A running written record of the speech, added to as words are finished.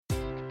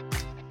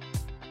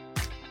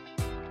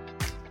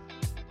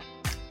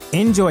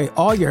Enjoy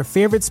all your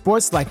favorite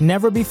sports like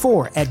never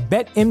before at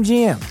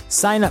BetMGM.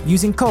 Sign up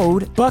using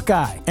code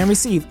Buckeye and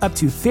receive up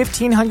to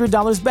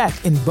 $1,500 back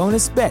in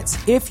bonus bets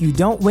if you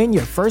don't win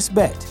your first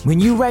bet. When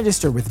you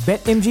register with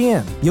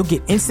BetMGM, you'll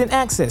get instant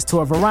access to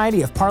a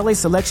variety of parlay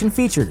selection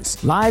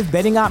features, live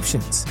betting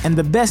options, and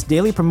the best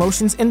daily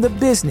promotions in the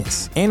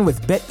business. And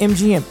with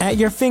BetMGM at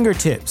your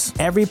fingertips,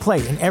 every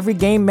play and every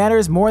game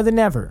matters more than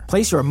ever.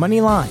 Place your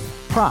money line,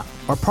 prop,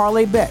 or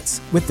parlay bets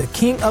with the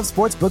king of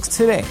sportsbooks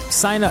today.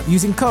 Sign up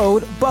using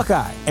code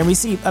Buckeye and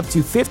receive up to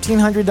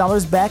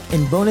 $1,500 back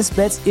in bonus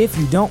bets if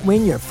you don't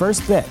win your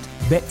first bet.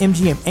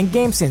 BetMGM and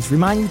GameSense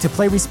remind you to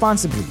play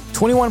responsibly.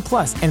 21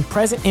 plus and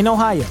present in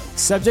Ohio,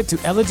 subject to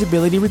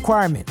eligibility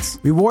requirements.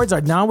 Rewards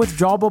are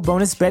non-withdrawable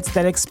bonus bets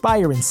that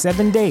expire in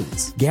 7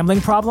 days. Gambling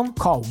problem?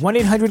 Call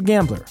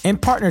 1-800-GAMBLER. In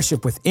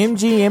partnership with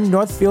MGM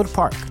Northfield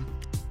Park.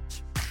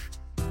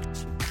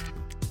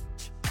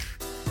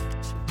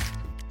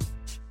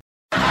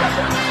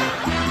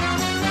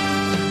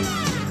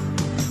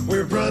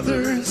 We're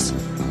brothers,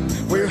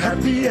 we're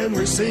happy and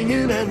we're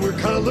singing and we're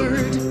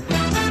colored.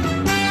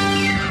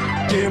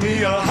 Give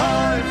me a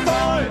high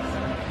five.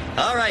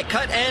 All right,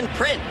 cut and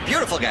print.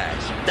 Beautiful, guys.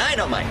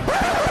 Dynamite.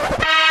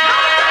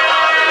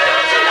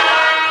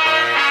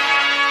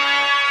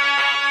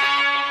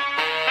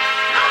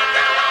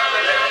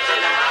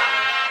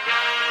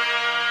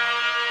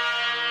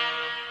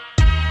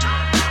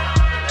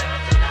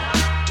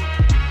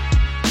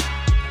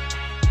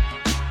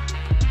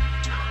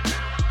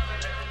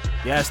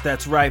 Yes,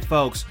 that's right,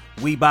 folks.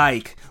 We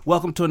bike.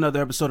 Welcome to another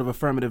episode of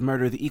Affirmative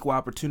Murder, the equal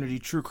opportunity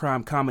true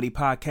crime comedy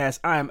podcast.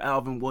 I am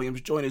Alvin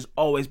Williams, joined as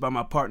always by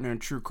my partner in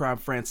true crime,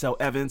 Francel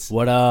Evans.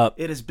 What up?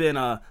 It has been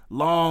a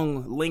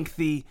long,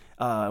 lengthy,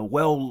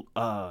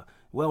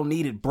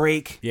 well-needed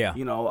break. Yeah.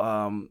 You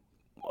know,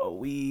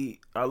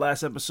 our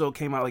last episode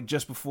came out like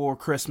just before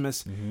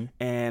Christmas,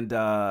 and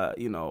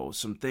you know,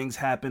 some things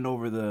happened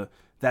over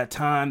that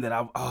time that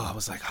I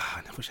was like,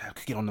 I wish I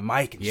could get on the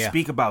mic and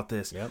speak about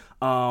this. Yep.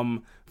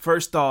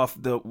 First off,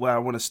 where I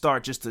want to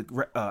start just to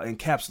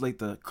encapsulate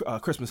the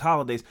Christmas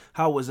holidays.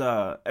 How was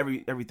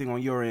everything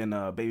on your end?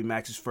 Baby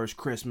Max's first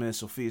Christmas,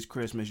 Sophia's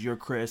Christmas, your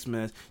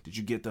Christmas. Did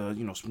you get some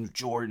new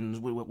Jordans?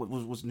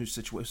 What's the new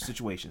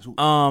situations?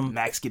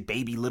 Max get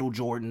baby little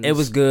Jordans. It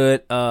was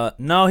good.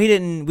 No, he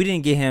didn't. We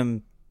didn't get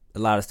him a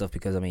lot of stuff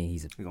because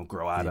he's gonna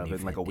grow out of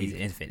it like a week. He's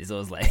an infant, so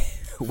it's like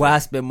why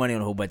spend money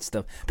on a whole bunch of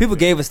stuff? People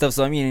gave us stuff,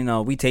 so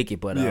we take it.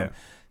 But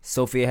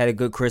Sophia had a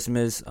good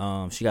Christmas.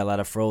 She got a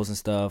lot of frozen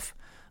stuff.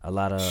 A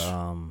lot of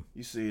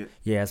you see it.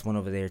 Yeah, it's one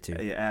over there too.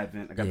 Yeah,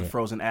 Advent. I got the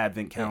frozen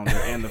Advent calendar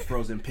and the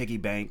frozen piggy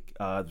bank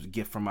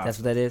gift from my. That's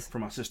what that is. From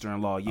my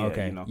sister-in-law. Yeah.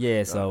 Okay. You know,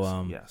 yeah.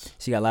 So yes.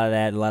 She got a lot of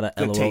that. A lot of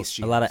good LOL. Taste,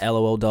 a lot of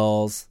LOL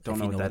dolls. Don't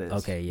know what that is.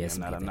 Okay. Yes.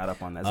 Yeah, not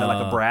up on that. Is that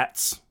like a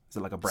Bratz? Is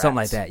it like a Bratz? Something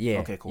like that. Yeah.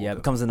 Okay. Cool. Yeah.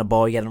 It comes in a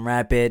ball. You got to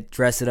unwrap it,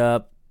 dress it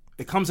up.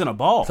 It comes in a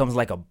ball. It comes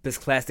like this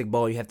plastic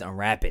ball. You have to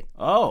unwrap it.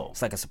 Oh.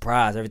 It's like a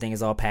surprise. Everything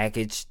is all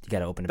packaged. You got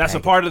to open the That's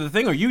package. a part of the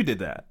thing, or you did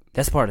that?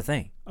 That's part of the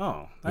thing.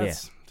 Oh,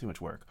 that's too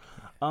much work.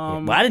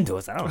 Well, I didn't do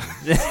it, so I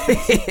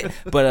don't know.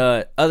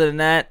 But other than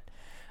that,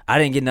 I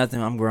didn't get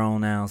nothing. I'm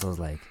grown now, so it's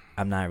like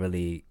I'm not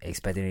really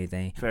expecting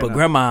anything. Fair but enough.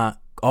 Grandma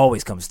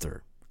always comes through.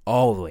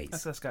 Always.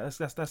 That's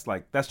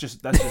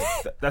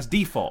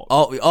default.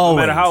 Always. No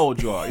matter how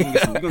old you are, you're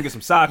gonna get some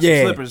socks, some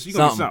slippers. You're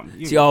gonna get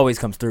something. She always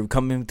comes through.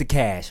 Come in with the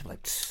cash. I'm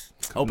like,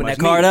 open Much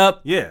that card needed.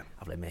 up. Yeah.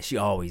 I'm like, man, she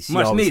always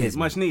Much hits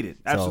me. needed.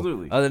 So,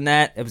 Absolutely. other than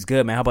that, it was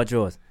good, man. How about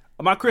yours?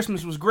 My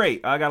Christmas was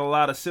great. I got a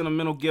lot of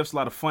sentimental gifts, a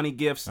lot of funny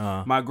gifts.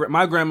 My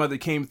grandmother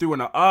came through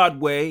in an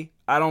odd way.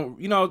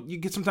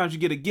 Sometimes you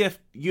get a gift,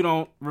 you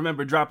don't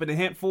remember dropping a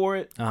hint for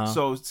it.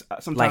 So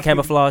sometimes Like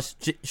camouflage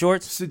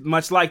shorts?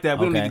 Much like that.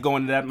 We don't Okay. need to go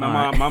into that.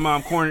 My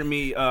mom cornered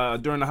me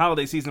during the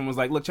holiday season and was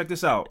like, look, check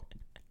this out.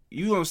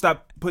 You don't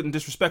stop putting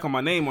disrespect on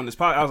my name on this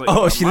podcast. I was like,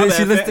 Oh, she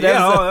listed that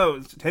yeah,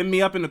 hit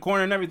me up in the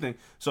corner and everything.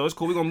 So it's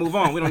cool. We're going to move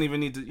on. We don't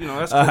even need to,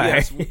 that's cool.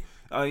 Yes.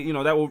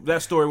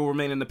 That story will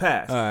remain in the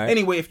past. Right.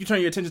 Anyway, if you turn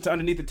your attention to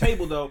underneath the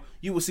table, though,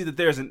 you will see that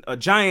there's a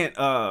giant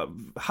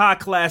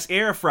high-class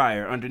air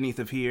fryer underneath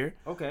of here.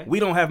 Okay. We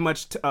don't have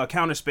much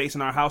counter space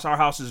in our house. Our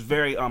house is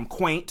very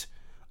quaint.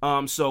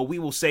 So we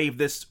will save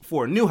this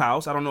for a new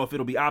house. I don't know if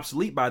it'll be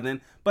obsolete by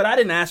then, but I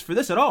didn't ask for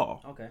this at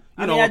all. Okay.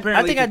 Apparently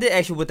I think I did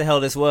ask you what the hell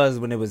this was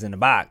when it was in the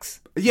box.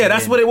 Yeah,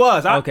 that's what it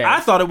was. Okay.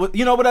 I thought it was.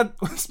 You know what?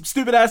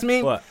 Stupid ass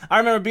me. What? I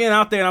remember being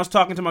out there and I was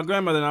talking to my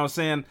grandmother and I was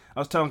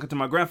talking to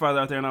my grandfather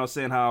out there and I was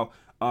saying how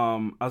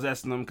I was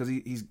asking him because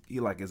he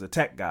like is a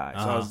tech guy.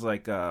 So I was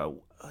like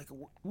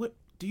what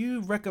do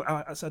you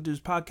recommend? As I do this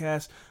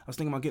podcast, I was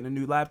thinking about getting a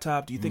new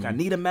laptop. Do you think I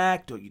need a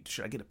Mac?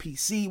 Should I get a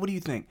PC? What do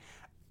you think?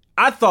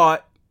 I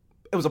thought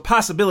it was a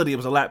possibility it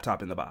was a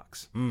laptop in the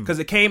box because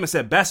it came and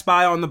said Best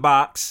Buy on the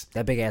box.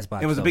 That big ass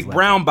box. It was a big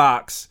brown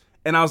box.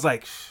 And I was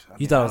like,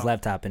 you thought it was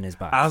laptop in his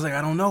box. I was like, I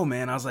don't know,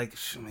 man. I was like,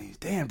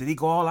 damn, did he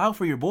go all out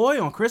for your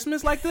boy on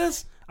Christmas like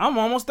this? I'm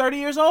almost 30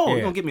 years old. Yeah.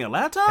 You gonna get me a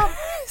laptop?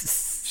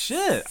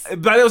 Shit.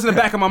 But it was in the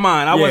back of my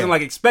mind. I wasn't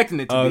like expecting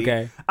it to be.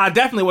 Okay. I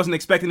definitely wasn't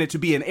expecting it to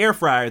be an air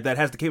fryer that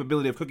has the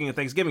capability of cooking a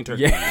Thanksgiving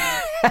turkey.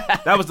 Yeah.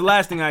 That was the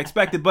last thing I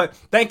expected. But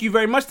thank you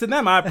very much to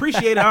them. I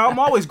appreciate it. I'm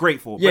always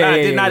grateful. But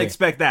I did not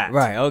expect that.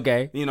 Right.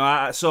 Okay. You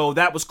know, so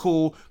that was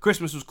cool.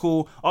 Christmas was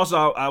cool.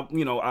 Also,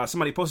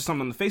 somebody posted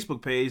something on the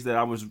Facebook page that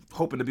I was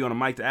hoping to be on a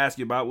mic to ask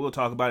you about. We'll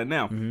talk about it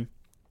now. Mm-hmm.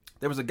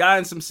 There was a guy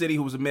in some city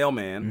who was a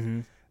mailman. Mm-hmm.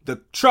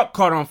 The truck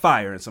caught on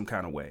fire in some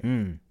kind of way.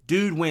 Mm.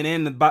 Dude went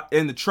in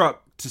the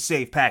truck to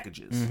save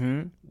packages.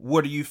 Mm-hmm.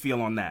 What do you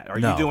feel on that? Are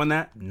you doing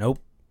that? Nope.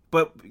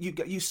 But you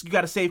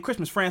got to save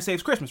Christmas. France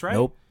saves Christmas, right?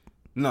 Nope.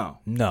 No.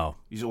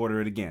 You just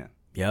order it again.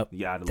 Yep.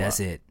 That's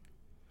it.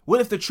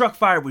 What if the truck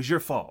fire was your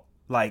fault?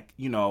 Like,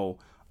 you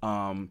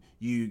smoking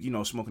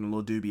a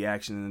little doobie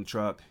action in the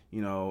truck.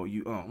 Oh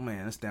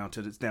man, it's down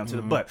to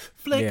the butt.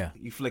 Flick. Yeah.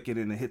 You flick it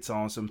and it hits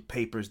on some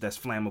papers that's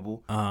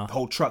flammable. The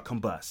whole truck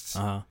combusts.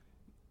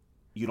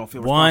 You don't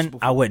feel responsible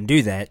for I wouldn't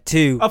do that.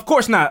 2, of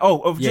course not.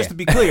 Just to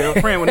be clear,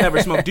 a friend would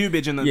never smoke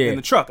doobage in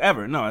the truck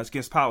ever. No, it's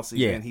against policy.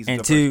 Yeah. And he's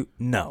and 2,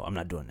 no, I'm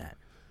not doing that.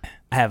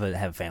 I have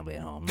a family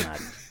at home. I'm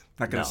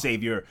not gonna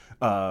save your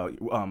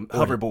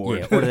hoverboard.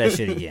 Yeah, order that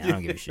shit again. I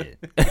don't give a shit.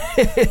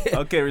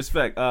 Okay,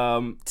 respect.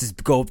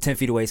 Just go 10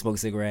 feet away, smoke a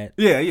cigarette.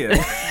 Yeah.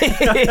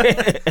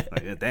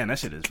 Damn, that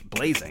shit is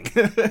blazing.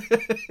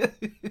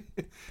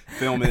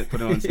 Film it,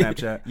 put it on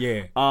Snapchat.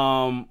 Yeah.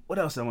 What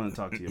else I want to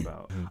talk to you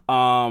about?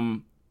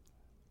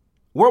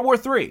 World War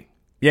III.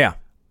 Yeah.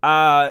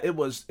 It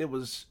was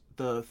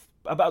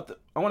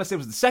I want to say it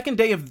was the second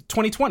day of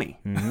 2020.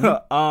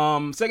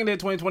 Mm-hmm. Second day of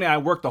 2020, I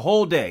worked the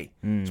whole day.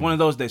 It's one of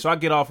those days. So I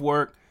get off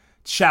work,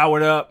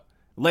 showered up,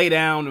 lay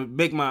down, and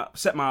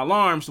set my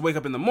alarms to wake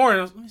up in the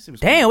morning. Let me see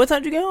Damn, what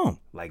time did you get home?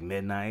 Like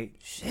midnight.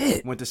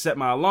 Shit. Went to set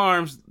my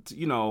alarms,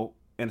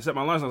 and set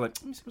my alarms. I was like,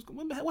 let me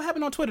see what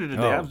happened on Twitter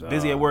today. I was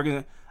busy at work.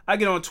 And I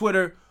get on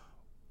Twitter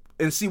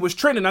and see what's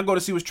trending. I go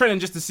to see what's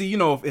trending just to see, if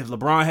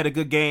LeBron had a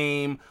good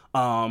game,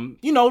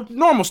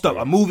 normal stuff.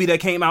 Yeah. A movie that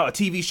came out, a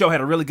TV show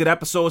had a really good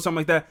episode, something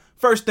like that.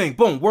 First thing,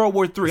 boom, World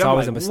War III. It's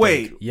always a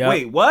mistake.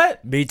 Wait,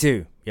 what? Me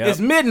too. Yep. It's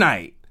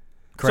midnight.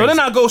 Crazy. So then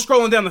I go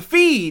scrolling down the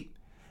feed,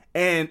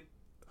 and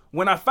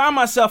when I find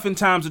myself in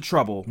times of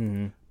trouble,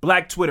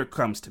 Black Twitter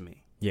comes to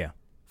me. Yeah.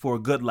 For a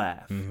good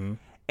laugh. Mm-hmm.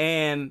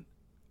 And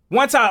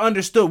once I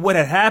understood what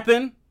had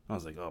happened, I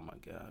was like, oh my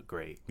God,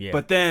 great. Yeah.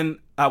 But then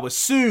I was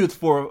soothed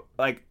for,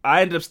 I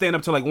ended up staying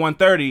up till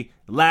 1:30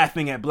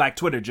 laughing at Black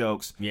Twitter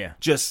jokes. Yeah.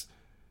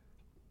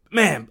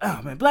 Man,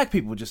 Black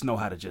people just know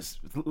how to just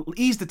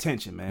ease the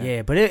tension, man.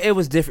 Yeah, but it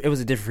was different. It was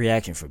a different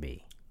reaction for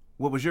me.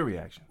 What was your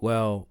reaction?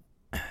 Well,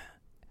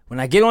 when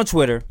I get on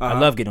Twitter, I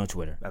love getting on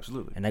Twitter.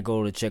 Absolutely. And I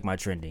go to check my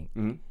trending.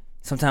 Mm-hmm.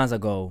 Sometimes I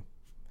go,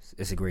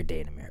 it's a great day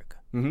in America.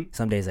 Mm-hmm.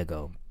 Some days I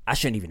go, I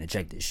shouldn't even have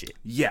checked this shit.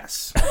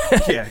 Yes.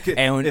 Yeah.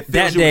 And it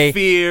that day,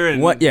 fear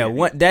and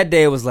that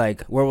day was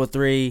like World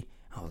War III.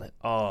 I was like,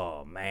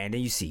 oh man.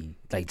 Then you see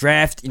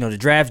draft, the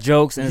draft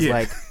jokes, and it's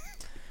like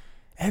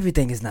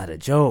everything is not a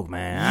joke,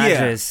 man.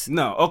 Yeah.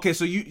 No. Okay.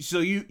 So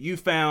you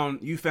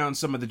found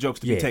some of the jokes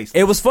to be tasty.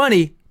 It was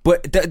funny,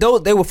 but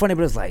they were funny.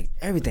 But it's like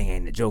everything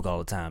ain't a joke all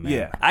the time, man.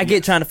 Yeah. I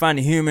get trying to find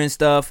the humor and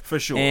stuff for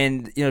sure,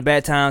 and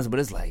bad times, but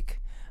it's like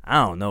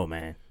I don't know,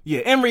 man.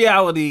 Yeah, in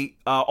reality,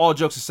 all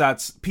jokes aside,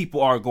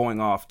 people are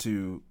going off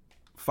to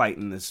fight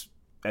in this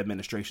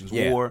administration's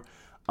war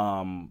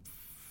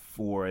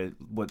for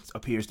what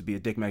appears to be a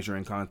dick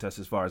measuring contest.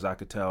 As far as I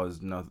could tell,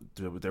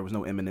 there was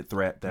no imminent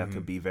threat that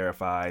could be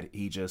verified.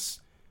 He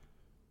just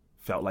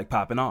felt like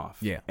popping off.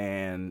 Yeah,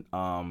 and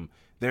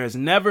there has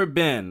never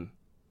been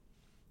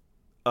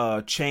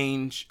a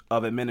change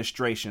of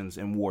administrations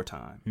in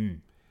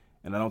wartime.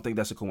 And I don't think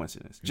that's a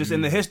coincidence. Just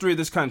in the history of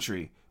this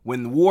country,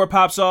 when the war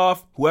pops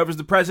off, whoever's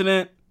the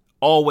president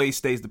always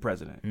stays the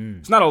president.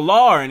 It's not a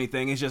law or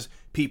anything. It's just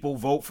people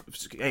vote for,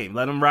 hey,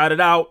 let him ride it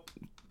out.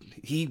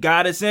 He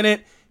got us in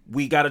it.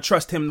 We got to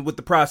trust him with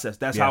the process.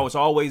 That's how it's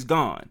always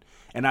gone.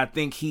 And I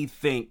think he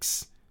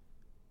thinks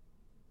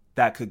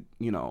that could,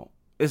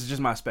 it's just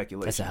my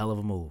speculation. That's a hell of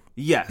a move.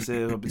 Yes,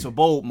 it's a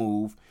bold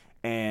move.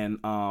 And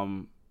I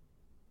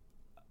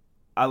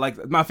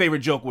like, my favorite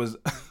joke was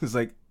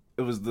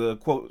it was a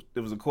quote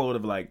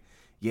of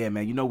yeah,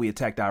 man, we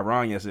attacked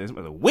Iran yesterday.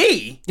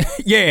 We?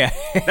 Yeah.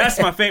 That's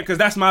my favorite, because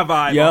that's my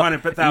vibe. Yep.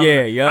 100,000.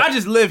 Yeah, yep. I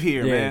just live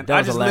here, man.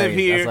 I just live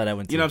here. That's what I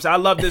went to. You know what I'm saying? I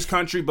love this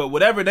country, but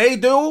whatever they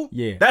do,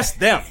 that's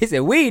them. He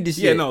said, we did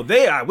shit. Yeah, no,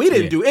 we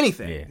didn't do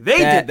anything. Yeah. They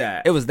did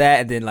that. It was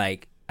that, and then, I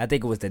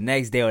think it was the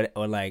next day or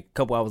a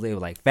couple hours later,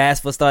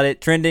 FAFSA started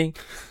trending.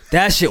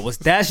 That shit was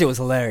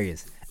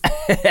hilarious.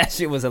 That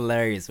shit was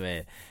hilarious,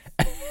 man.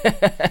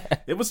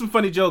 It was some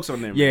funny jokes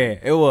on there, man. Yeah,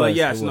 it was. But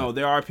yes,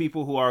 there are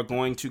people who are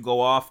going to go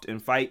off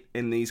and fight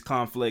in these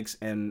conflicts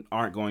and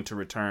aren't going to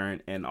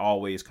return, and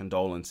always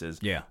condolences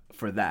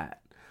for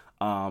that.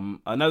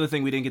 Another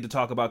thing we didn't get to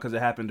talk about because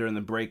it happened during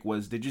the break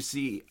was, did you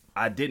see,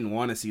 I didn't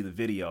want to see the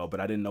video, but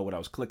I didn't know what I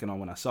was clicking on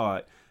when I saw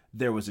it.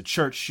 There was a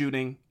church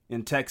shooting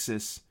in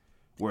Texas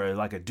where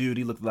a dude,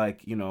 he looked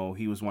like,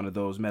 he was one of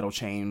those metal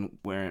chain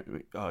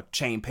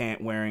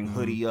pant wearing,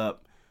 hoodie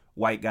up,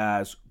 white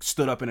guys,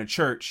 stood up in a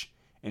church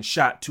and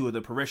shot two of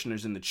the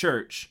parishioners in the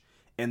church,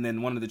 and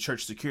then one of the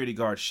church security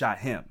guards shot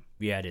him.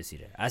 Yeah, I did see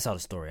that. I saw the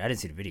story. I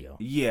didn't see the video.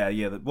 Yeah.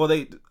 Well,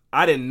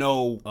 I didn't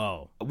know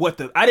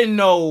I didn't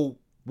know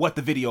what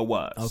the video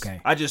was. Okay.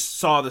 I just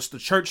saw the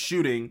church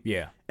shooting.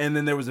 Yeah. And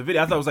then there was a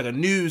video. I thought it was like a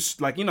news,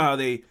 like, you know how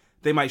they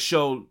might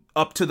show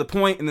up to the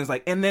point and it's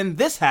like, and then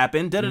this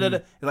happened,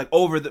 like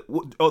over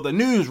the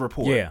news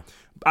report. Yeah.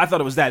 I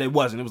thought it was that. It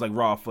wasn't. It was like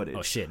raw footage.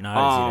 Oh shit! No,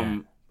 I didn't see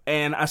that.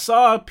 And I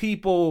saw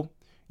people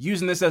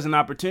using this as an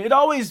opportunity. It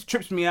always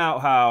trips me out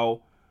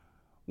how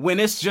when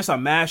it's just a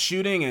mass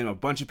shooting and a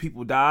bunch of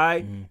people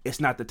die, it's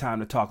not the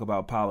time to talk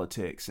about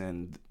politics,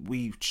 and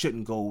we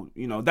shouldn't go.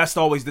 You know, that's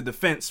always the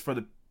defense for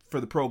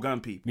the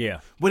pro-gun people.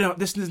 Yeah.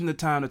 This isn't the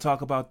time to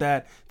talk about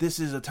that. This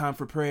is a time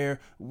for prayer.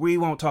 We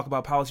won't talk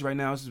about policy right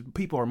now.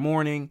 People are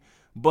mourning.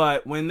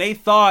 But when they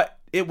thought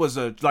it was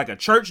a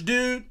church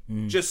dude,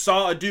 just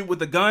saw a dude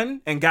with a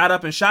gun and got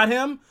up and shot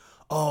him,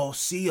 oh,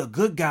 see, a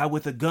good guy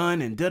with a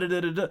gun and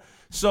da-da-da-da-da.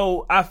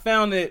 So I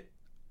found it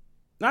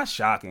not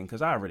shocking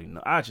because I already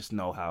know. I just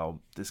know how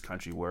this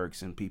country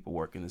works and people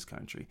work in this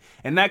country.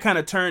 And that kind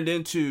of turned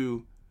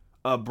into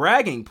a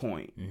bragging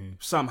point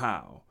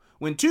somehow.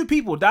 When 2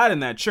 people died in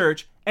that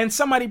church and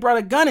somebody brought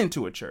a gun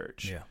into a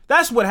church. Yeah.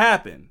 That's what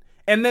happened.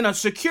 And then a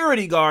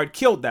security guard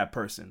killed that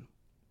person.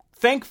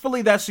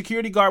 Thankfully, that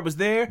security guard was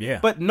there. Yeah.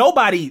 But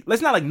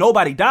it's not like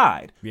nobody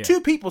died. Yeah. 2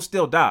 people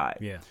still died.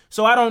 Yeah.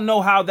 So I don't know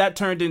how that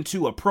turned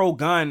into a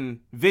pro-gun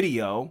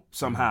video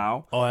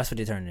somehow. Oh, that's what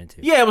they turned it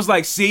into. Yeah, it was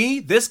like, see,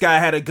 this guy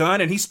had a gun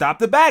and he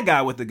stopped the bad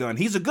guy with the gun.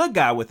 He's a good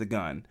guy with a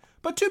gun.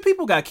 But 2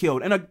 people got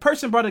killed and a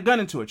person brought a gun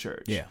into a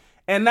church. Yeah.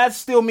 And that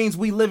still means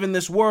we live in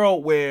this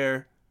world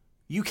where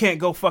you can't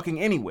go fucking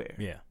anywhere.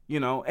 Yeah. You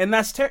know, and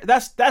that's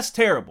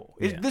terrible.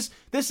 Yeah.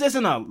 This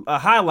isn't a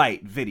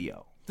highlight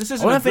video. This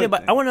isn't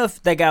I wonder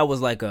if that guy was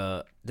like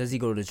does he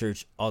go to the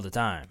church all the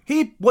time?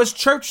 He was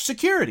church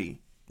security.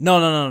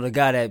 No, the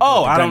guy that.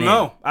 Oh, I don't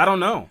know. I don't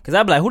know. Because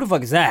I'd be like, who the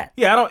fuck is that?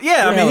 Yeah,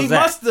 I mean, he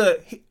must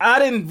have. I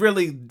didn't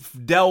really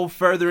delve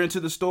further into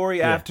the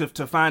story after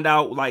to find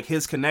out like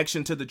his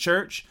connection to the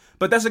church.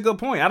 But that's a good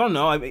point. I don't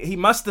know. I mean, he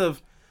must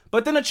have.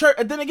 But then a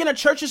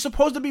church is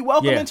supposed to be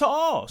welcoming to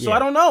all. So I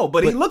don't know.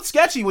 But he looked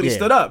sketchy when he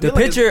stood up. The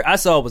picture I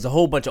saw was a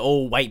whole bunch of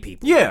old white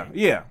people.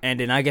 Yeah. And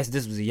then I guess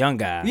this was a young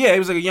guy. Yeah, he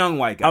was like a young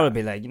white guy. I would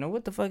be like,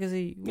 what the fuck is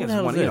he? What the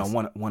hell is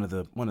this? One of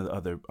the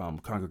other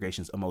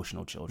congregation's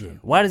emotional children. Yeah.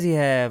 Why does he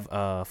have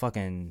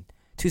fucking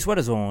 2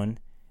 sweaters on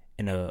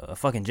and a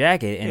fucking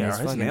jacket and it's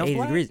fucking 80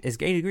 degrees? It's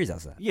 80 degrees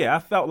outside. Yeah, I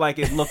felt like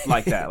it looked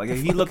like that. Like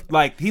he looked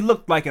like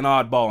an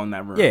oddball in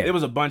that room. Yeah. It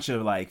was a bunch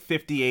of like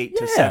 58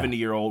 to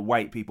 70-year-old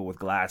white people with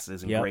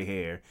glasses and gray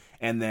hair,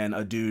 and then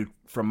a dude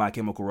from My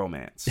Chemical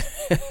Romance.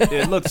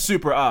 It looked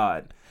super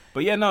odd.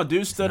 But yeah, no,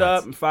 dude stood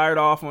up and fired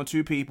off on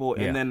 2 people,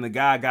 and then the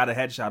guy got a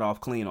headshot off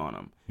clean on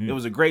him. It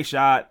was a great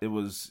shot. It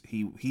was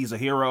he's a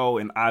hero,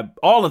 and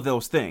all of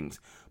those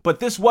things. But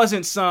this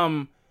wasn't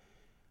some.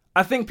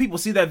 I think people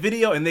see that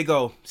video and they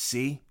go,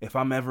 see, if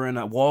I'm ever in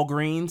a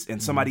Walgreens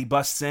and somebody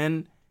busts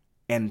in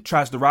and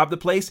tries to rob the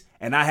place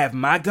and I have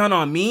my gun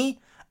on me,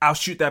 I'll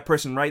shoot that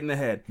person right in the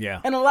head. Yeah.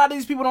 And a lot of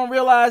these people don't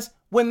realize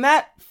when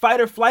that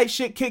fight or flight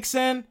shit kicks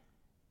in,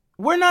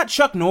 we're not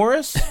Chuck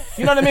Norris.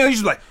 You know what I mean?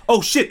 He's just like,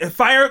 oh shit,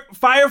 fight.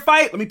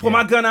 Let me pull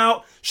my gun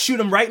out, shoot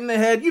him right in the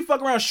head. You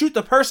fuck around, shoot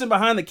the person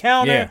behind the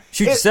counter. Yeah.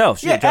 Shoot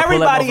yourself.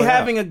 Everybody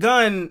having a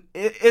gun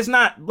is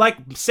not like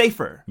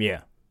safer.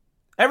 Yeah.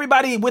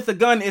 Everybody with a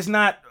gun is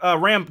not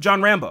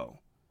John Rambo.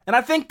 And I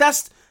think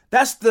that's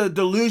the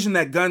delusion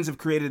that guns have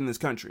created in this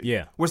country.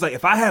 Yeah. Where it's like,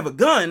 if I have a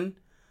gun,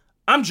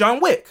 I'm John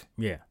Wick.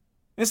 Yeah. And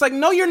it's like,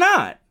 no, you're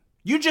not.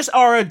 You just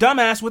are a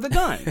dumbass with a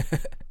gun.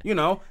 You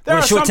know? There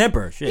are short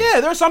temper. Shit.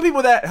 Yeah, there are some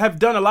people that have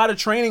done a lot of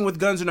training with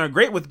guns and are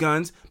great with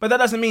guns, but that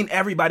doesn't mean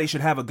everybody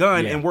should have a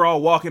gun and we're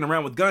all walking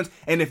around with guns.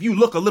 And if you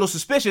look a little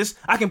suspicious,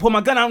 I can pull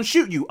my gun out and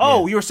shoot you.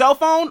 Oh, your cell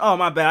phone? Oh,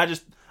 my bad.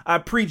 I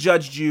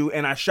prejudged you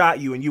and I shot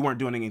you and you weren't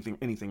doing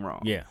anything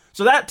wrong. Yeah.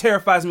 So that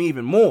terrifies me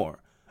even more.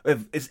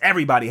 If it's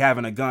everybody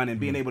having a gun and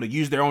being able to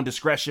use their own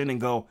discretion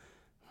and go,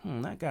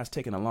 that guy's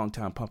taking a long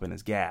time pumping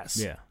his gas.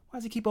 Yeah. Why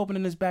does he keep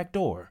opening his back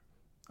door?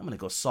 I'm going to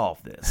go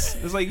solve this.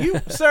 It's like,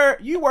 sir,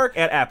 you work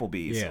at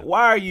Applebee's. Yeah.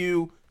 Why are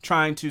you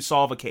trying to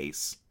solve a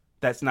case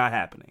that's not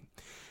happening?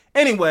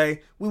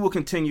 Anyway, we will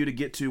continue to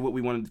get to what we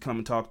wanted to come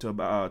and talk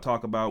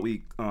about.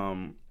 We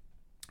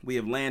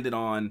have landed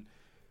on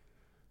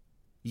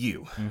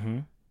You. Mm-hmm.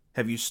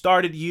 Have you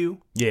started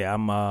You? Yeah,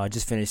 I'm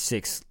just finished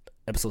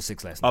episode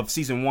 6 last night. Of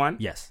season 1?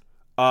 Yes.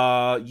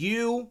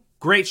 You,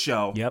 great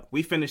show. Yep.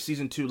 We finished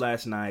season 2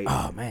 last night.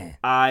 Oh, man.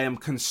 I am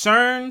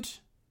concerned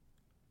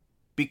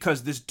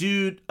because this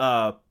dude,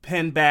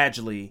 Penn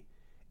Badgley,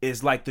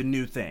 is like the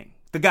new thing.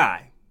 The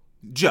guy,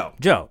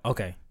 Joe,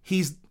 okay.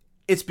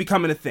 It's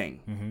becoming a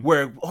thing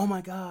where, oh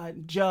my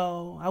God,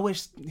 Joe, I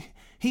wish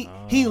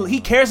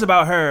he cares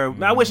about her.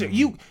 I wish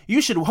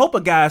you should hope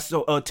a guy's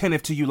so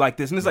attentive to you like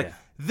this. And it's like,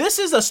 this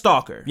is a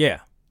stalker. Yeah.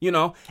 You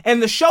know?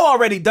 And the show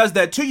already does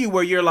that to you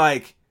where you're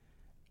like,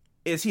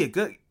 he's a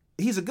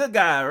good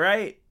guy,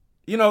 right?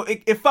 You know,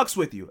 it fucks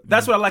with you.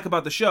 That's what I like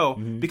about the show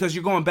because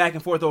you're going back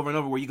and forth over and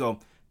over where you go,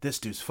 this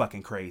dude's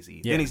fucking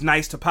crazy. Yeah. Then he's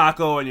nice to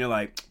Paco and you're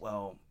like,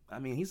 well, I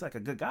mean, he's like a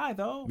good guy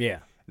though. Yeah.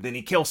 Then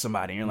he kills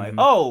somebody, and you're like,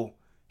 oh,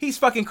 he's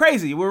fucking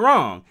crazy. We're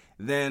wrong.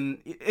 Then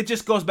it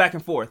just goes back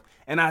and forth.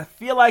 And I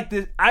feel like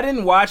this. I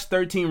didn't watch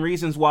 13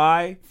 Reasons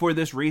Why for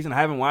this reason. I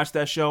haven't watched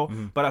that show,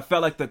 but I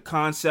felt like the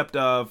concept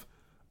of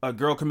a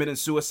girl committing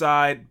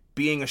suicide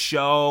being a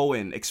show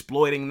and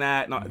exploiting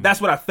that. No, that's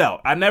what I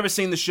felt. I've never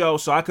seen the show,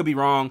 so I could be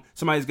wrong.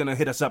 Somebody's gonna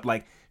hit us up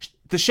like,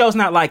 the show's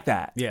not like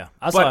that. Yeah,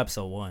 I saw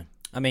episode 1.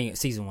 I mean,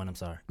 season 1. I'm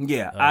sorry.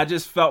 Yeah, I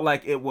just felt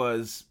like it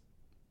was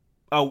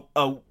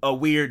a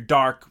weird,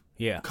 dark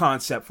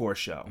concept for a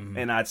show,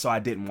 and so I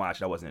didn't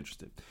watch it. I wasn't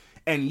interested.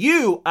 And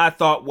I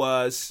thought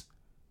was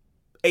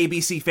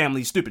ABC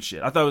Family stupid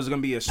shit. I thought it was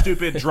gonna be a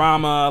stupid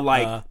drama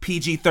like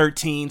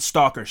PG-13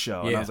 stalker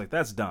show, and I was like,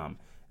 that's dumb.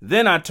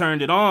 Then I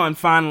turned it on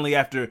finally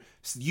after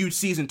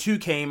season 2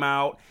 came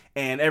out,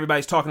 and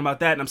everybody's talking about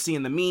that, and I'm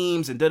seeing the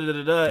memes and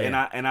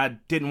and I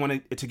didn't want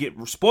it to get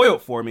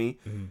spoiled for me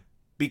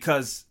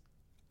because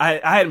I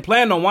hadn't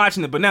planned on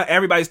watching it, but now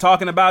everybody's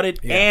talking about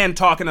it and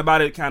talking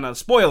about it, kind of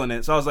spoiling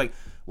it. So I was like,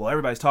 well,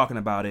 everybody's talking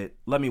about it.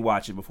 Let me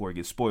watch it before it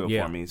gets spoiled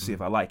for me, see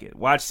if I like it.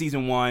 Watched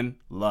season 1,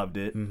 loved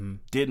it.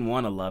 Didn't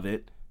want to love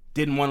it.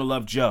 Didn't want to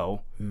love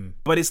Joe,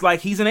 but it's like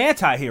he's an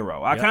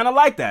anti-hero. I kind of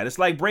like that. It's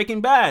like Breaking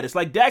Bad. It's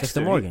like Dexter.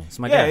 Dexter Morgan. It's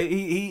my guy.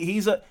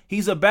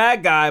 He's a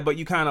bad guy, but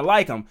you kind of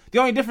like him. The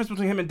only difference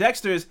between him and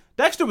Dexter is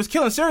Dexter was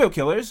killing serial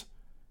killers,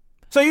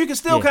 so you can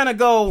still kind of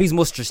go. He's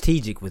more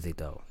strategic with it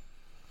though.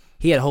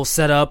 He had a whole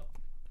setup.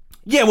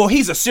 Yeah, well,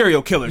 he's a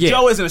serial killer. Yeah.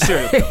 Joe isn't a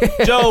serial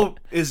killer. Joe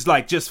is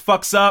like just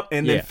fucks up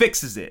and then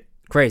fixes it.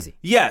 Crazy.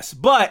 Yes,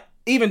 but.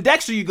 Even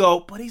Dexter, you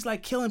go, but he's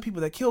like killing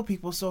people that kill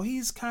people, so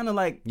he's kind of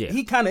like,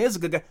 he kind of is a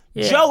good guy.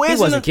 Yeah. Joe isn't.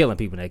 He wasn't killing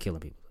people that killing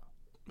people.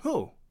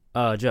 Who?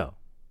 Joe.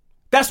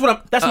 That's my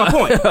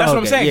point. That's what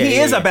I'm saying. Yeah, he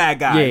is a bad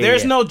guy.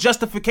 There's no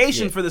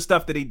justification for the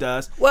stuff that he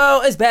does.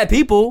 Well, it's bad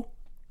people.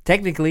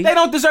 Technically, they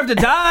don't deserve to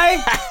die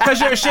because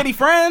you're a shitty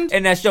friend.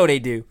 In that show, they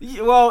do.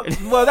 Well,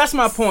 that's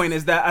my point.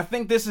 Is that I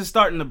think this is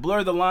starting to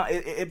blur the line.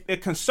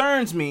 It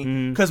concerns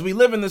me because we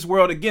live in this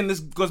world. Again,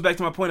 this goes back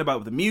to my point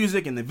about the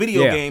music and the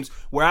video games,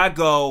 where I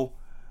go,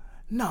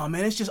 no,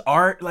 man, it's just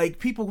art. Like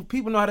people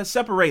know how to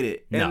separate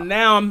it, and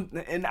now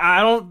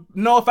I don't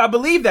know if I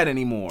believe that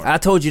anymore. I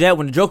told you that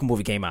when the Joker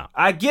movie came out.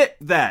 I get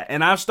that,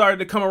 and I've started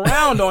to come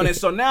around on it.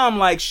 So now I'm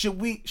like,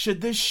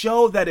 should this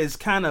show that is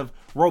kind of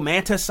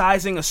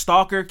romanticizing a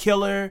stalker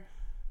killer,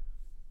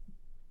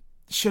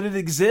 should it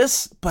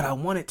exist? But I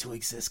want it to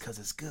exist because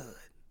it's good.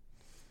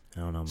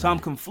 I don't know, man. So I'm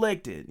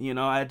conflicted. You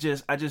know, I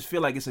just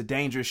feel like it's a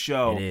dangerous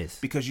show. It is.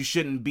 Because you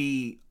shouldn't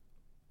be.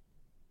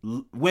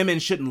 Women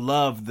shouldn't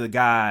love the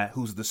guy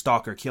who's the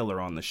stalker killer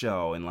on the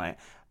show, and like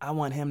I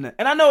want him to.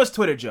 And I know it's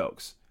Twitter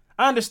jokes.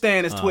 I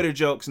understand it's Twitter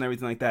jokes and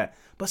everything like that,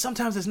 but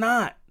sometimes it's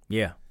not.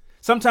 Yeah.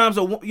 Sometimes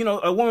a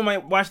woman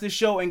might watch this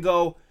show and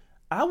go,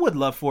 I would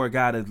love for a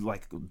guy to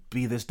like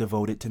be this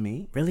devoted to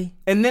me. Really?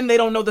 And then they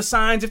don't know the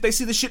signs if they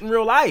see the shit in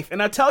real life.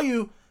 And I tell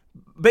you,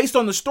 based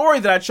on the story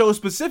that I chose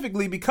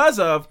specifically because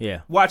of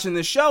watching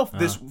this show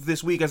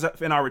this week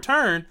in our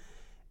return.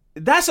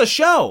 That's a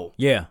show.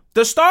 Yeah.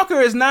 The stalker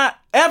is not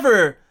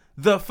ever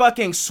the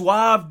fucking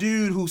suave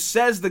dude who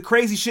says the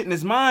crazy shit in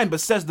his mind,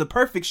 but says the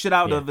perfect shit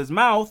out of his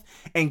mouth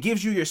and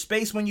gives you your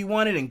space when you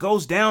want it and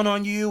goes down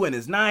on you and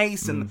is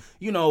nice and,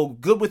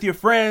 good with your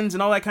friends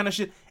and all that kind of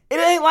shit. It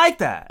ain't like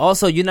that.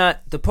 Also, you're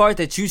not, the part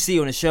that you see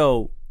on the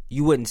show,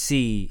 you wouldn't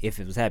see if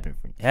it was happening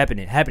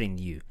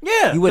to you.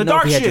 Yeah. You wouldn't know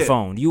if he had your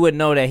phone. You wouldn't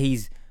know that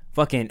he's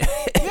fucking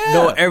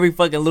know every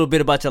fucking little bit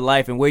about your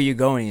life and where you're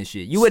going and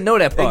shit. You wouldn't know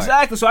that part.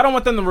 Exactly. So I don't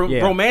want them to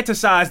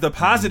romanticize the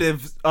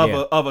positives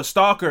of a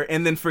stalker,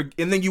 and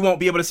then you won't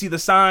be able to see the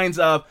signs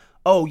of,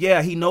 oh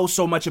yeah, he knows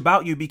so much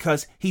about you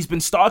because he's been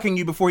stalking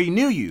you before he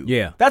knew you.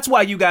 Yeah. That's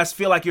why you guys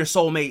feel like you're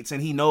soulmates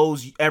and he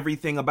knows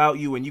everything about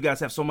you and you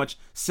guys have so much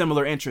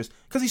similar interests.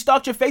 Because he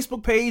stalked your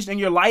Facebook page and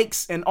your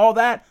likes and all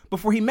that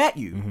before he met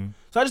you. Mm-hmm.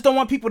 So I just don't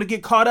want people to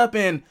get caught up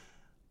in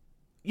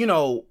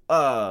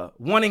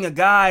wanting a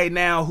guy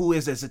now who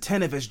is as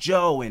attentive as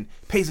Joe and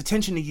pays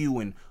attention to you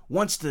and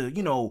wants to,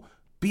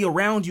 be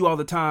around you all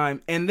the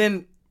time, and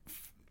then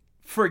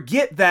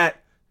forget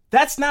that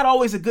that's not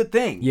always a good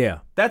thing. Yeah.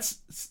 That's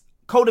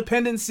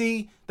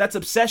codependency, that's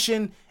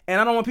obsession,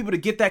 and I don't want people to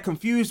get that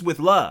confused with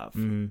love.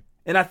 Mm-hmm.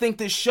 And I think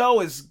this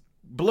show is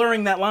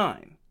blurring that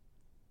line.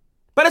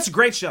 But it's a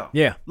great show.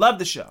 Yeah. Love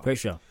the show. Great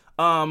show.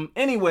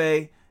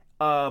 Anyway,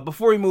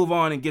 before we move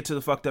on and get to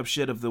the fucked up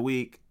shit of the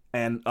week,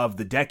 and of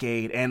the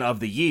decade and of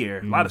the year.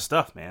 A lot of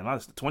stuff, man.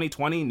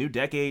 2020, new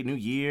decade, new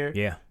year.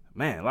 Yeah.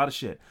 Man, a lot of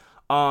shit.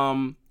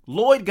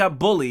 Lloyd got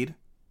bullied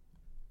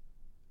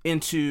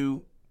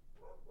into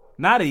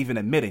not even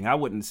admitting. I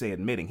wouldn't say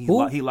admitting. He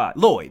lied.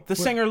 Lloyd, the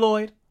singer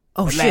Lloyd.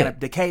 Oh, Atlanta, shit.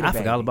 Decatur, I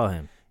forgot all about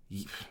him.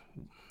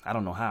 I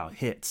don't know how.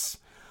 Hits.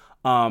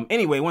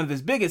 Anyway, one of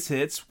his biggest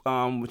hits,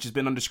 which has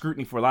been under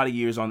scrutiny for a lot of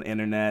years on the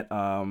internet,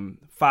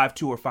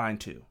 5'2" or Fine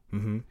 2.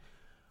 Mm-hmm.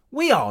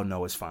 We all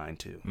know it's Fine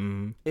 2.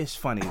 Mm-hmm. It's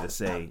funny to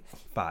say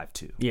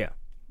 5'2". Yeah.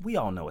 We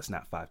all know it's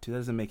not 5'2". That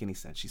doesn't make any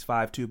sense. She's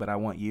 5'2", but I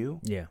want you.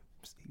 Yeah.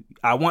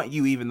 I want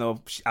you even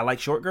though I like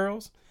short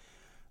girls.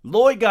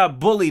 Lloyd got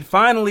bullied.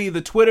 Finally,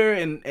 the Twitter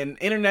and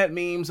internet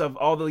memes of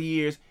all the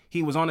years.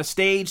 He was on a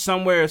stage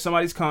somewhere at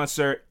somebody's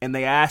concert, and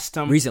they asked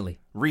him... Recently.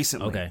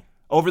 Okay.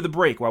 Over the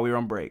break, while we were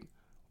on break.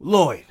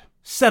 Lloyd,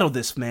 settle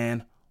this,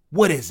 man.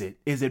 What is it?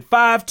 Is it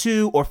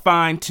 5-2 or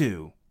fine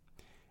 2?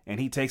 And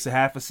he takes a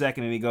half a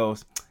second and he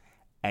goes,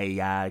 hey,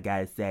 y'all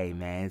gotta say,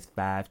 man, it's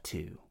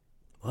 5-2.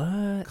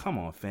 What? Come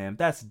on, fam.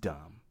 That's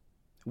dumb.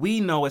 We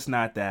know it's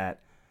not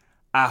that.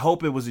 I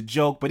hope it was a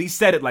joke, but he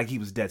said it like he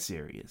was dead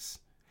serious.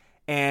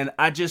 And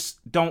I just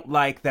don't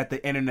like that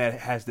the internet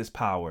has this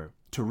power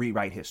to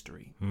rewrite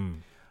history.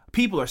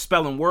 People are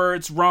spelling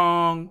words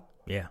wrong.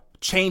 Yeah.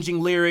 Changing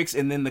lyrics,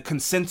 and then the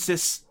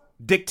consensus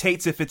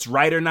dictates if it's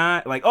right or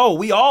not. Like, oh,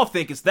 we all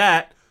think it's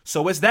that,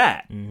 so it's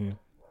that.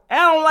 I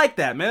don't like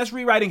that, man. That's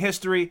rewriting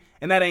history,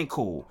 and that ain't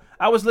cool.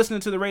 I was listening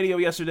to the radio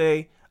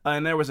yesterday,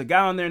 and there was a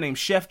guy on there named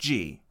Chef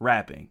G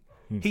rapping.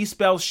 He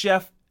spells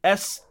chef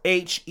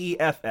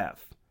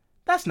S-H-E-F-F.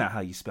 That's not how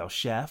you spell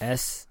chef.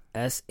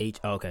 S-S-H,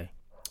 okay.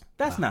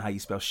 That's not how you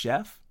spell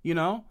chef, you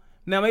know?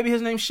 Now, maybe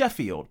his name's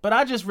Sheffield, but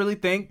I just really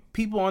think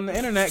people on the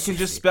internet can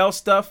just spell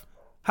stuff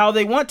how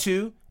they want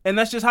to, and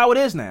that's just how it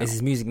is now. Is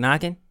his music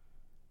knocking?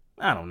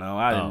 I don't know.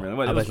 I didn't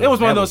really. It was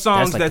one of those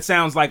songs that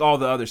sounds like all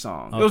the other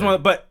songs. Okay. It was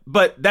one,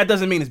 but that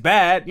doesn't mean it's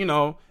bad. You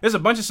know, there's a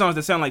bunch of songs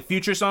that sound like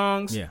Future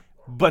songs. Yeah.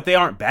 But they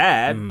aren't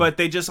bad. But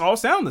they just all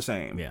sound the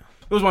same. Yeah.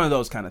 It was one of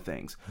those kind of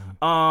things.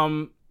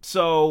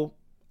 So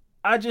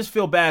I just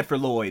feel bad for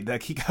Lloyd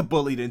that he got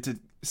bullied into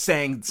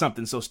saying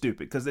something so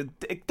stupid, because it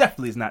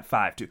definitely is not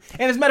 5-2.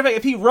 And as a matter of fact,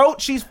 if he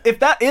wrote if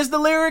that is the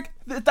lyric,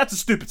 that's a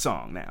stupid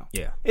song now.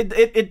 Yeah.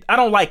 I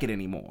don't like it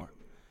anymore.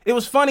 It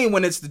was funny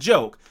when it's the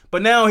joke,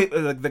 but now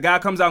the guy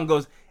comes out and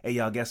goes, hey,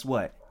 y'all, guess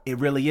what? It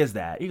really is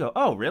that. You go,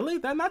 oh, really?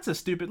 That's a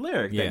stupid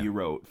lyric that you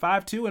wrote.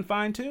 5-2 and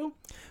fine 2?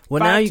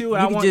 Well, 5-2 now you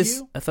and can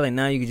just, I feel like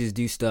now you can just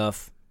do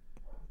stuff,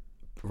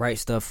 write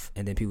stuff,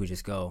 and then people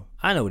just go,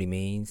 I know what he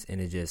means, and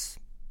it just,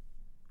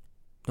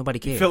 nobody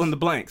cares. Fill in the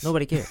blanks.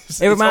 Nobody cares.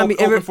 It reminds me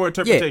open for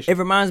interpretation. Yeah, it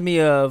reminds me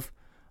of,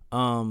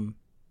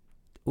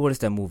 what is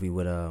that movie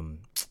with,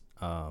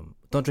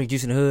 Don't Drink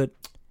Juice in the Hood?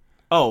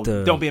 Oh,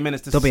 Don't Be a Menace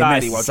to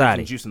Society while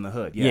drinking juice in the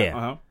hood. Yeah.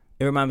 Uh-huh.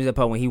 It reminds me of that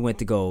part when he went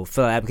to go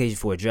fill out an application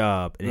for a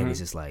job, and then he's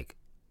just like,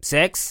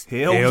 sex?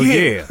 Hell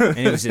yeah. And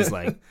it was just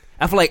like,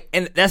 I feel like,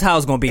 and that's how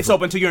it's going to be. It's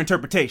open to your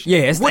interpretation.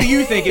 Yeah. What do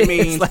you think it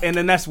means? Like, and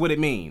then that's what it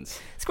means.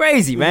 It's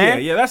crazy,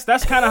 man. Yeah.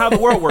 That's kind of how the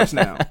world works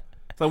now.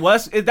 So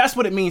that's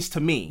what it means to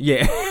me.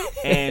 Yeah.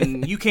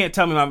 And you can't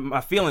tell me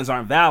my feelings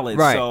aren't valid,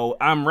 right. So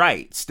I'm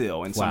right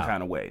still in some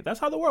kind of way. That's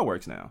how the world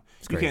works now.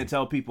 You can't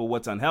tell people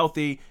what's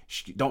unhealthy.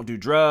 Don't do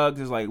drugs.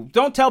 It's like,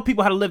 don't tell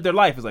people how to live their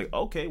life. It's like,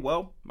 okay,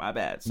 well, my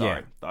bad. Sorry.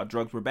 Yeah. Thought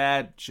drugs were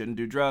bad. Shouldn't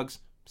do drugs.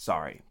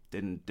 Sorry.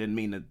 Didn't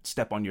mean to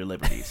step on your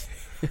liberties.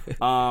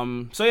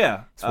 So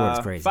yeah,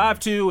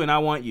 5-2 and I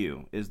Want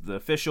You is the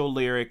official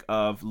lyric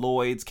of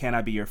Lloyd's Can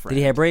I Be Your Friend.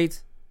 Did he have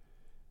braids?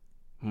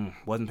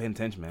 Wasn't paying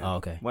attention, man. Oh,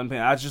 okay. Wasn't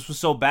paying. I just was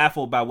so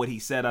baffled by what he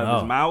said out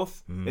of his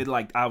mouth.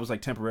 I was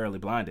like temporarily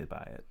blinded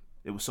by it.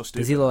 It was so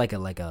stupid. Does he look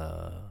like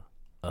a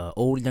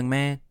old young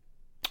man?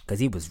 Because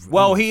he was.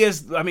 Well, he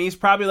is. I mean, he's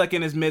probably like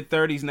in his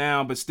mid-30s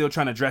now, but still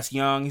trying to dress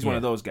young. He's one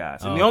of those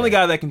guys. And the only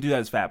guy that can do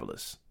that is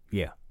Fabulous.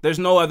 Yeah. There's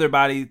no other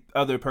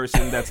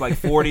person that's like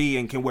 40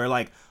 and can wear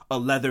like a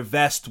leather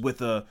vest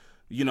with a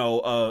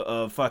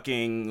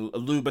fucking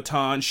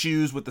Louboutin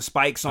shoes with the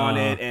spikes on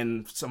it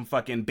and some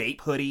fucking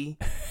Bape hoodie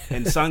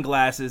and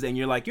sunglasses, and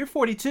you're like, you're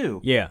 42.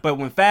 Yeah. But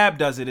when Fab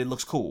does it, it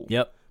looks cool.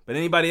 Yep. But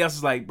anybody else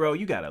is like, bro,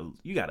 you got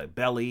a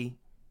belly,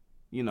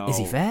 you know. Is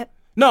he fat?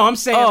 No, I'm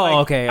saying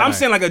I'm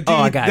saying like a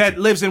dude that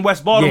lives in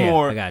West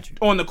Baltimore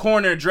on the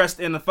corner dressed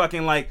in the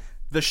fucking like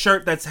the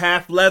shirt that's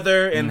half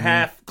leather and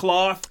half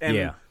cloth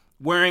and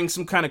wearing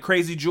some kind of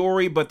crazy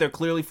jewelry, but they're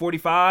clearly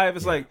 45.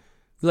 It's like,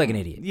 you like an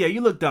idiot. Yeah, you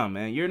look dumb,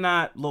 man. You're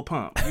not Lil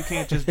Pump. You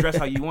can't just dress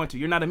how you want to.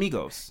 You're not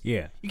Amigos.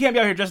 Yeah. You can't be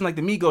out here dressing like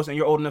the Migos and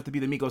you're old enough to be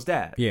the Migos'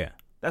 dad. Yeah.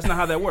 That's not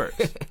how that works.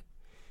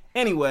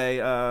 Anyway,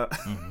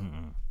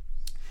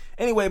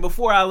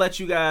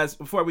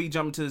 before we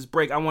jump into this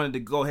break, I wanted to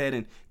go ahead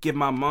and give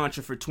my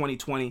mantra for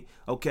 2020.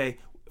 Okay,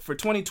 for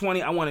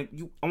 2020, I want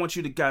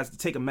you guys to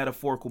take a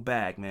metaphorical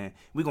bag, man.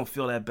 We're gonna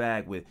fill that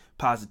bag with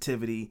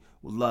positivity,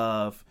 with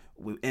love,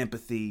 with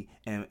empathy,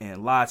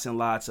 and lots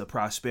of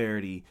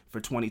prosperity for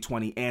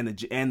 2020 and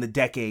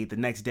the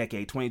next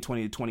decade,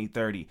 2020 to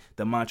 2030.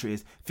 The mantra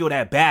is fill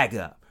that bag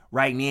up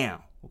right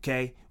now.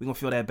 Okay, we're gonna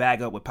fill that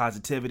bag up with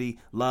positivity,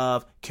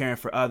 love, caring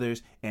for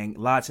others, and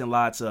lots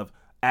of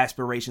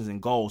aspirations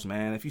and goals,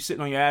 man. If you're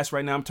sitting on your ass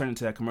right now, I'm turning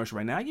to that commercial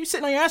right now. You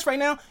sitting on your ass right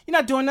now, you're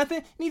not doing nothing.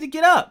 You need to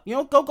get up. You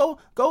know,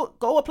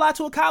 go apply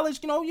to a college.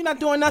 You know, you're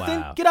not doing nothing.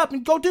 Wow. Get up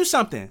and go do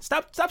something.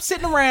 Stop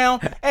sitting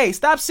around. Hey,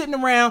 stop sitting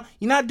around.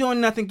 You're not doing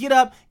nothing. Get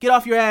up, get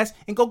off your ass,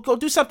 and go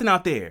do something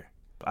out there.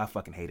 I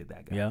fucking hated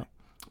that guy. Yeah.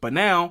 But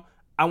now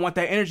I want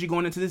that energy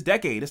going into this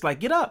decade. It's like,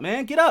 get up,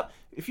 man. Get up.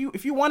 If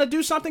you want to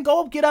do something,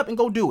 get up and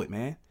go do it,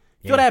 man.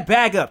 Fill that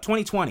bag up,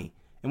 2020.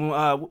 And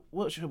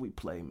what should we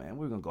play, man?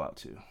 We're gonna go out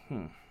to.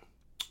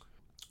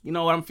 You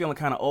know what? I'm feeling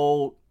kind of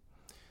old.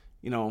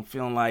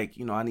 feeling like,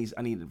 I need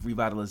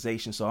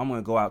revitalization. So I'm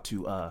going to go out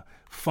to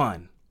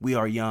Fun, We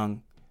Are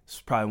Young. It's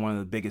probably one of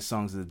the biggest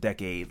songs of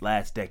the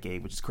last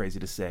decade, which is crazy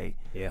to say.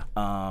 Yeah.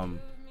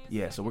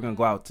 So we're going to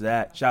go out to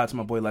that. Shout out to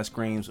my boy Les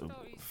Greens, a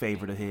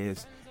favorite of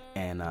his.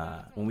 And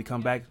when we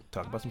come back,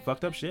 talk about some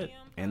fucked up shit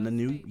in the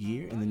new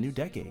year, in the new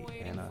decade.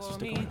 And so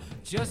stick around.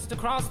 Just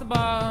across the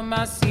bar,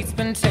 my seat's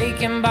been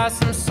taken by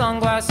some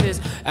sunglasses,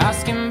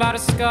 asking about a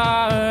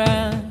scar.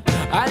 And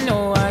I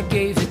know I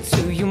gave it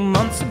to you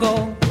months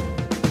ago.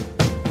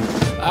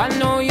 I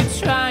know you're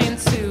trying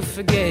to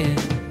forget,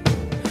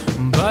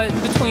 but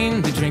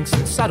between the drinks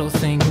and subtle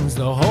things,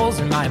 the holes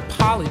in my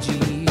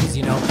apologies,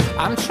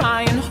 I'm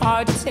trying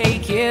hard to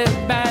take it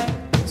back.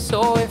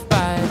 So if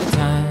by the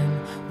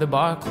time the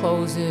bar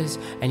closes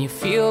and you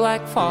feel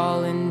like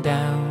falling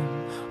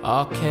down,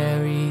 I'll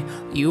carry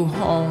you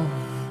home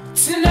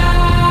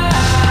tonight.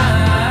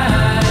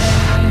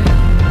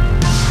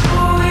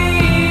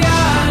 We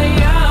are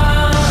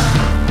young,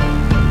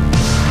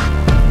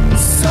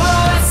 so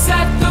let's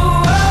set the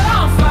world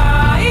on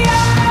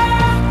fire.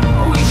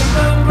 We can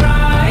burn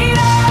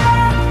brighter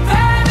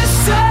than the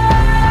sun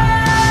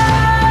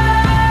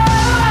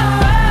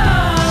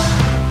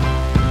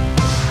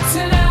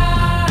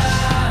tonight.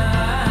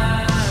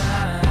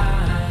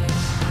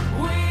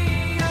 We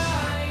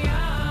are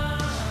young,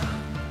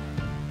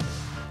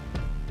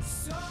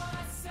 so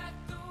let's set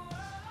the world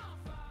on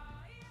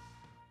fire.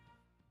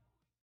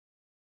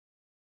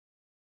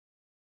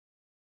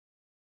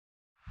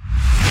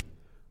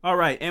 All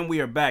right, and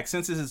we are back.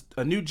 Since this is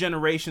a new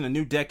generation, a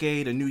new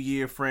decade, a new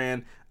year,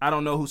 Fran, I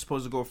don't know who's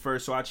supposed to go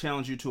first, so I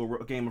challenge you to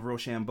a game of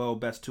Rochambeau,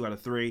 best 2 out of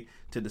 3,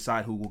 to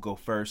decide who will go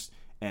first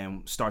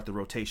and start the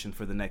rotation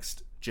for the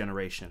next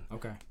generation.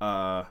 Okay.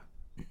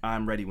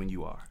 I'm ready when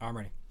you are. I'm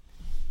ready.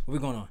 What we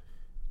going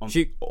on?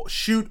 Shoot.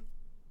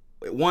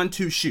 1,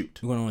 2, shoot.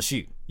 We're going on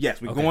shoot.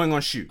 Yes, we're going on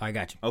shoot. I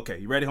got you. Okay,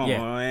 you ready? Hold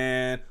Yeah. on.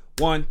 And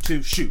 1,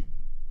 2, shoot.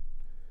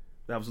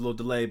 That was a little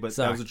delay, but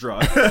Sorry. that was a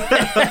draw.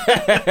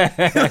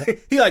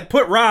 he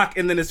put rock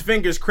and then his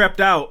fingers crept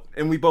out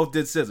and we both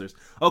did scissors.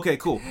 Okay,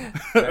 cool.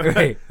 All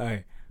right.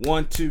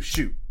 1, 2,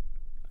 shoot.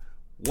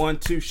 1,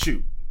 2,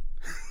 shoot.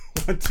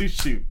 1, 2,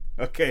 shoot.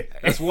 Okay,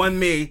 that's one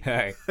me. All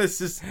right.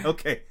 This is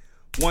okay.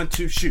 1,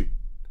 2, shoot.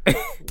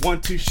 1,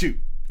 2, shoot.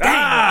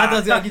 I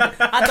thought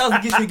I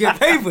was going to get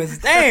papers.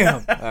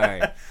 Damn. All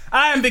right.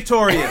 I am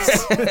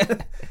victorious.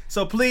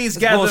 So please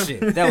gather.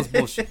 Bullshit. That was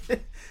bullshit.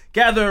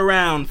 Gather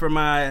around for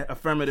my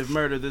affirmative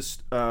murder this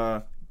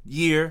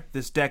year,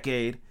 this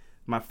decade,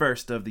 my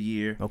first of the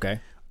year. Okay.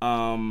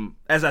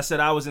 As I said,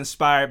 I was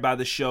inspired by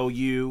the show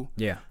You.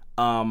 Yeah.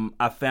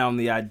 I found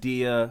the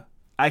idea.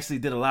 I actually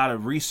did a lot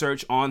of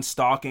research on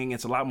stalking.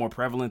 It's a lot more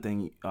prevalent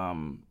than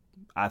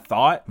I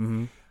thought.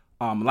 Mm-hmm.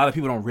 A lot of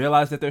people don't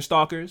realize that they're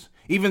stalkers,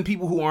 even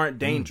people who aren't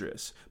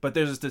dangerous. But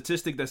there's a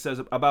statistic that says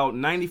about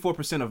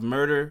 94% of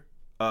murder,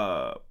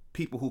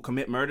 people who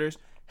commit murders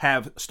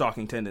have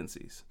stalking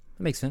tendencies.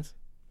 That makes sense.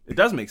 It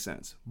does make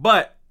sense.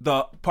 But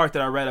the part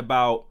that I read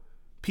about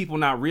people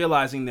not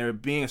realizing they're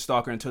being a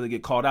stalker until they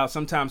get called out.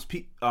 Sometimes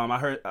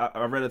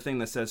I read a thing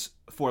that says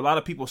for a lot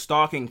of people,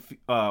 stalking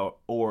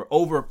or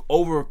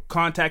over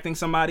contacting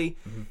somebody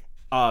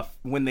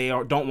when they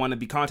don't want to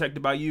be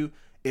contacted by you,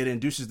 it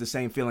induces the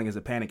same feeling as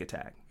a panic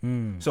attack.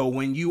 So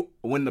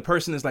when the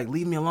person is like,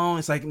 leave me alone,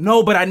 it's like,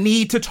 no, but I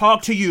need to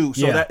talk to you.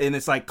 So and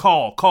it's like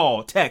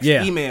call, text,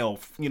 email.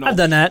 I've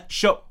done that.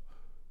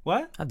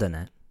 What? I've done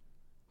that.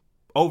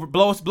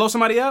 Blow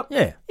somebody up?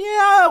 Yeah.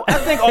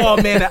 I think,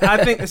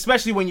 I think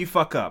especially when you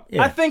fuck up.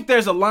 Yeah. I think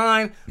there's a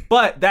line,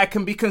 but that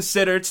can be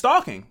considered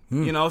stalking,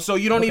 so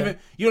you don't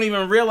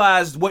even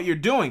realize what you're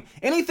doing.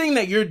 Anything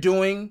that you're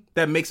doing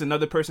that makes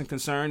another person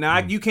concerned. Now,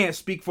 you can't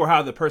speak for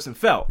how the person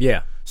felt.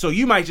 Yeah. So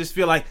you might just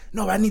feel like,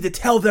 no, I need to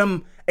tell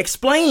them,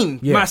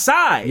 explain my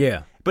side.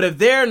 Yeah. But if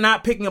they're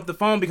not picking up the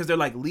phone because they're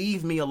like,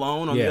 leave me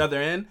alone on the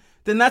other end,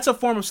 then that's a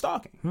form of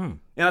stalking.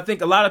 And I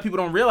think a lot of people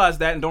don't realize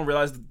that and don't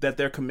realize that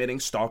they're committing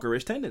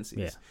stalkerish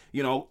tendencies.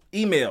 Yeah.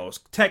 Emails,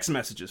 text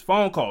messages,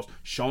 phone calls,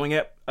 showing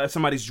at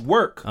somebody's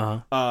work,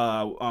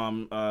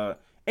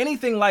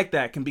 anything like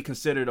that can be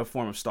considered a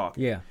form of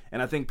stalking. Yeah.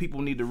 And I think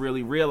people need to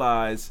really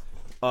realize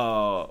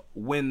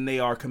when they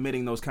are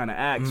committing those kind of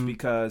acts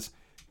because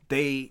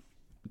they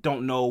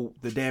don't know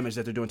the damage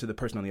that they're doing to the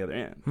person on the other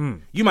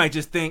end. You might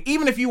just think,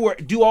 even if you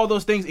do all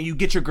those things and you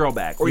get your girl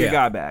back or your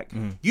guy back,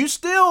 you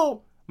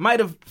still might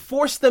have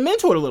forced them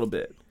into it a little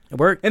bit. It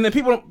worked. And then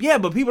people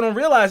don't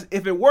realize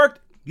if it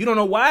worked, you don't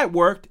know why it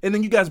worked. And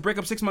then you guys break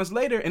up 6 months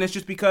later and it's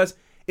just because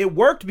it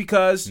worked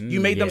because you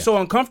made them so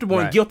uncomfortable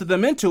and guilted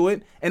them into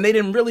it and they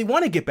didn't really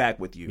want to get back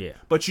with you. Yeah.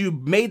 But you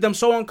made them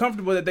so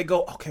uncomfortable that they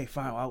go, okay,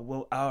 fine,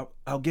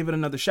 I'll give it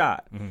another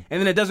shot. And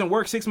then it doesn't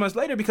work 6 months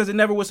later because it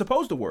never was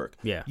supposed to work.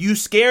 Yeah. You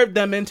scared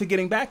them into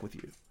getting back with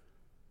you.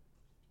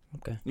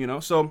 Okay.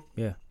 So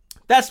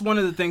that's one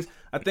of the things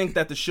I think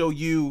that the show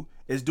You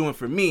is doing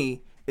for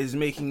me is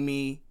making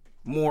me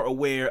more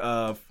aware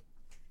of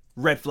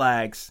red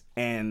flags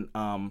and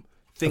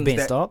things being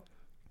that stalked?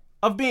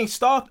 of being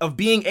stalked, of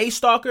being a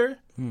stalker.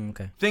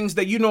 Okay. Things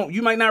that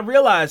you might not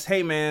realize.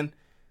 Hey, man,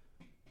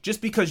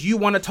 just because you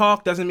want to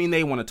talk doesn't mean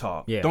they want to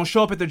talk. Yeah. Don't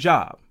show up at their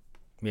job.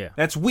 Yeah.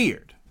 That's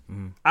weird.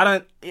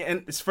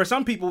 And for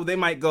some people, they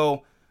might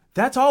go,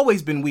 that's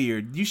always been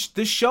weird.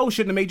 This show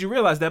shouldn't have made you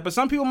realize that. But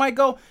some people might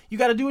go, you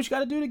got to do what you got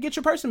to do to get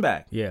your person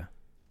back. Yeah.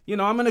 You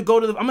know, I'm going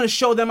to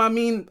show them. I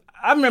mean,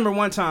 I remember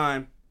one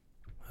time,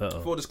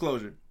 full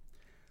disclosure,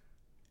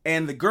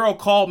 and the girl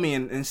called me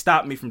and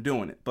stopped me from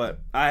doing it. But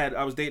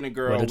I was dating a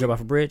girl. What, to jump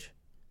off a bridge?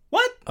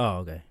 What? Oh,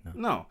 okay.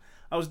 No.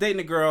 I was dating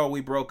a girl. We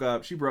broke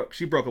up. She broke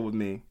up with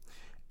me.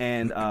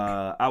 And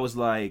I was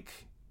like,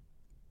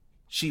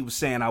 she was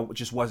saying I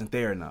just wasn't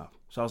there enough.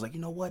 So I was like,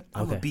 you know what?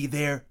 I'm going to be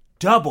there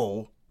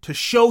double to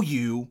show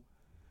you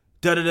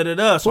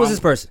da-da-da-da-da. So Who's this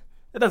person?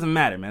 It doesn't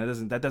matter,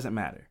 man. That doesn't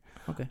matter.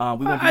 Okay.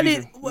 We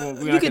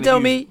won't you can tell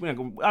me.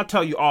 I'll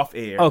tell you off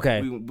air.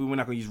 Okay. We're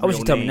not going to use I real wish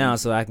you tell me names. now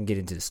so I can get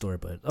into the story,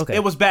 but okay.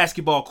 It was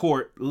basketball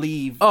court.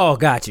 Leave. Oh,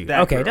 got you.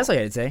 that Okay, girl. that's all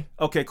you had to say.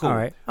 Okay, cool. All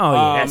right. Oh,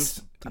 yeah.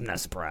 I'm not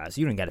surprised.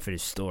 You didn't got to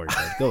finish the story,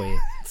 but go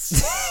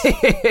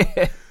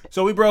ahead.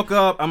 So we broke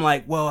up. I'm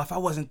like, well, if I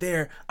wasn't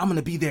there, I'm going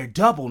to be there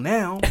double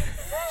now.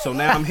 So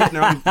now I'm hitting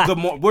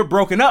her. We're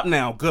broken up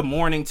now. Good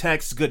morning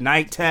texts, good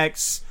night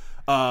texts.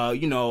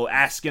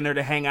 Asking her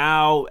to hang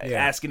out,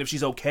 asking if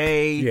she's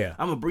okay. Yeah.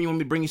 I'm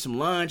gonna bring you some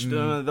lunch,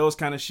 those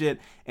kind of shit.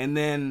 And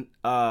then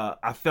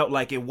I felt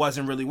like it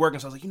wasn't really working,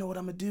 so I was like, you know what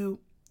I'm gonna do?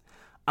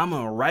 I'm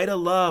gonna write a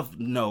love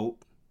note.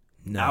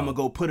 No. I'm gonna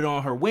go put it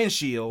on her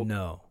windshield.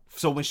 No.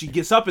 So when she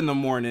gets up in the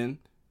morning,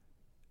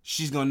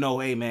 she's gonna know,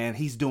 hey man,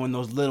 he's doing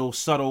those little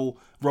subtle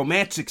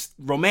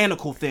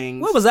romantical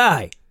things. Where was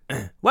I?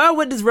 Why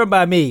would this run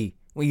by me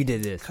when you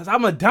did this? Cause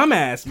I'm a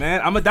dumbass,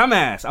 man. I'm a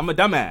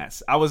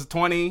dumbass. I was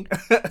 20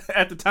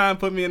 at the time.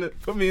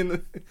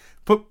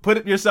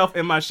 Put yourself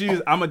in my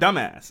shoes. I'm a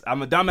dumbass.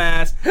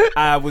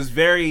 I was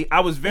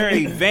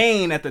very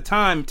vain at the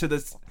time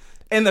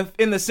in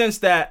the sense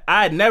that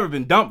I had never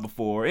been dumped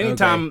before.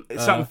 Anytime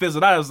something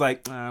fizzled out, I was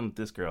like, I'm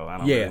this girl. I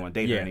don't really want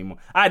to date her anymore.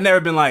 I had never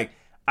been like,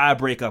 I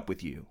break up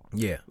with you.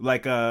 Yeah.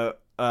 Like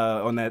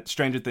on that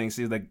Stranger Things,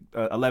 see, like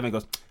 11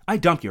 goes, I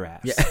dump your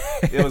ass. Yeah.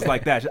 It was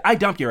like that. I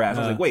dump your ass.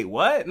 I was like, wait,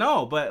 what?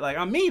 No, but like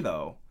I'm me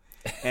though.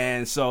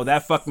 And so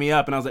that fucked me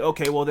up. And I was like,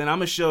 okay, well then I'm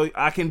gonna show you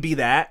I can be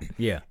that.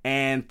 Yeah.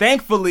 And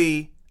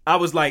thankfully, I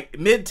was like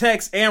mid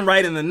text and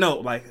writing the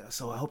note, like,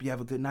 so I hope you have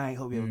a good night.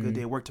 Hope you have a good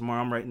day at work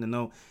tomorrow. I'm writing the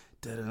note.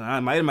 It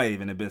might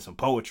even have been some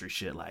poetry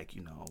shit, like,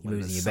 you know. You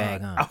was in your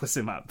bag, huh? I was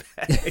in my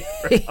bag.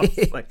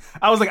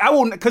 I was like, I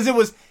won't, because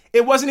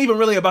it wasn't even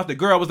really about the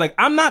girl. I was like,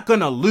 I'm not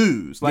gonna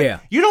lose. Like,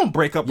 you don't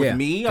break up with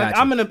me. Like,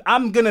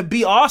 I'm gonna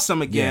be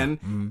awesome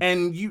again,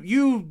 and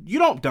you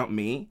don't dump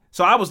me.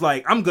 So I was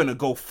like, I'm gonna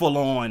go full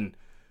on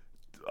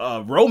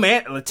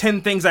romantic. 10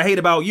 Things I Hate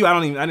About You. I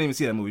didn't even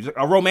see that movie. Just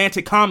a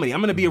romantic comedy.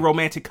 I'm gonna be a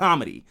romantic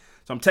comedy.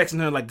 So I'm texting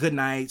her like good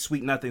night,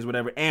 sweet nothings,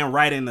 whatever, and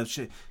writing the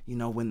shit. You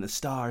know, when the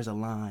stars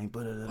align.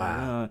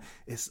 Wow.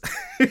 It's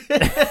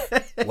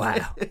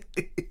wow. I'm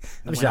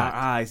when shocked. our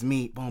eyes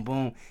meet, boom,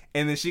 boom,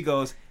 and then she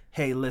goes,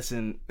 "Hey,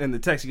 listen." In the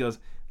text, she goes,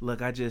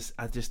 "Look, I just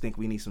think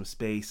we need some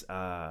space.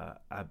 I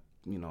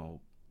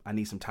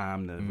need some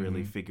time to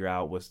really figure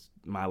out what's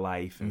my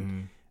life,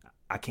 and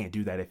I can't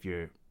do that if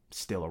you're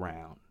still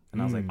around."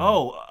 And I was like,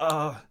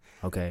 "Oh,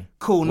 okay,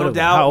 cool, no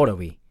doubt." How old are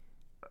we?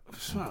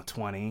 About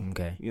 20.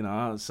 Okay. You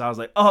know, so I was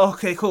like, oh,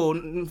 okay,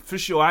 cool. For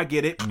sure, I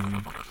get it.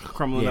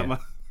 Crumbling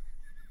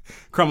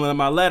up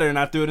my letter, and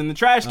I threw it in the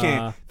trash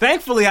can.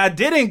 Thankfully, I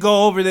didn't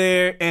go over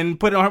there and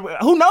put it on her.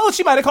 Who knows?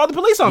 She might have called the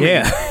police on me.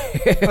 Yeah.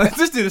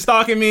 This dude is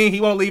stalking me.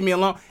 He won't leave me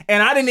alone.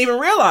 And I didn't even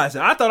realize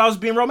it. I thought I was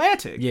being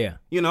romantic. Yeah.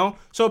 You know?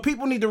 So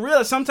people need to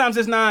realize sometimes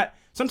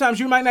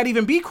you might not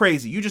even be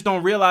crazy. You just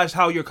don't realize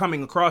how you're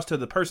coming across to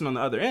the person on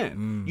the other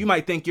end. You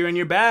might think you're in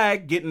your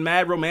bag, getting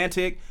mad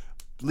romantic,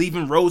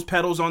 leaving rose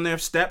petals on their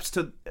steps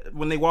to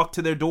when they walk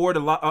to their door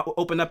to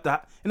open up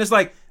and it's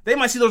like they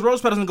might see those rose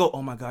petals and go,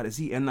 oh my god, is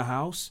he in the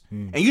house?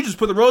 And you just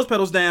put the rose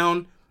petals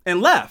down and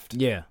left.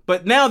 Yeah.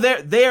 But now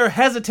they're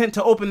hesitant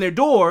to open their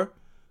door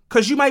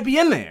because you might be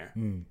in there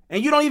and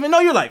you don't even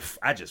know. You're like,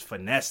 I just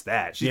finessed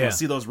that. She's gonna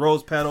see those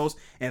rose petals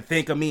and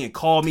think of me and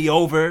call me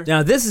over.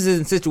 Now this is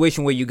a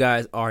situation where you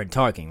guys aren't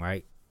talking,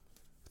 right?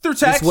 Through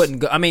text. This wouldn't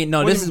go. I mean,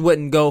 no,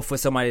 wouldn't go for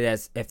somebody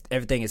that's if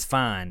everything is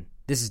fine.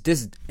 This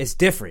it's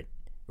different.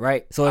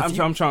 Right, so if I'm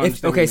trying to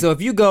understand. Okay, so if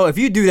you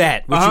do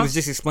that, which you was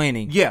just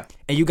explaining, yeah,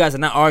 and you guys are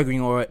not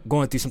arguing or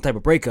going through some type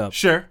of breakup,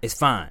 sure, it's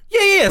fine.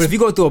 Yeah. But if you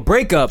go through a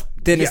breakup,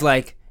 then it's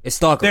like it's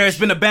stalkerish. There's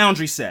been a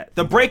boundary set.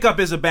 The breakup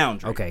is a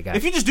boundary. Okay, gotcha.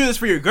 If you just do this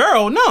for your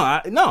girl,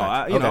 you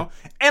know,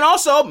 and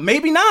also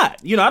maybe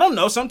not. You know, I don't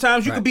know.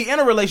 Sometimes you could be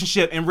in a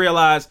relationship and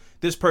realize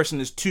this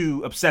person is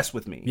too obsessed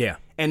with me. Yeah,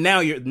 and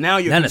now you're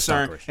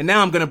concerned, and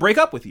now I'm gonna break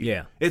up with you.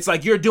 Yeah, it's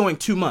like you're doing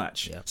too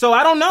much. Yeah. So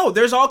I don't know.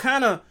 There's all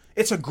kind of.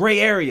 It's a gray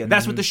area.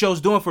 That's what the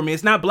show's doing for me.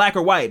 It's not black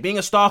or white. Being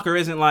a stalker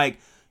isn't like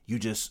you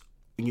just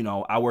you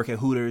know, I work at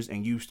Hooters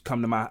and you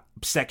come to my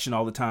section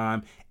all the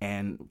time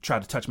and try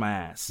to touch my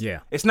ass. Yeah.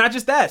 It's not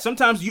just that.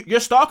 Sometimes your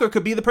stalker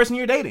could be the person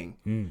you're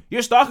dating.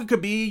 Your stalker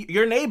could be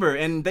your neighbor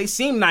and they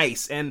seem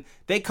nice and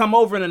they come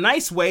over in a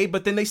nice way,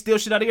 but then they steal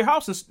shit out of your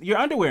house and your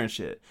underwear and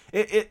shit.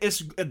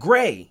 It's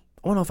gray.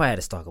 I don't know if I had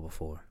a stalker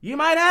before. You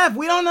might have.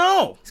 We don't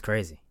know. It's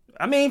crazy.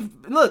 I mean,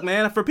 look,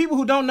 man, for people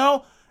who don't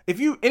know,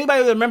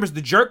 anybody that remembers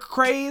the jerk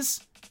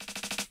craze,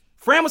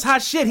 Fran was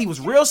hot shit. He was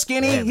real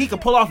skinny. Yeah, he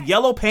could pull off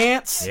yellow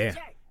pants. Yeah.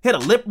 Hit a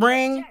lip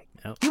ring.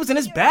 Yep. He was in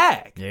his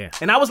bag. Yeah.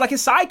 And I was like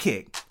his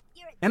sidekick.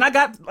 And I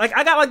got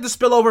the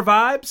spillover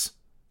vibes.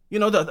 You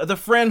know, the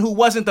friend who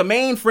wasn't the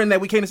main friend that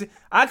we came to see.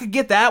 I could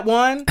get that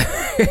one.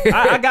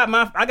 I got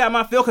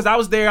my feel because I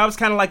was there. I was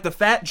kind of like the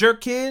fat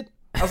jerk kid.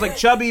 I was like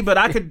chubby, but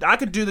I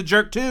could do the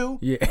jerk too.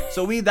 Yeah.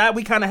 So we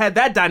kind of had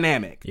that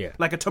dynamic. Yeah.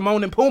 Like a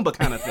Timon and Pumbaa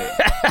kind of thing.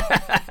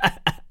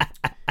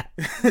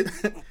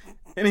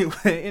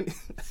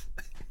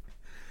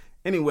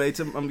 Anyway,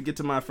 I'm going to get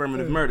to my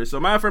affirmative murder. So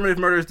my affirmative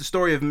murder is the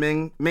story of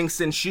Ming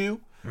Sin Shu.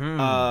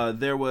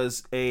 There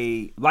was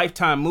a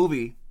Lifetime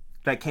movie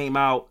that came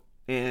out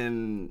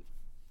in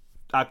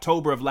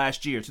October of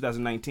last year,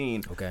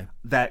 2019,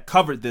 that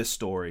covered this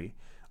story.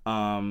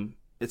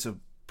 It's a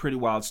pretty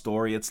wild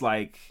story. It's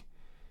like,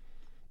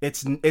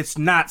 it's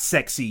not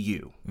sexy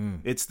you.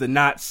 It's the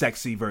not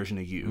sexy version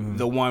of you.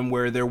 The one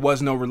where there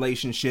was no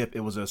relationship.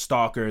 It was a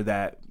stalker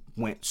that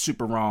went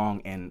super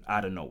wrong and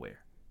out of nowhere.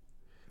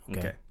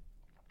 Okay.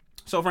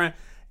 So, Fran,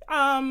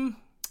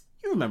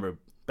 you remember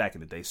back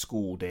in the day,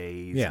 school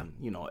days, and,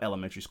 you know,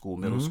 elementary school,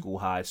 middle school,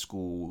 high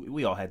school.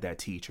 We all had that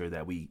teacher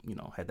that we, you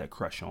know, had that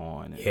crush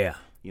on. And,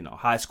 you know,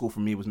 high school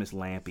for me was Miss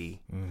Lampy.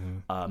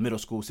 Middle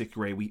school, 6th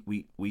grade,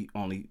 we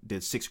only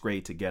did 6th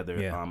grade together.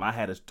 I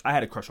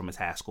had a crush on Miss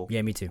Haskell.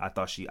 Yeah, me too. I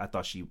thought she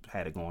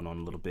had it going on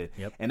a little bit.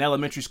 Yep. In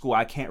elementary school,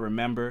 I can't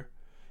remember.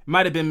 It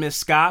might have been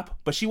Miss Scop,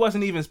 but she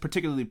wasn't even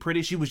particularly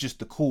pretty. She was just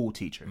the cool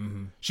teacher.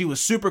 She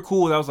was super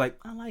cool. And I was like,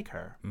 I like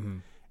her.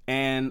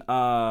 And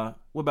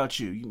what about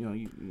you? You know,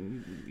 you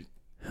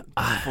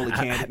fully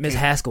candid. Miss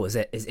Haskell is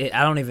it?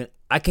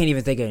 I can't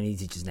even think of any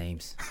teachers'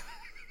 names.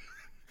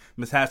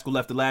 Miss Haskell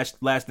left the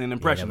lasting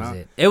impression. That was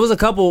huh? it. It was a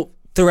couple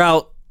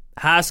throughout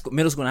high school,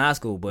 middle school, and high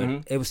school, but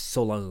it was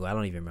so long ago I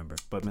don't even remember.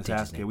 But Miss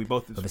Haskell, we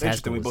both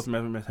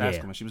remember Miss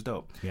Haskell, and she was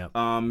dope. Yep.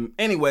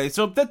 Anyway,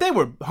 so that they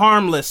were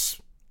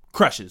harmless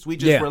crushes. We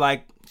just were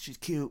like, she's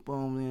cute,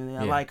 boom,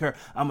 I like her.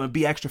 I'm gonna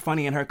be extra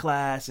funny in her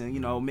class, and you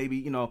know, maybe,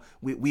 you know,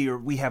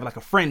 we have like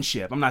a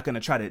friendship. I'm not gonna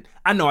try to.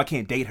 I know I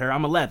can't date her.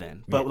 I'm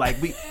 11, but like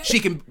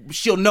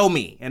she'll know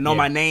me and know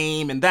my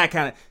name and that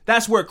kind of.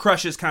 That's where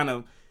crushes kind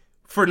of.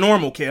 For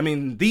normal kids, I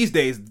mean, these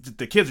days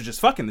the kids are just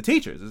fucking the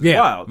teachers. It's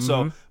wild.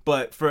 So,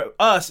 but for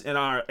us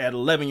at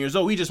 11 years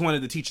old, we just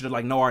wanted the teacher to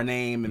like know our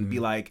name and be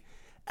like,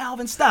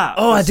 Alvin, stop.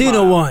 Oh, I do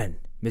know one,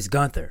 Miss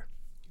Gunther.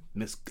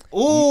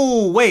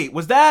 Oh, wait,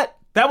 was that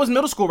was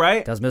middle school,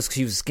 right? That was middle school.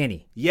 She was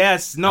skinny.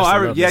 Yes, no,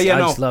 I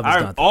just love Miss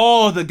Gunther.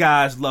 All the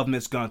guys love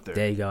Miss Gunther.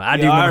 There you go. I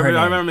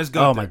remember Miss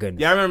Gunther. Oh my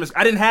goodness. Yeah, I remember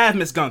I didn't have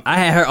Miss Gunther. I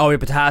had her all the way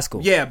up to high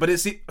school. Yeah, but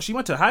she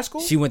went to high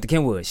school. She went to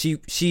Kenwood.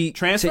 She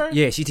transferred.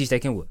 Yeah, she teaches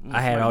at Kenwood.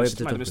 I had her all the way up to.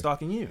 She might have been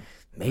stalking you.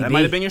 Maybe That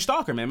might have been your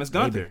stalker, man, Miss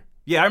Gunther. Maybe.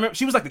 Yeah, I remember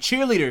she was like the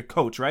cheerleader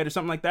coach, right, or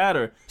something like that,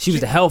 or she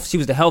was the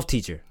health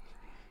teacher.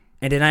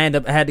 And then I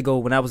had to go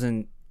when I was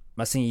in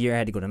my senior year. I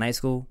had to go to night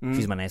school. She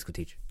was my night school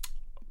teacher.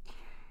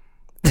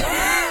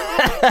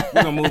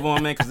 We're gonna move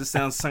on, man, because this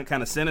sounds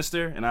kind of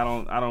sinister, and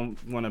I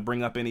don't want to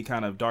bring up any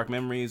kind of dark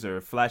memories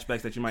or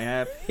flashbacks that you might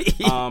have.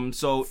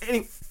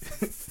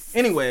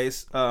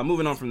 Anyways,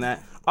 moving on from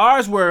that,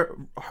 ours were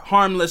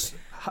harmless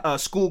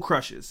school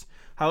crushes.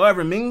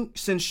 However, Ming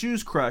Sin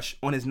Shu's crush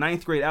on his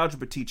 9th grade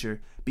algebra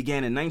teacher began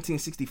in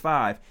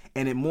 1965,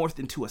 and it morphed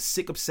into a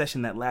sick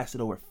obsession that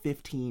lasted over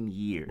 15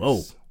 years.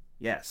 Whoa!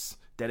 Yes,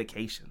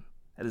 dedication.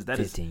 That is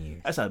 15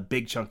 years. That's a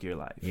big chunk of your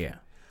life. Yeah,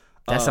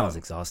 that sounds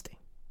exhausting.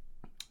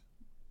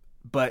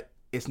 But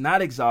it's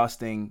not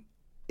exhausting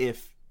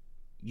if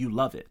you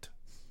love it.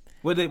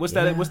 What's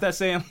that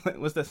saying?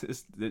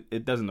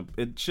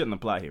 It shouldn't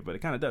apply here, but it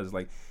kind of does. It's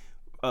like,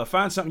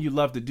 find something you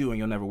love to do and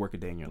you'll never work a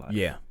day in your life.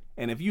 Yeah.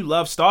 And if you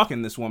love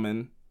stalking this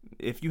woman,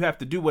 if you have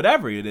to do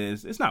whatever it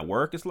is, it's not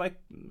work. It's like,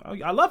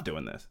 I love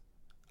doing this.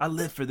 I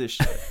live for this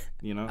shit.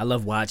 You know. I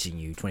love watching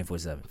you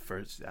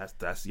 24/7.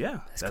 That's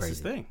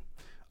his thing.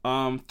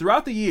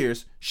 Throughout the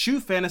years,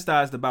 Shu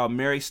fantasized about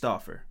Mary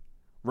Stauffer.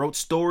 Wrote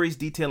stories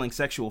detailing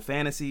sexual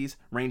fantasies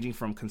ranging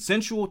from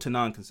consensual to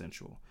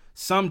non-consensual,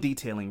 some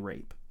detailing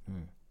rape.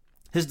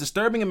 His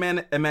disturbing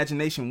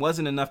imagination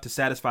wasn't enough to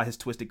satisfy his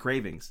twisted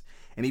cravings,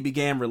 and he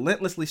began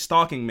relentlessly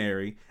stalking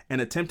Mary and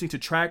attempting to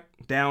track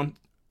her down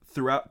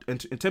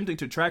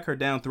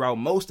throughout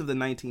most of the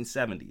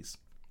 1970s.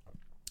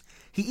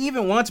 He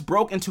even once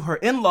broke into her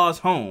in-laws'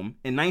 home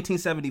in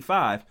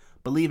 1975,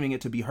 believing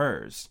it to be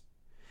hers,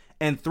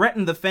 and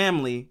threatened the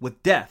family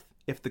with death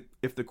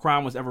if the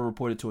crime was ever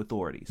reported to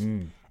authorities.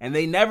 And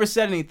they never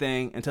said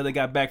anything until they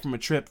got back from a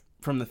trip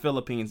from the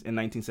Philippines in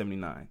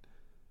 1979.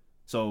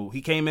 So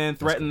he came in,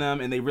 threatened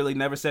them, and they really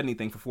never said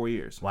anything for 4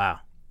 years.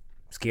 Wow.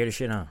 Scared as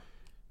shit, huh?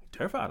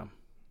 Terrified him.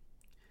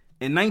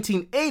 In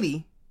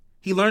 1980,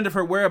 he learned of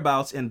her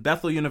whereabouts in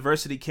Bethel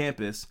University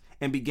campus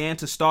and began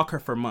to stalk her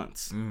for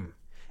months.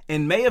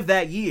 In May of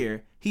that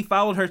year, he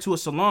followed her to a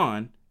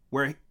salon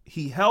where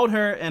he held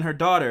her and her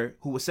daughter,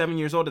 who was 7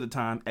 years old at the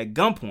time, at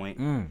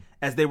gunpoint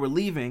as they were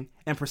leaving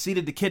and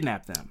proceeded to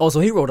kidnap them. Oh, so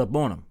he rode up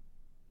on him.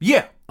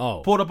 Yeah.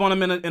 Oh. Pulled up on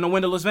him in a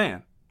windowless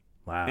van.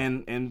 Wow.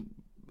 And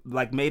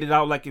like made it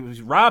out like he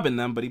was robbing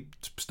them, but he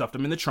stuffed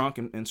them in the trunk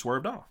and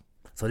swerved off.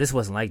 So this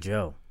wasn't like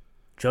Joe.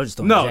 Joe just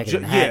threw a jacket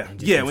and a hat. And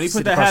just when he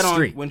put that hat on,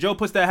 street. when Joe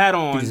puts that hat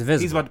on, He's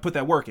he's about to put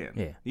that work in.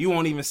 Yeah. You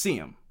won't even see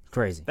him.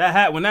 Crazy. That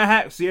hat, when that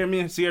hat, Sierra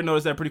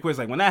noticed that pretty quick. It's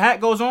like when that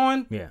hat goes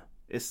on, Yeah.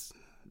 it's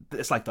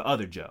like the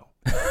other Joe.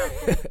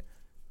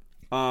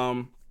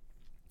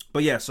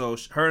 But yeah, so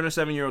her and her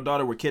 7-year-old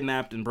daughter were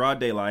kidnapped in broad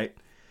daylight.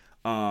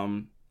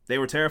 They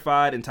were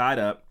terrified and tied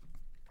up.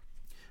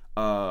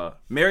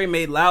 Mary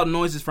made loud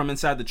noises from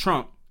inside the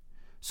trunk,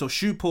 so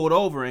Shue pulled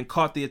over and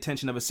caught the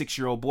attention of a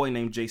 6-year-old boy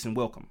named Jason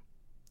Wilkman.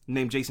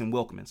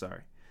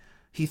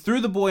 He threw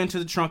the boy into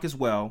the trunk as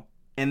well,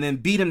 and then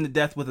beat him to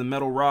death with a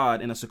metal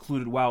rod in a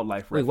secluded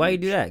wildlife refuge. Wait, why you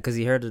do that? Because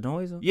he heard the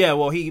noise? Yeah,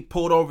 well, he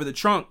pulled over the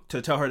trunk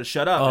to tell her to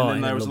shut up, and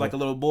then there was like a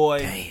little boy.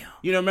 Damn.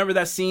 You know, remember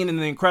that scene in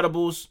The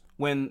Incredibles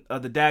when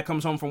the dad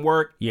comes home from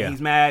work? Yeah. And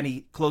he's mad,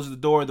 he closes the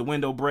door, the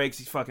window breaks,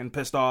 he's fucking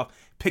pissed off,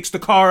 picks the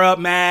car up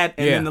mad,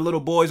 and then the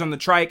little boy's on the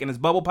trike and his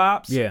bubble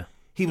pops. Yeah.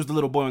 He was the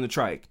little boy on the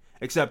trike.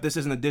 Except this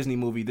isn't a Disney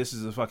movie, this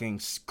is a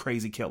fucking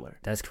crazy killer.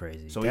 That's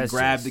crazy. So he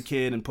grabbed the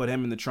kid and put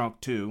him in the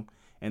trunk too,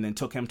 and then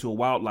took him to a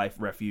wildlife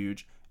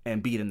refuge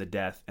and beat him to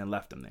death and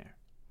left him there.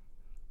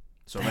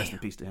 So rest in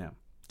peace to him.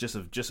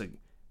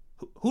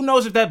 Who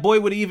knows if that boy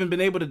would have even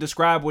been able to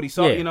describe what he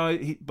saw, you know,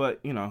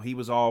 he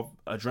was all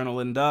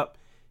adrenaline up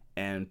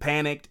and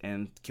panicked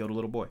and killed a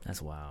little boy.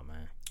 That's wild,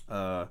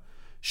 man.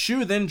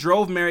 Shue then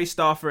drove Mary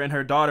Stauffer and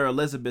her daughter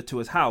Elizabeth to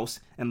his house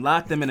and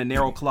locked them in a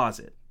narrow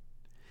closet.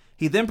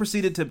 He then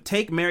proceeded to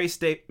take Mary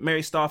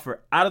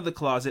Stauffer out of the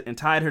closet and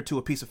tied her to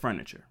a piece of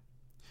furniture.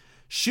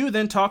 Shue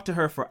then talked to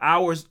her for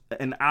hours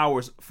and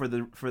hours for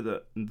the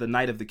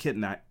night of the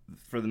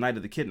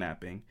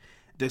kidnapping,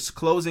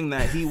 disclosing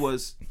that he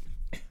was.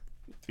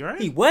 You all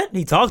right? He what?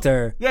 He talked to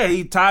her. Yeah,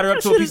 he tied her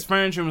up to a piece of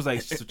furniture and was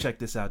like, "So check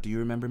this out. Do you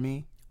remember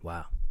me?"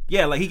 Wow.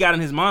 Yeah, like he got in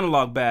his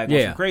monologue bag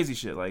with some crazy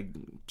shit. Like,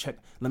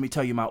 let me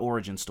tell you my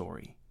origin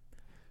story.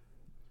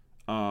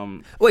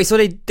 Wait, so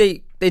they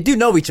do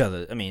know each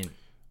other? I mean,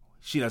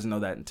 she doesn't know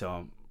that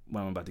until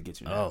what I'm about to get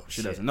to now. Oh, she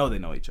shit. doesn't know they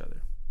know each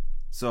other.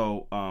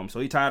 So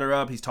he tied her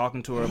up. He's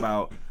talking to her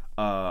about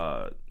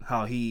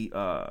how he's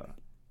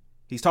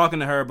talking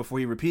to her before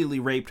he repeatedly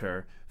raped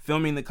her,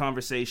 filming the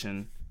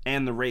conversation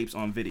and the rapes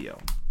on video.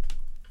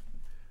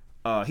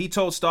 He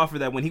told Stauffer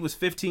that when he was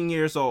 15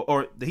 years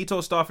old, he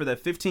told Stauffer that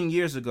 15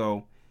 years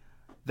ago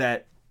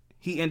that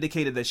he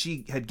indicated that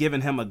she had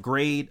given him a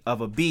grade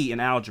of a B in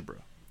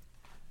algebra,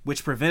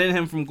 which prevented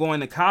him from going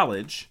to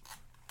college.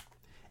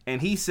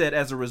 And he said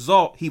as a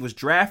result, he was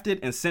drafted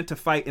and sent to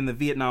fight in the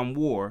Vietnam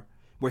War,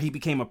 where he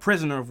became a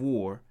prisoner of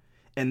war.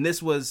 And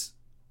this was,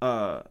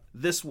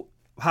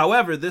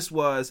 however, this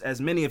was, as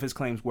many of his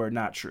claims were,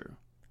 not true.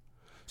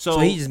 So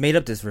he just made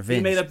up this revenge.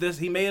 He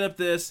made up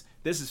this.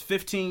 This is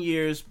 15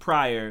 years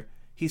prior.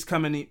 He's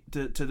coming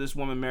to this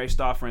woman, Mary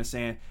Stauffer, and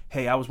saying,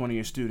 "Hey, I was one of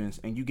your students,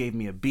 and you gave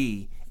me a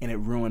B, and it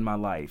ruined my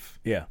life.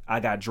 Yeah. I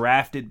got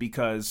drafted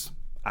because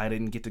I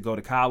didn't get to go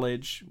to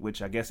college,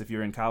 which I guess if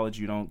you're in college,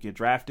 you don't get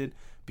drafted.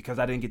 Because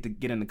I didn't get to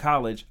get into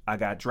college, I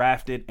got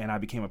drafted, and I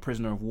became a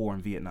prisoner of war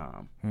in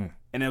Vietnam.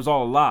 And it was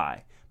all a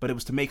lie. But it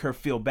was to make her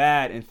feel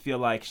bad and feel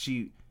like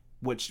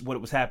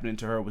what was happening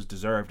to her was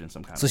deserved in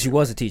some kind of way. So she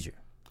was a teacher.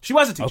 She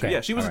was a teacher, Okay.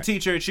 yeah. She was a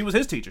teacher. She was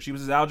his teacher. She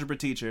was his algebra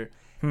teacher.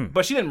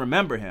 But she didn't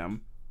remember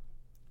him.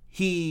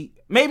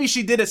 Maybe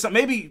she did it.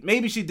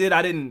 Maybe she did.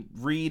 I didn't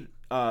read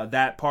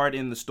that part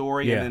in the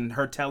story and then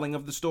her telling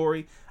of the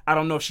story. I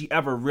don't know if she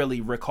ever really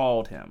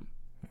recalled him.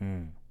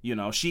 You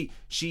know, she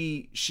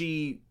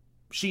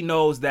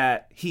knows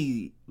that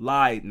he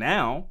lied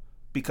now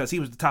because he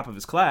was the top of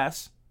his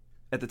class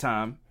at the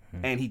time,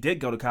 and he did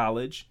go to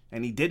college,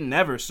 and he didn't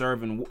ever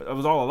serve, and it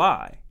was all a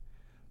lie.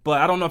 But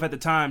I don't know if at the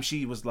time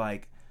she was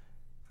like,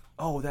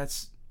 "Oh,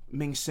 that's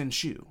Ming Sin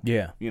Shue."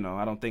 Yeah. You know,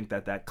 I don't think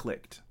that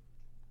clicked.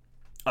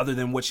 Other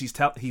than what he's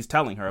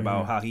telling her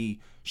about how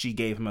she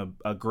gave him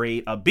a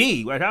grade, a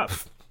B.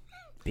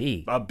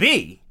 B. A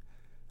B.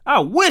 I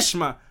wish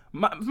my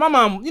mom, my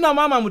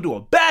mom would do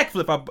a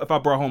backflip if I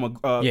brought home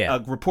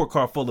a report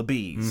card full of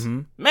B's.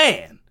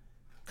 Man,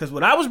 because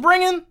what I was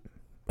bringing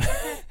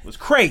was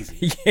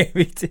crazy. Yeah,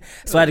 me too.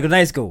 So I had to go to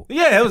night school.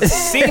 Yeah, it was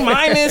C-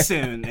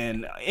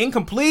 and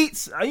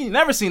incompletes. You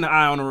never seen an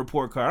I on a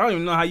report card. I don't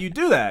even know how you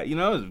do that. You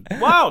know,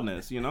 it's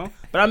wildness. You know,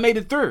 but I made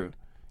it through.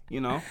 You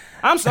know,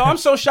 I'm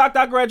so shocked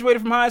I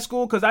graduated from high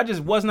school because I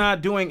just was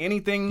not doing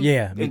anything.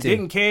 Yeah, me and too.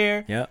 Didn't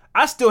care. Yeah,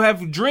 I still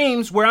have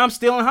dreams where I'm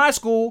still in high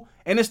school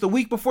and it's the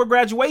week before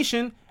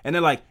graduation and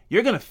they're like,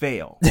 "You're gonna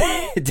fail."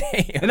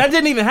 Damn. And that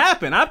didn't even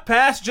happen. I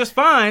passed just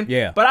fine.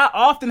 Yeah. But I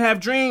often have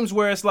dreams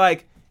where it's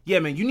like, yeah,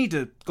 man, you need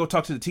to go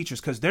talk to the teachers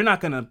because they're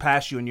not going to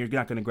pass you and you're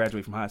not going to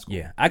graduate from high school.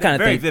 Yeah, I kind of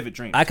very think vivid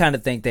dreams. I kind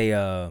of think they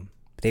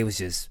was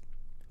just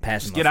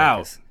passing. Just get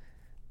out.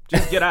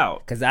 Just get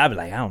out. Because I'd be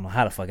like, I don't know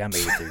how the fuck I made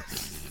it through.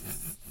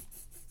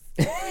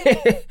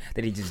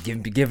 That he just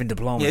giving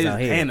diplomas out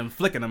here. Hand them,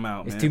 flicking them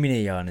out. There's man. too many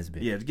of y'all in this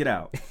bitch. Yeah, get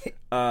out.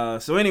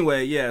 So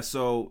anyway, yeah.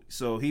 So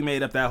he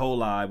made up that whole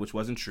lie, which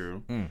wasn't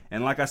true.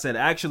 And like I said,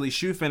 actually,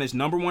 Shu finished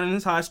number 1 in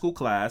his high school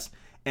class,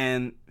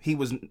 and he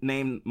was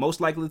named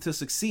most likely to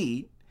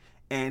succeed.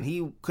 And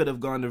he could have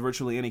gone to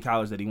virtually any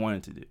college that he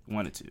wanted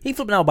to. He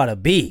flipping out about a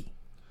B.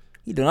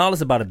 He doing all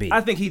this about a B.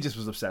 I think he just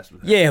was obsessed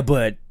with her. Yeah,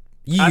 but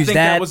you I use think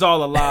that was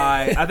all a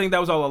lie. I think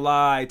that was all a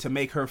lie to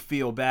make her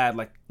feel bad,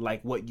 like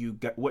what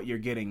you're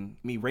getting,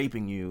 me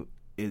raping you,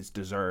 is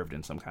deserved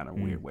in some kind of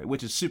weird way,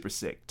 which is super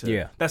sick.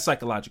 That's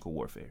psychological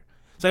warfare.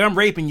 It's like, I'm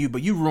raping you,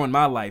 but you ruined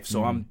my life,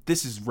 so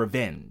this is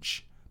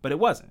revenge. But it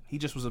wasn't. He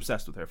just was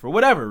obsessed with her for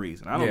whatever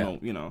reason. I don't know.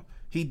 You know,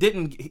 he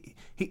didn't.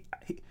 He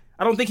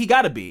I don't think he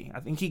got a B. I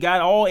think he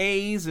got all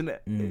A's, and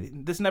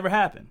this never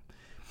happened.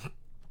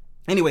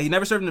 Anyway, he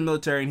never served in the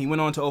military, and he went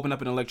on to open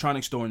up an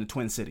electronics store in the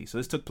Twin Cities. So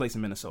this took place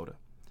in Minnesota.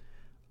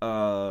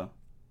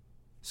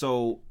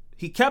 So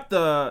he kept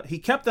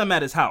them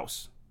at his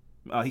house.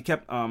 He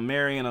kept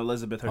Mary and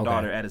Elizabeth, her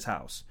daughter, at his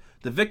house.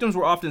 The victims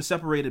were often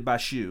separated by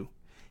Shu.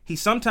 He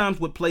sometimes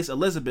would place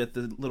Elizabeth,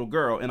 the little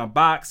girl, in a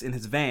box in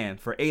his van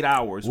for 8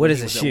 hours. What when is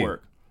he a was Shu? at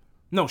work.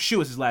 No, Shu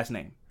is his last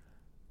name.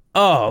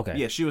 Oh, okay.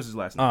 Yeah, Shu is his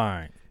last name. All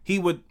right.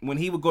 When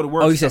he would go to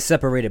work. Oh, you said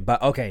separated by.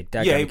 Okay,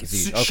 that got me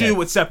confused. Okay. Shu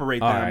would separate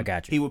them. All right, I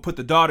got you. He would put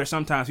the daughter.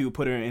 Sometimes he would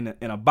put her in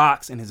a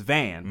box in his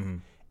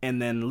van, and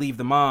then leave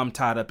the mom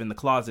tied up in the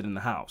closet in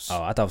the house.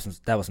 Oh, I thought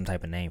that was some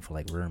type of name for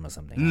like room or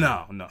something.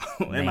 No.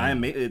 It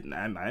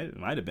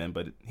might have been,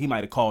 but he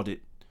might have called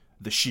it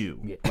the Shu,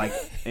 like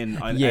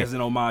as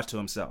an homage to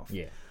himself.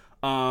 Yeah.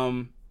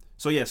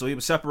 So he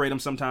would separate them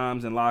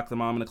sometimes and lock the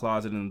mom in the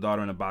closet and the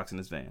daughter in a box in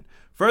his van.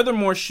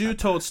 Furthermore, Shu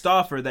told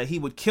Stauffer that he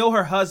would kill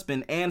her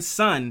husband and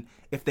son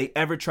if they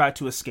ever tried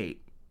to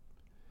escape.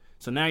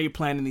 So now you're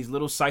planting these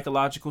little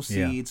psychological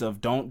seeds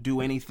of don't do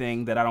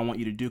anything that I don't want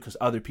you to do because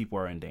other people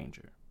are in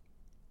danger.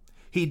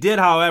 He did,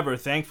 however,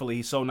 thankfully,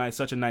 he's so nice,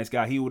 such a nice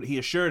guy. He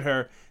assured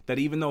her that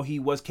even though he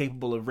was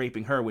capable of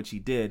raping her, which he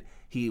did,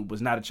 he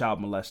was not a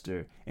child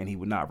molester and he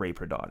would not rape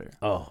her daughter.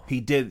 Oh. He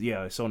did,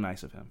 it's so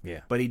nice of him.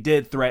 Yeah. But he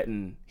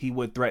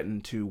would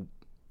threaten to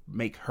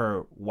make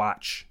her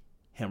watch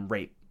him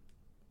rape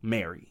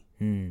Mary,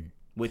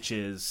 which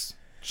is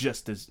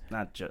just as,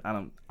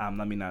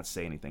 let me not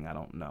say anything I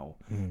don't know.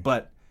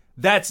 But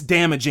that's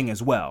damaging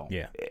as well.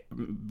 Yeah.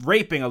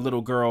 Raping a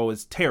little girl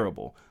is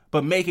terrible.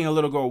 But making a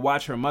little girl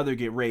watch her mother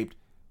get raped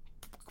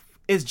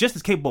is just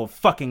as capable of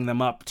fucking them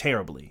up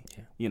terribly,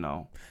 you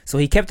know. So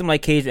he kept them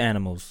like caged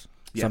animals.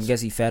 Yes. So I'm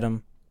guessing he fed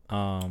them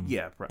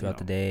throughout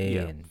the day.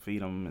 Yeah, and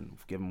feed them and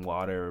give them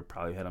water.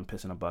 Probably had them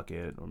piss in a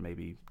bucket, or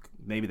maybe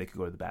they could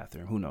go to the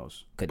bathroom. Who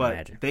knows? Couldn't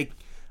imagine.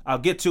 I'll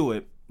get to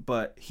it,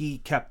 but he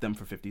kept them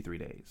for 53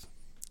 days.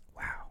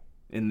 Wow.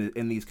 In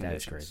these conditions. That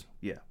is crazy.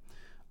 Yeah.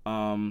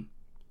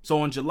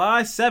 So on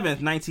July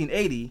 7th,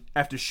 1980,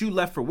 after Shu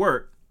left for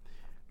work,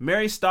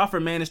 Mary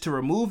Stauffer managed to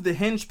remove the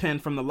hinge pin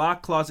from the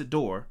locked closet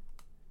door.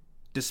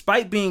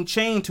 Despite being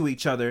chained to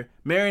each other,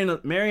 Mary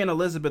and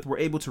Elizabeth were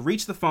able to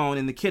reach the phone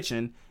in the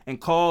kitchen and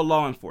call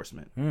law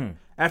enforcement.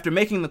 After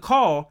making the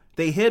call,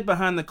 they hid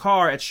behind the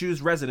car at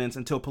Shu's residence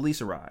until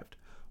police arrived.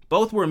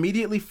 Both were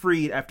immediately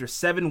freed after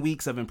 7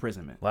 weeks of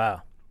imprisonment.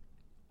 Wow.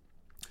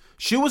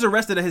 Shu was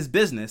arrested at his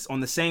business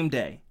on the same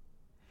day.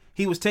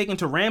 He was taken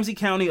to Ramsey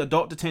County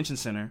Adult Detention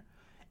Center,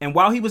 and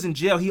while he was in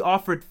jail, he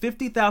offered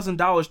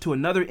 $50,000 to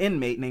another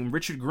inmate named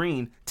Richard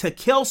Green to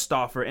kill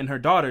Stauffer and her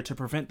daughter to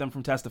prevent them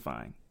from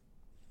testifying.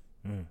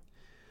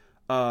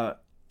 I'm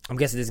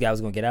guessing this guy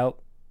was gonna get out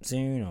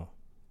soon. Or?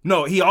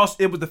 No, the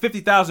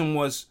 $50,000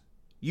 was,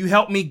 you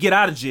help me get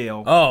out of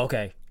jail. Oh,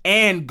 okay.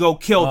 And go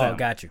kill them. Oh,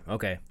 got you.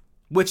 Okay.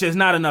 Which is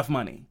not enough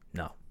money.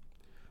 No.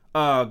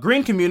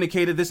 Green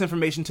communicated this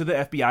information to the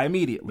FBI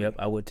immediately. Yep,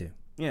 I would too.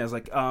 Yeah, it's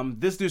like,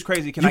 this dude's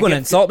crazy. You gonna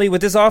insult me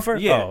with this offer?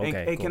 Yeah. Oh,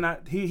 okay, cool. Can I?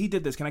 He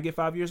did this. Can I get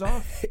 5 years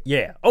off?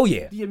 Yeah. Oh,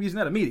 yeah. I'm using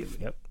that immediately.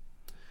 Yep.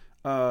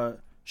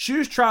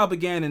 Shu's trial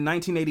began in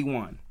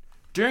 1981.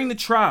 During the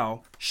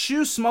trial,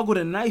 Shu smuggled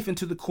a knife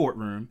into the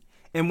courtroom,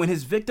 and when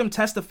his victim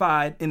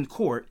testified in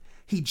court,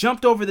 he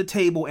jumped over the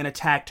table and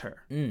attacked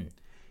her.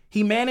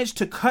 He managed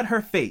to cut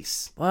her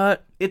face.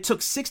 What? It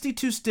took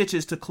 62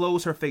 stitches to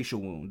close her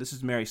facial wound. This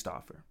is Mary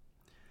Stauffer.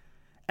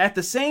 At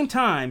the same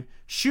time,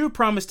 Shu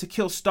promised to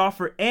kill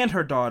Stauffer and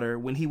her daughter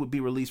when he would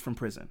be released from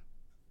prison.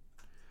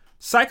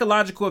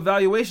 Psychological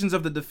evaluations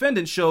of the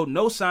defendant showed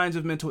no signs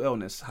of mental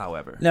illness,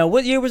 however. Now,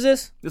 what year was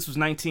this? This was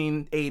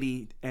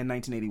 1980 and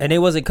 1981. And they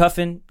wasn't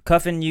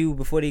cuffing you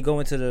before they go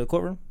into the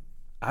courtroom?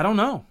 I don't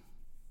know.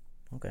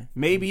 Okay.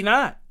 Maybe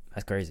not.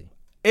 That's crazy.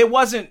 It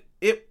wasn't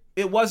the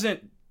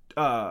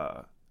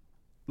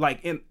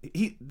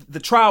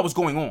trial was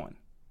going on.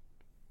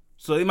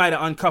 So they might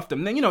have uncuffed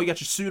him. Then, you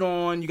got your suit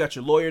on, you got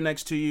your lawyer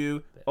next to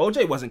you.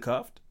 OJ wasn't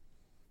cuffed.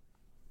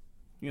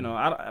 You know,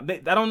 I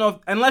don't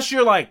know unless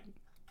you're like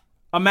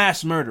a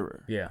mass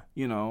murderer. Yeah.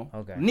 You know.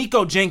 Okay.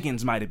 Nico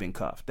Jenkins might have been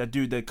cuffed. That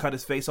dude that cut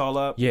his face all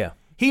up. Yeah.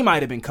 He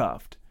might have been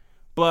cuffed.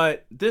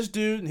 But this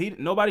dude,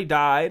 nobody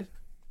died.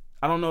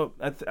 I don't know,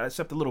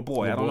 except the little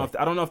boy. I don't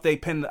know if they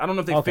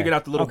figured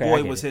out the little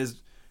boy was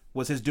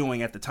his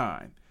doing at the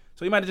time.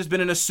 So he might have just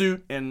been in a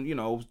suit and, you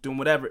know, doing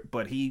whatever.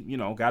 But he, you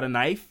know, got a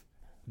knife,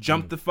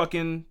 jumped the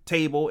fucking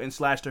table, and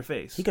slashed her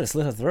face. He could have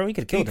slit her throat. He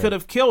could have killed her. He could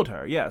have killed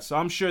her, yeah. So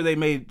I'm sure they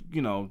made,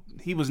 you know,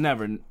 he was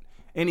never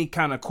any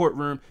kind of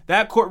courtroom.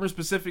 That courtroom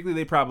specifically,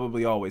 they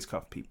probably always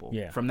cuff people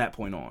from that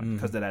point on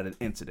because of that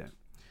incident.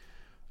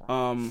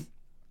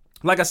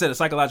 Like I said, a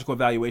psychological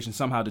evaluation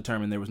somehow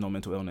determined there was no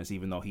mental illness,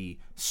 even though he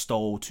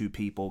stole 2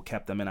 people,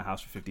 kept them in a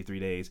house for 53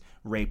 days,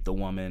 raped the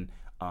woman,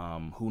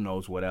 who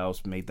knows what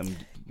else, made them,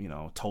 you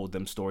know, told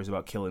them stories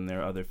about killing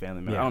their other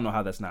family members. I don't know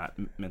how that's not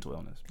mental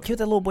illness. But. Killed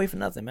that little boy for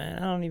nothing, man.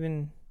 I don't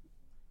even...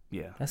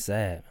 Yeah. That's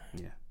sad.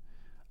 Yeah.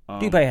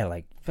 Dude probably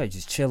had probably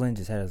just chilling,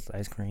 just had his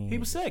ice cream. He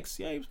was 6.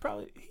 Yeah, he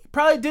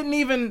probably didn't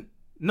even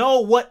know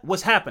what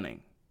was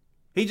happening.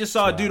 He just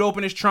saw a dude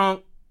open his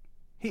trunk.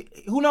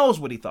 Who knows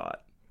what he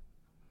thought.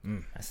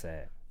 That's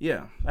sad.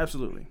 Yeah,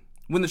 absolutely.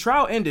 When the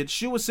trial ended,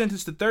 Shu was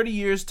sentenced to 30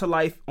 years to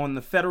life on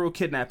the federal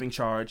kidnapping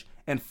charge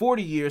and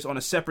 40 years on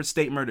a separate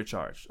state murder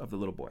charge of the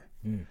little boy.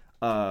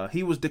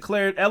 He was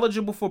declared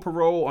eligible for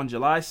parole on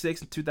July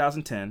 6,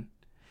 2010.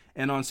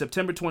 And on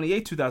September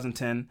 28,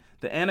 2010,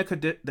 the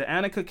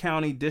Annika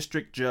County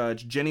District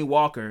Judge Jenny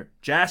Walker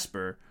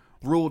Jasper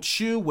ruled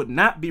Shu would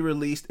not be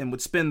released and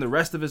would spend the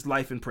rest of his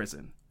life in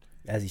prison.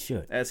 As he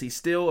should. As he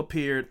still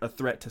appeared a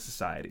threat to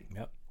society.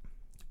 Yep.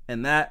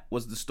 And that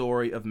was the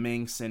story of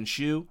Ming Sin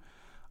Shu.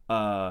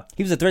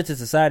 He was a threat to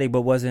society,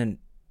 but wasn't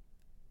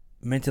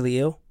mentally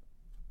ill.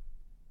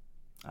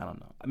 I don't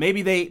know.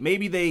 Maybe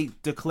they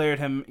declared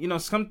him. You know,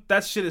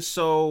 that shit is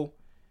so.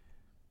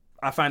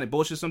 I find it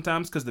bullshit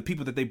sometimes because the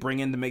people that they bring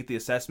in to make the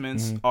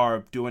assessments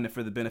are doing it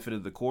for the benefit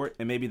of the court,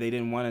 and maybe they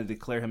didn't want to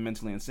declare him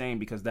mentally insane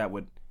because that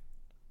would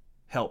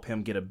help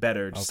him get a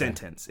better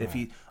sentence. If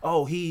he's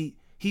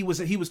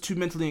too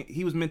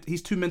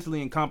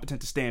mentally incompetent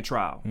to stand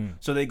trial.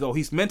 So they go,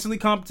 he's mentally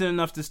competent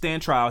enough to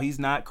stand trial. He's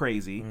not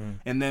crazy.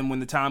 And then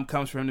when the time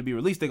comes for him to be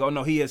released, they go,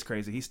 no, he is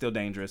crazy. He's still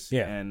dangerous.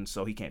 Yeah. And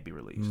so he can't be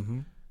released.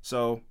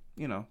 So,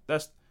 you know,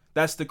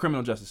 that's the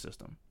criminal justice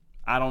system.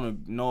 I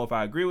don't know if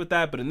I agree with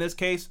that, but in this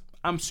case,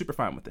 I'm super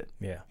fine with it.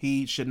 Yeah.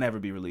 He should never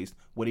be released.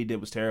 What he did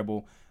was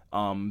terrible.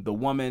 The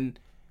woman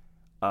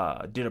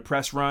did a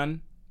press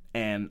run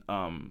and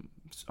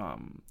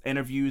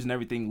interviews and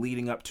everything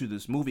leading up to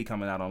this movie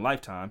coming out on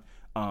Lifetime.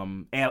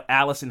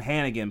 Allison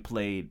Hannigan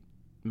played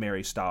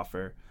Mary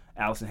Stauffer.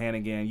 Allison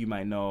Hannigan, you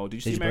might know. Did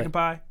you see American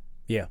Pie?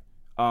 Yeah.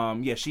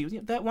 Yeah, she was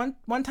that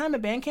one time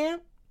at band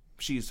camp.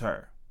 She's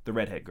her, the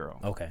redhead girl.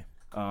 Okay.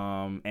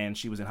 And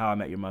she was in How I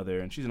Met Your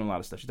Mother, and she's in a lot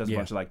of stuff. She does a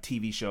bunch of like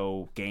TV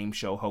show, game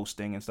show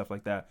hosting and stuff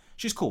like that.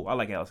 She's cool. I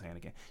like Allison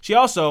Hannigan. She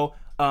also,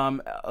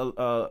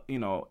 you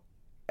know,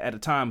 at a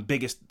time,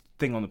 biggest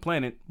thing on the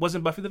planet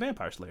wasn't Buffy the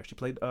Vampire Slayer. She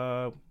played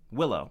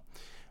Willow.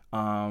 Just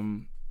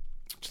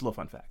a little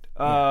fun fact.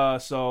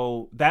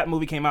 So that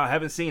movie came out. I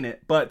haven't seen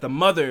it, but the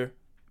mother,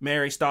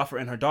 Mary Stauffer,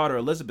 and her daughter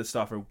Elizabeth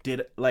Stauffer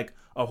did like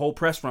a whole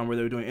press run where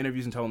they were doing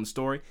interviews and telling the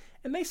story,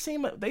 and they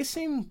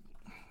seem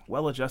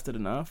well adjusted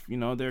enough. You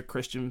know, they're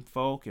Christian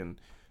folk and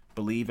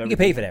believe everything. You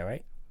get paid for that,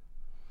 right?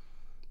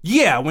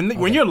 Yeah,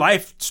 when your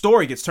life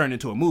story gets turned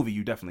into a movie,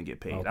 you definitely get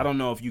paid. I don't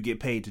know if you get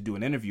paid to do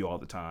an interview all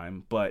the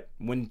time, but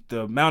when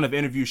the amount of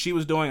interviews she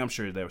was doing, I'm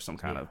sure there was some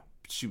kind of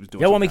she was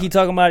doing. Y'all want me to keep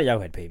talking about it? Y'all go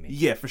ahead and pay me.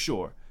 Yeah, for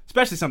sure.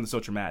 Especially something so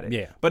traumatic.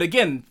 Yeah. But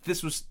again,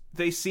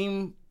 they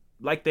seem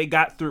like they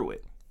got through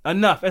it.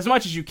 Enough, as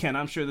much as you can.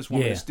 I'm sure this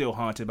woman is still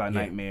haunted by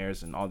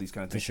nightmares and all these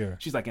kind of things. For sure.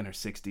 She's like in her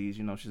 60s,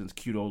 you know, she's this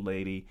cute old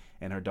lady,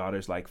 and her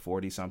daughter's like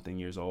 40-something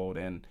years old,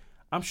 and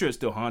I'm sure it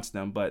still haunts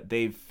them, but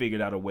they've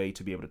figured out a way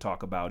to be able to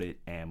talk about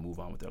it and move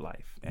on with their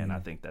life, and I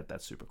think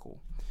that's super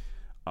cool.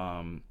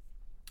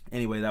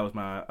 Anyway, that was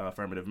my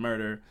affirmative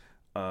murder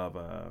of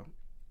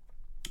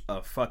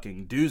a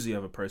fucking doozy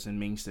of a person,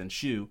 Ming Sin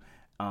Shu.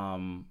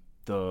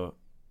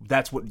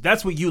 That's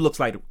what you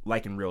looks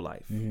like in real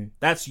life.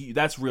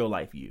 That's real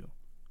life you.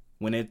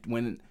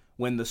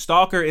 When the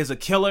stalker is a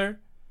killer,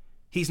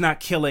 he's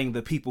not killing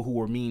the people who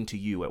were mean to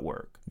you at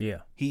work. Yeah.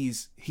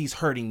 He's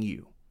hurting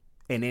you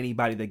and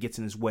anybody that gets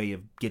in his way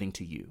of getting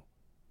to you.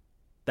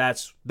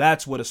 That's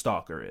what a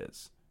stalker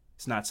is.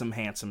 It's not some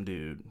handsome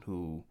dude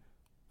who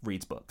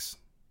reads books.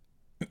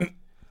 So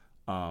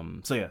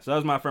that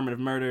was my affirmative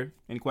murder.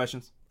 Any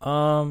questions?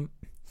 I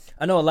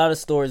know a lot of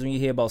stories when you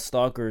hear about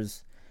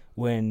stalkers,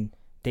 when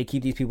they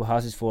keep these people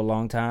hostage for a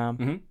long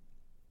time.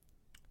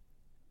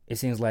 It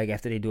seems like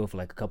after they do it for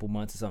like a couple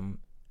months or something,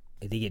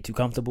 if they get too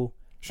comfortable.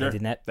 Sure.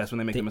 That's when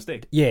they make the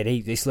mistake. Yeah,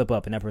 they slip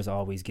up and that person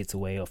always gets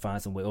away or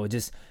finds some way. Or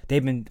just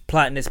they've been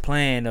plotting this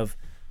plan of,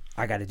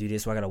 I got to do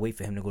this, or I got to wait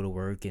for him to go to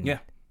work and to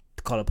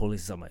call the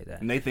police or something like that.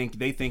 And they think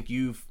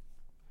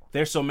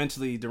they're so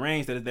mentally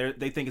deranged that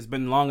they think it's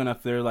been long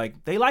enough. They're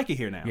like, they like it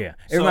here now. Yeah.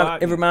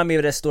 It remind me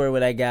of that story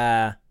where that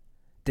guy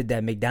did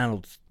that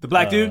McDonald's. The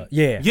black dude?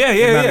 Yeah.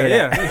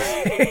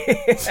 Yeah.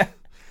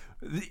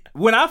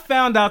 When I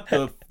found out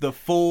the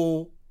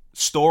full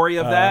story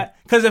of that,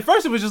 because at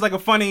first it was just like a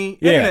funny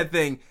internet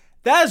thing,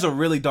 that is a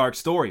really dark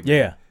story, man.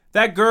 Yeah.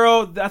 That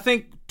girl, I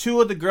think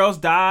 2 of the girls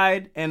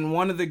died, and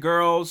one of the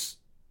girls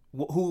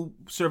who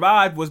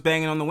survived was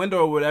banging on the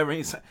window or whatever. And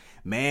he's like,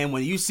 man,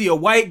 when you see a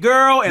white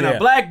girl and a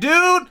black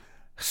dude,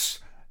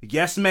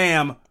 yes,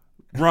 ma'am,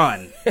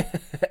 run.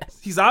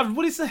 He's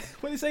obvious.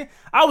 What did he say?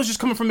 I was just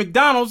coming from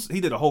McDonald's.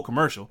 He did a whole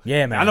commercial.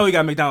 Yeah, man. I know he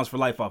got McDonald's for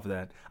life off of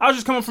that. I was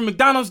just coming from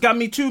McDonald's, got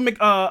me 2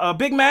 a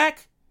Big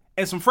Mac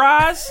and some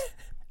fries,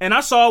 and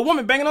I saw a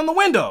woman banging on the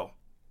window.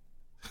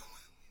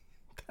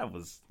 That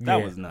was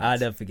nuts. I'll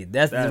never forget.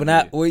 That's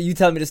when you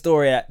tell me the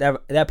story.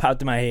 That popped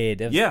in my head.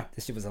 That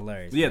shit was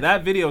hilarious. Yeah,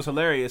 that video was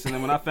hilarious. And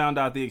then when I found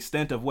out the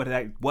extent of what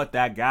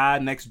that guy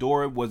next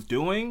door was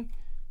doing,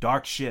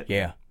 dark shit.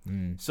 Yeah.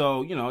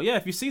 So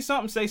if you see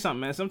something, say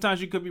something, man.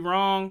 Sometimes you could be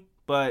wrong,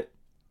 but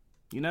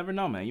you never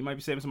know, man. You might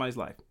be saving somebody's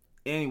life.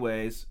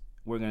 Anyways,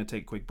 we're gonna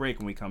take a quick break.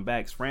 When we come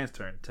back, it's Fran's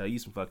turn to tell you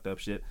some fucked up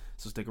shit.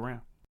 So stick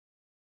around.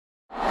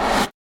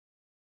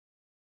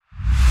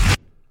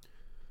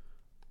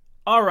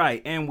 All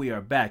right, and we are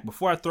back.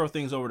 Before I throw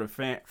things over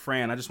to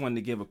Fran, I just wanted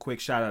to give a quick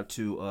shout out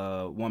to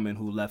a woman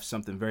who left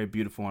something very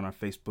beautiful on our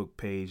Facebook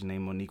page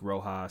named Monique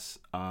Rojas.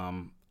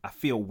 I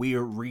feel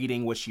weird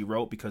reading what she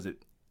wrote because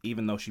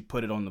even though she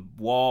put it on the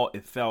wall,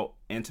 it felt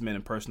intimate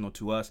and personal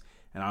to us,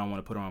 and I don't want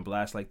to put her on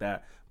blast like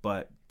that.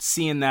 But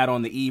seeing that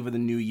on the eve of the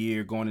new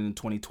year, going into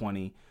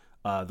 2020,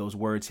 those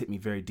words hit me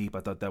very deep.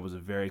 I thought that was a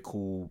very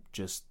cool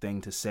just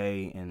thing to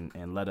say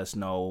and let us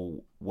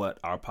know what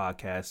our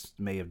podcast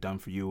may have done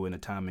for you in a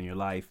time in your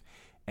life.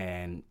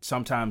 And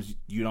sometimes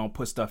you don't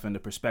put stuff into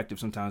perspective.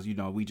 Sometimes,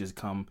 we just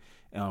come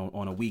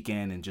on a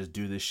weekend and just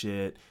do this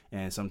shit.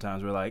 And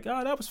sometimes we're like,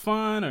 oh, that was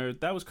fun, or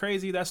that was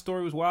crazy, that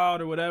story was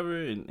wild, or whatever.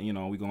 And,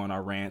 we go on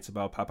our rants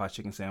about Popeye's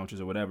chicken sandwiches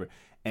or whatever.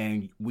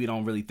 And we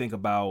don't really think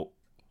about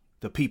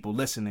the people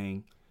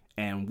listening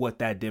and what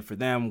that did for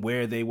them,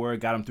 where they were,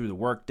 got them through the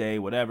work day,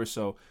 whatever.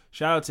 So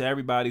shout out to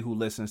everybody who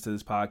listens to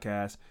this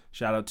podcast.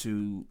 Shout out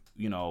to,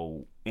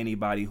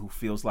 anybody who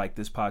feels like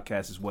this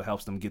podcast is what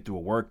helps them get through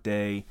a work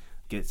day,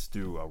 gets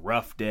through a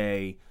rough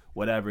day,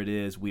 whatever it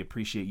is. We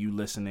appreciate you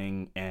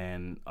listening.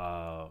 And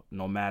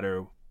no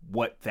matter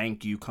what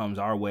thank you comes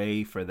our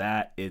way for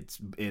that, it's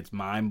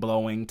mind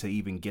blowing to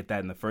even get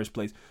that in the first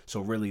place. So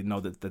really know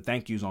that the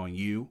thank you's on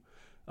you.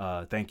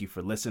 Thank you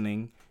for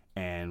listening.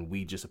 And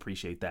we just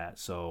appreciate that.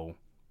 So,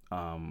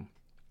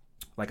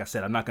 like I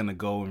said, I'm not going to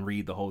go and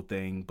read the whole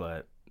thing,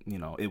 but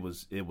it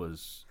was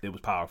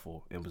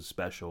powerful. It was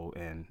special.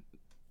 And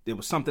it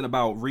was something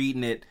about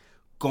reading it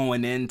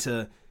going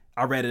into,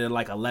 I read it at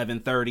like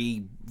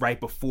 11:30 right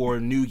before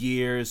New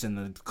Year's, and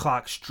the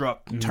clock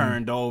struck,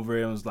 turned over.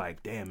 It was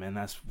like, damn, man,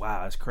 that's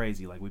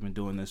crazy. Like, we've been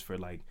doing this for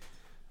like,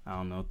 I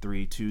don't know,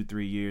 3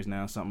 years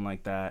now, something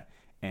like that.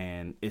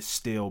 And it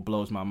still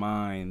blows my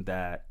mind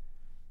that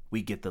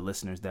we get the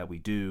listeners that we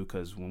do,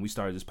 because when we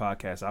started this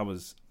podcast,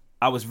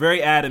 I was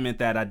very adamant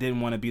that I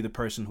didn't want to be the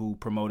person who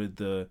promoted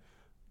the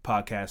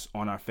podcast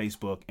on our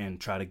Facebook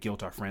and try to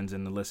guilt our friends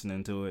into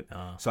listening to it.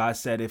 So I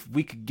said, if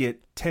we could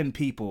get 10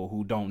 people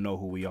who don't know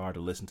who we are to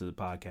listen to the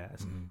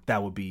podcast,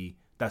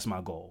 that's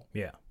my goal.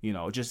 Yeah.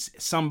 Just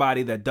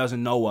somebody that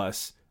doesn't know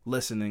us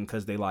listening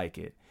because they like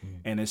it.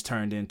 And it's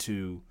turned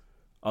into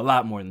a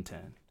lot more than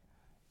 10.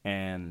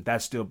 And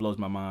that still blows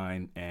my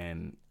mind,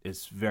 and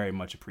it's very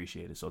much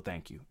appreciated. So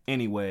thank you.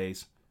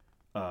 Anyways,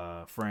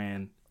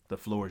 Fran, the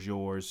floor is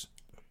yours.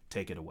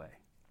 Take it away.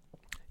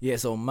 Yeah,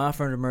 so my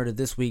friend of murder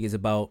this week is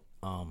about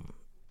a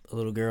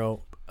little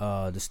girl.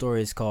 The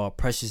story is called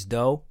Precious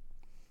Doe.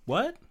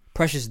 What?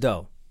 Precious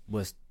Doe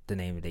was the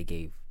name that they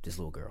gave this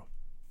little girl.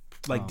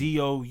 Like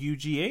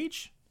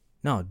DOUGH?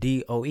 No,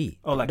 DOE.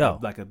 Oh, like Doe.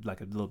 like a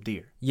little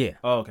deer. Yeah.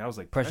 Oh, okay. I was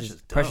like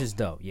Precious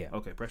Doe. Yeah.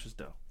 Okay, Precious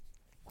Doe.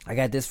 I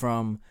got this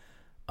from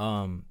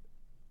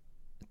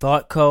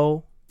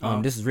ThoughtCo.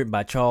 This is written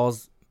by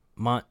Charles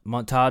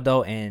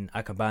Montado, and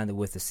I combined it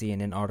with the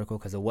CNN article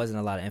because there wasn't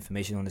a lot of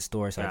information on the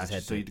story, so I just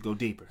had to go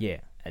deeper. Yeah,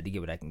 I had to get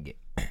what I can get.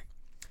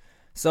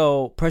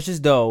 So,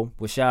 Precious Doe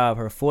was shy of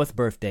her 4th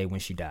birthday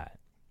when she died.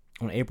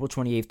 On April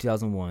 28,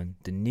 2001,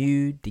 the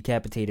nude,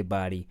 decapitated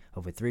body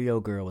of a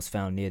 3-year-old girl was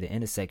found near the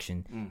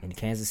intersection in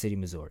Kansas City,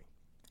 Missouri.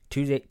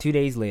 2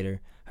 days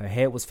later, her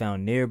head was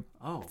found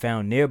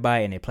nearby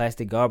in a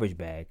plastic garbage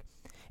bag,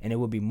 and it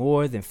would be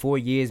more than 4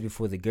 years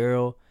before the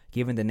girl,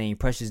 given the name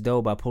Precious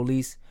Doe by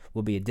police,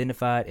 will be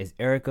identified as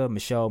Erica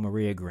Michelle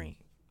Maria Green.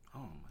 Oh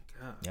my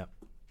God. Yep.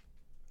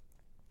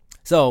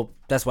 So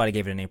that's why they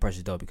gave her the name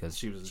Precious Doe, because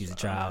she was a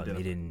child and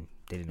they didn't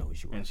know who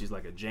she was. And she's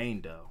like a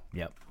Jane Doe.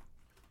 Yep.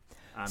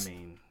 I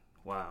mean,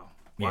 wow.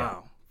 Yeah.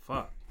 Wow.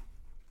 Fuck.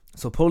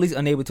 So police,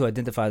 unable to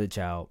identify the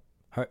child,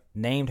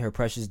 named her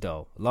Precious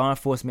Doe. Law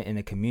enforcement and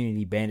the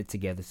community banded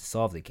together to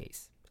solve the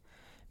case.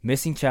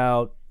 Missing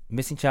child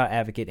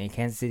advocate and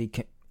Kansas City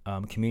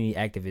community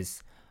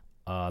activist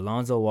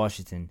Alonzo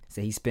Washington,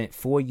 said he spent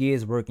 4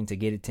 years working to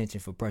get attention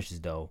for Precious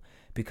Doe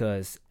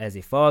because as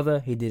a father,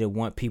 he didn't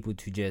want people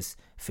to just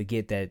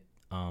forget that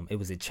it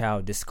was a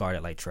child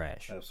discarded like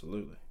trash.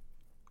 Absolutely.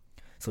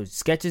 So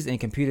sketches and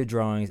computer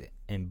drawings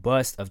and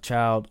busts of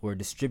child were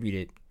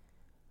distributed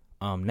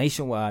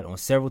nationwide on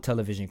several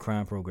television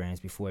crime programs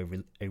before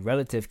a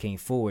relative came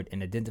forward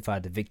and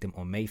identified the victim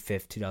on May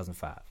 5th,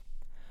 2005.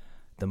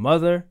 The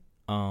mother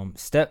and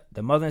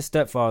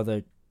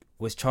stepfather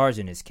was charged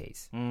in this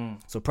case.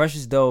 So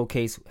Precious Doe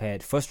case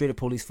had frustrated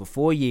police for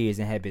 4 years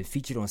and had been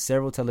featured on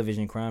several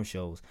television crime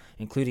shows,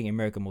 including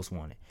America's Most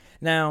Wanted.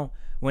 Now,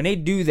 when they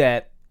do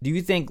that, do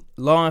you think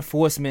law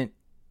enforcement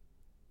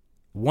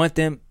want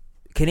them?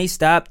 Can they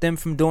stop them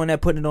from doing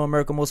that, putting it on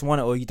America's Most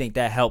Wanted, or you think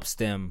that helps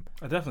them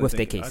with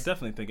their case? I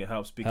definitely think it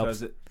helps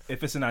because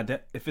if it's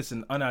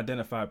an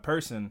unidentified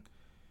person,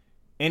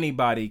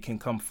 anybody can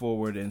come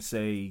forward and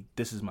say,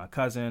 "This is my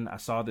cousin. I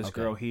saw this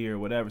girl here," or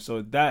whatever.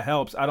 So that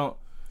helps.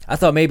 I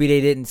thought maybe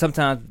they didn't.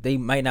 Sometimes they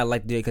might not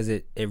like to do it because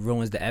it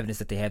ruins the evidence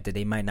that they have that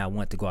they might not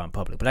want to go out in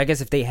public. But I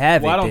guess if they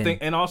have I don't think,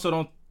 and also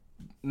don't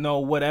know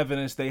what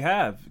evidence they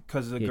have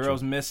because the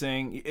girl's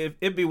missing.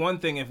 It'd be one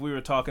thing if we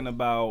were talking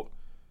about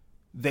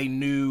they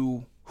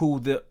knew who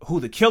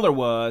the killer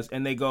was,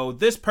 and they go,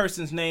 this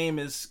person's name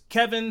is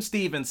Kevin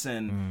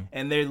Stevenson,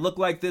 and they look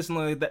like this and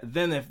like that.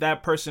 Then if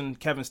that person,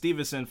 Kevin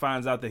Stevenson,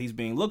 finds out that he's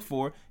being looked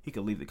for, he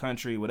could leave the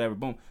country, whatever,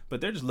 boom. But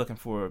they're just looking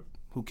for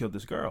who killed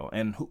this girl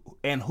and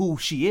who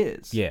she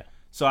is. Yeah.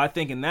 So I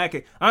think in that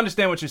case, I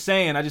understand what you're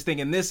saying. I just think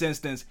in this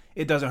instance,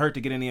 it doesn't hurt to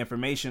get any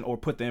information or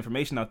put the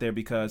information out there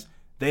because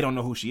they don't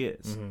know who she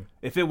is.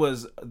 If it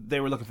was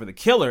they were looking for the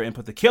killer and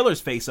put the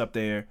killer's face up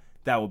there,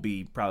 that would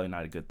be probably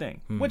not a good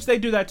thing. Which they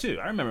do that too.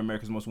 I remember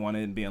America's Most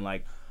Wanted and being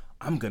like,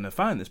 I'm going to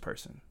find this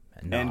person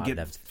and get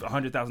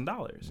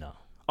 $100,000. No.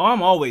 Oh,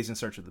 I'm always in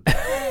search of the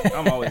best.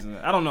 I'm always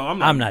I don't know.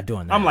 I'm not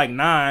doing that. I'm like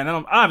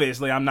 9.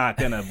 Obviously, I'm not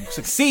going to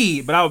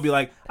succeed, but I would be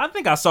like, I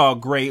think I saw a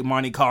great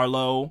Monte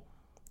Carlo.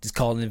 Just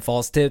calling in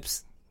false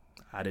tips?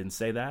 I didn't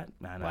say that.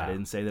 And I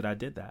didn't say that I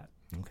did that.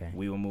 Okay.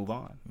 We will move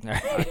on.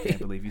 I can't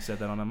believe you said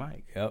that on a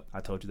mic. Yep.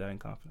 I told you that in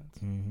confidence.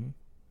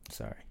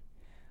 Sorry.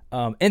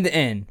 In the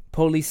end,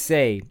 police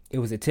say it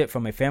was a tip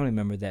from a family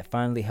member that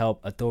finally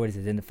helped authorities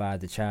identify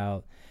the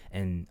child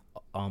and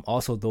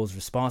also those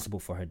responsible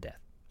for her death.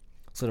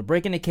 So the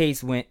break in the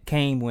case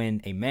came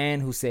when a man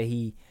who said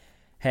he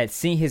had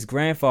seen his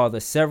grandfather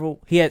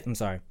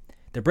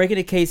The break in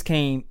the case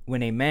came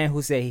when a man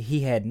who said he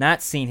had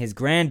not seen his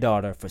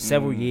granddaughter for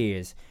several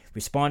years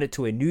responded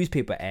to a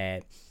newspaper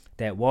ad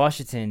that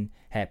Washington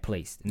had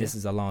placed. And this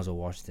is Alonzo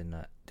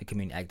Washington, the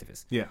community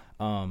activist. Yeah.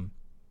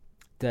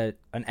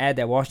 An ad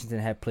that Washington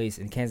had placed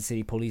in Kansas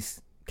City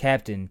Police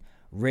Captain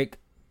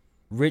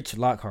Rich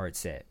Lockhart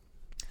said.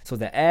 So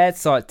the ad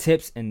sought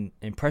tips in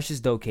Precious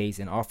Doe case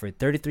and offered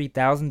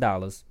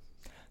 $33,000.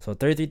 So a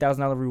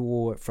 $33,000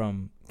 reward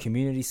from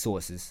community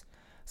sources.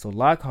 So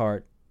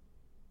Lockhart,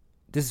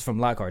 this is from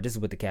Lockhart. This is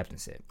what the captain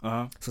said.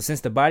 So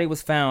since the body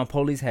was found,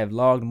 police have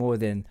logged more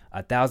than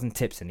 1,000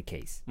 tips in the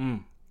case.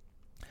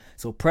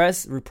 So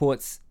press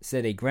reports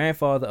said a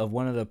grandfather of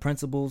one of the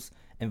principals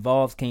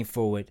involved came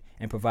forward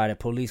and provided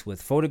police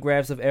with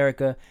photographs of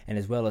Erica and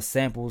as well as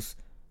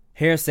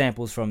hair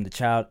samples from the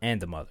child and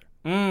the mother.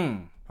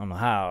 I don't know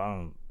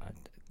how. I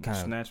kind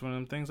of snatch one of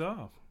them things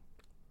off.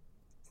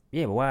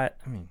 Yeah, but why?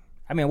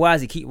 I mean, why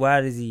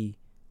does he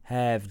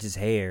have just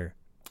hair?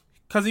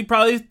 Because he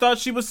probably thought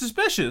she was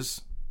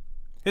suspicious.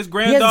 His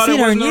granddaughter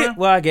wasn't around.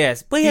 Well, I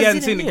guess, but he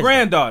hadn't seen the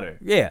granddaughter.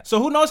 Yeah.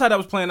 So who knows how that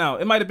was playing out?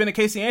 It might have been a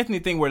Casey Anthony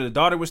thing where the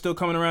daughter was still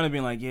coming around and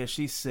being like, "Yeah,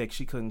 she's sick.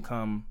 She couldn't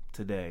come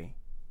today."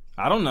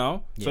 I don't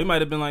know. So he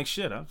might have been like,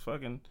 "Shit, I'm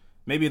fucking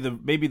maybe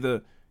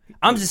the."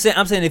 I'm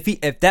saying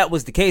if that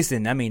was the case,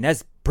 then I mean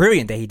that's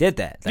brilliant that he did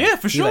that. Like, yeah,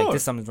 for sure. Like,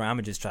 this something's wrong. I'm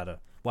gonna just try to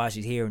while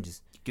she's here and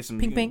just get some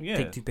ping ping. Yeah.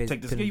 Take toothpaste.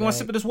 Take this. You want to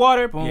sip of this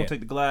water? Boom. Yeah. Take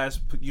the glass.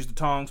 Use the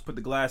tongs. Put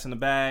the glass in the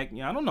bag.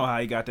 Yeah, I don't know how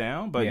he got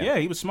down, but yeah,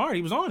 he was smart.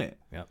 He was on it.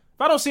 Yeah.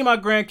 If I don't see my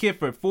grandkid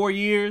for 4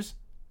 years,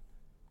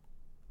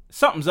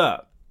 something's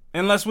up.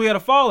 Unless we had a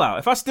fallout.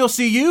 If I still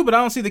see you, but I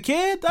don't see the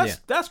kid,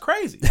 that's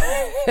crazy.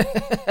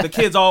 The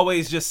kid's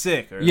always just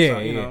sick, or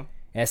something, you know.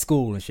 At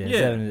school and shit.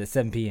 At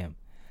 7 p.m.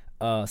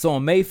 So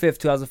on May 5th,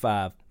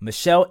 2005,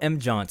 Michelle M.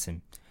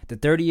 Johnson, the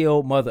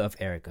 30-year-old mother of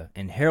Erica,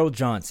 and Harold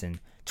Johnson,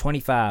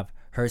 25,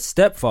 her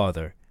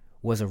stepfather,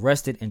 was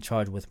arrested and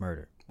charged with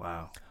murder.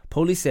 Wow.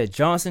 Police said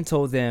Johnson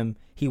told them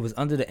he was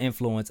under the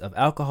influence of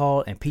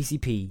alcohol and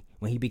PCP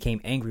when he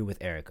became angry with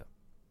Erica.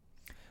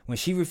 When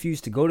she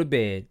refused to go to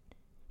bed,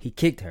 he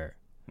kicked her,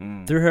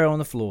 threw her on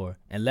the floor,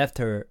 and left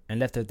her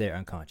there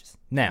unconscious.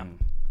 Now,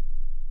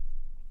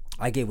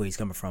 I get where he's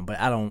coming from, but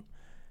I don't.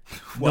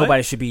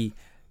 Nobody should be.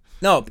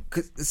 No,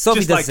 because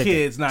Sophie just doesn't like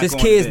kids not just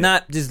going kids to bed.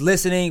 not just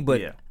listening.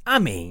 But I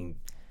mean,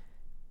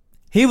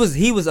 he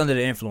was under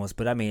the influence.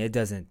 But I mean, it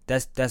doesn't.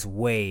 That's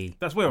way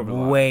over the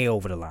line. Way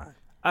over the line.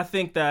 I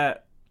think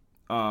that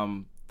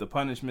the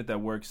punishment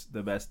that works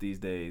the best these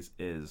days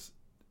is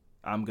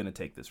I'm gonna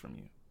take this from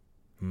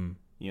you.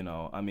 You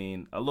know, I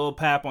mean, a little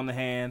pap on the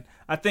hand.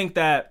 I think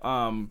that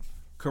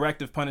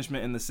corrective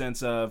punishment in the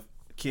sense of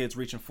kids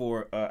reaching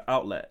for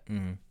outlet.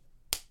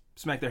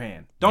 Smack their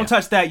hand. Don't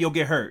touch that, you'll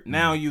get hurt.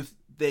 Now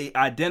they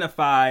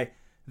identify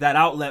that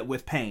outlet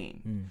with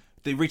pain.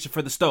 They reaching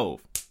for the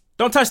stove.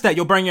 Don't touch that,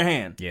 you'll burn your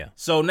hand. Yeah.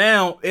 So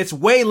now it's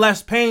way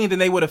less pain than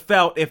they would have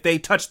felt if they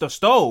touched the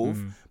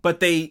stove, but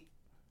they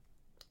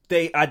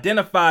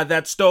identify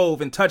that stove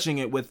and touching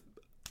it with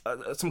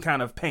some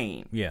kind of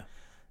pain. Yeah.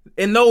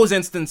 In those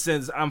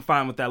instances, I'm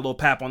fine with that. Little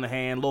pap on the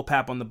hand, little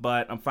pap on the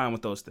butt. I'm fine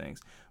with those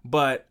things.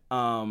 But,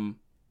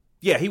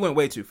 yeah, he went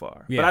way too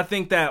far. Yeah. But I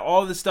think that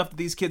all the stuff that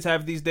these kids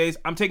have these days,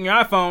 I'm taking your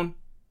iPhone,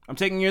 I'm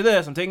taking your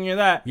this, I'm taking your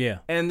that. Yeah.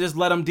 And just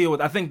let them deal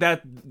with it. I think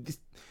that,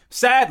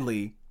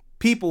 sadly,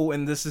 people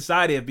in this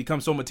society have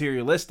become so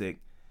materialistic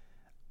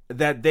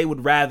that they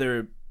would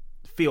rather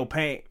feel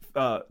pain.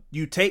 They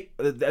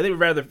would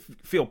rather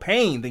feel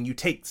pain than you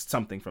take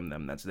something from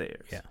them that's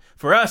theirs. Yeah.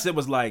 For us, it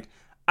was like,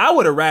 I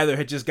would have rather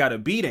had just got a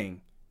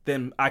beating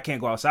than I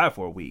can't go outside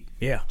for a week.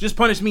 Yeah. Just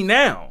punish me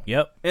now.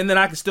 Yep. And then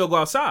I can still go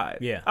outside.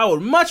 Yeah. I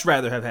would much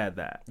rather have had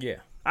that. Yeah.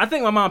 I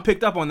think my mom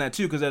picked up on that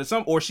too, because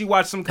she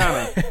watched some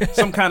kind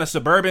of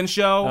suburban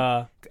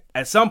show.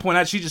 At some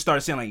point, she just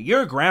started saying like,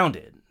 "You're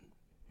grounded."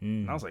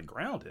 And I was like,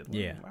 "Grounded?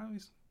 Yeah.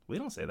 We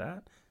don't say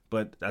that."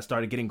 But I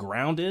started getting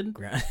grounded,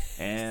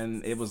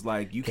 and it was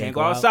like, you can't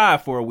go out.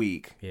 outside for a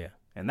week. Yeah.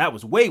 And that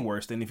was way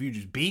worse than if you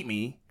just beat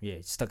me. Yeah,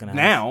 stuck in the house.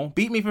 Now,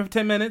 beat me for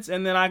 10 minutes,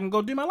 and then I can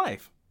go do my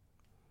life.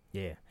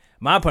 Yeah.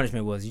 My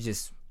punishment was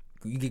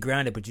you get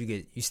grounded, but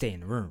you stay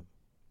in the room.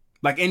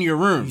 Like in your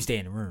room. You stay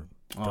in the room.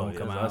 Don't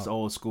come out. That's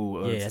old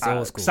school. That's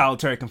old school.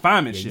 Solitary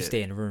confinement shit. You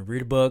stay in the room,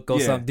 read a book, do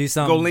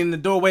something. Go lean in the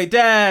doorway,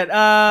 Dad.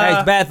 Hey,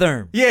 it's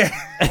bathroom. Yeah.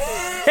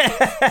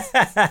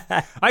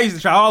 I used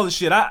to try all this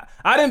shit. I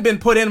done been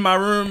put in my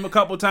room a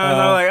couple times.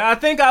 I was like,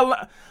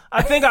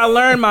 I think I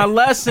learned my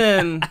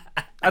lesson.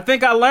 I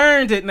think I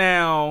learned it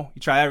now.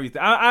 You try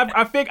everything.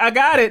 I think I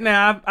got it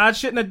now. I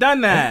shouldn't have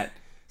done that.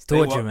 It's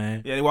torture,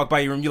 man. Yeah, they walk by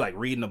your room. You like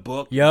reading a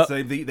book. Yep.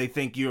 So they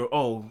think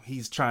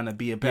he's trying to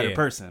be a better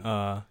person.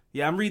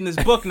 Yeah, I'm reading this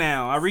book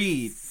now. I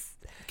read.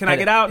 Can I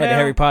get out now? The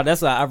Harry Potter.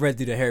 That's why I read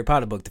through the Harry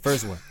Potter book, the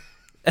first one.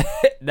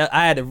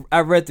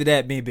 I read through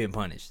that being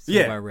punished. So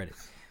I read it.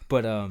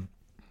 But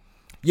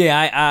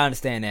yeah, I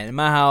understand that. In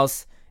my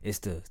house, it's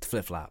the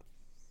flip flop.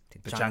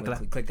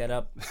 Click that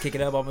up, kick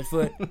it up off my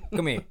foot.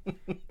 Come here.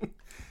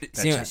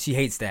 She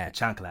hates that.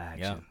 Chancla action.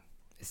 Yep.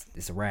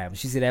 It's a wrap. When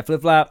she see that flip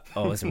flop,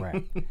 it's a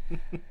wrap.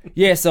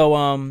 Yeah.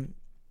 So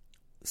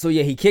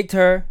yeah, he kicked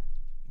her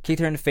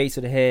in the face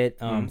with the head,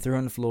 threw her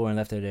on the floor, and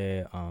left her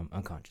there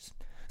unconscious.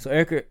 So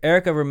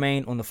Erica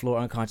remained on the floor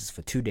unconscious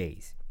for 2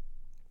 days.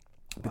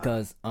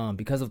 Because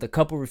of the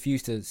couple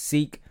refused to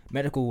seek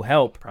medical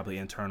help. Probably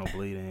internal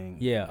bleeding.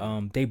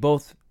 Yeah, they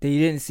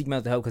didn't seek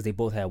medical help because they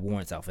both had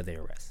warrants out for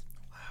their arrest.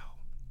 Wow.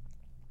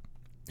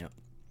 Yep.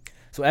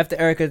 So after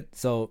Erica,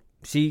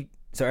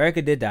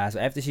 Erica did die. So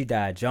after she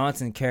died,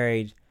 Johnson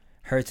carried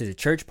her to the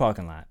church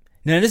parking lot.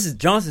 Now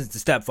Johnson's the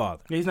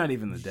stepfather. Yeah, he's not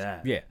even the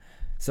dad. Yeah.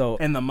 So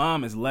and the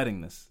mom is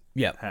letting this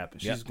happen.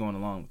 She's Yep. going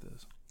along with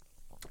this.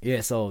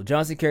 Yeah. So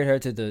Johnson carried her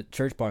to the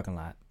church parking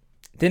lot,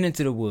 then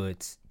into the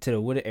woods, to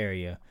the wooded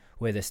area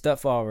where the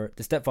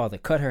stepfather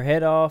cut her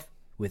head off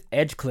with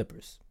edge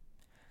clippers.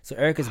 So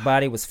Erica's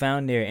body was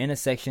found near an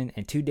intersection,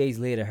 and 2 days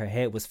later, her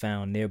head was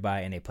found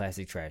nearby in a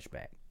plastic trash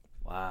bag.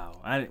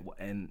 Wow.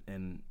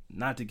 And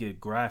not to get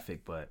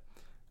graphic, but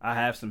I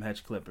have some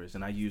hedge clippers,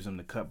 and I use them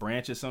to cut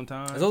branches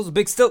sometimes. Are those the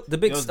big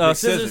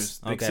scissors?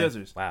 Big Okay.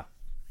 scissors. Wow.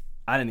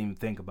 I didn't even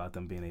think about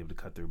them being able to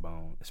cut through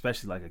bone,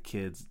 especially like a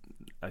kid's.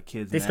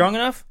 They neck. strong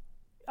enough?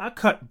 I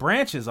cut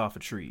branches off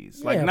of trees,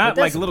 Yeah, like but not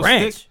that's like little a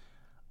branch. sticks.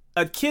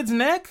 A kid's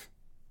neck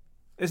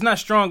is not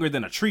stronger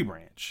than a tree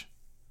branch.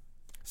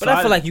 But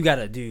I feel like you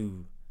gotta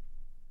do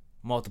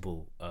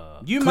multiple.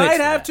 You clicks might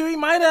for have that. to. He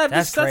might have.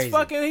 That's That's crazy.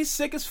 fucking. He's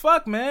sick as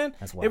fuck, man.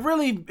 That's It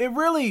wild.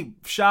 really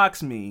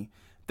shocks me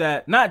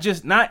that not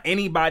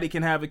anybody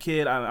can have a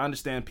kid. I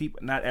understand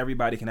people. Not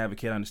everybody can have a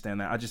kid. I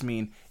understand that. I just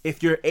mean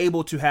if you're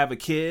able to have a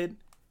kid.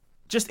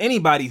 Just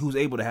anybody who's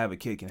able to have a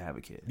kid can have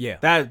a kid. Yeah.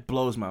 That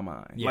blows my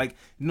mind. Yeah. Like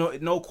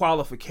no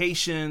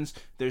qualifications.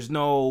 There's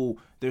no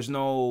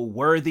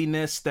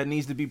worthiness that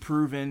needs to be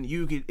proven.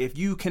 If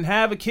you can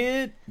have a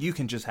kid, you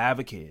can just have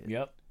a kid.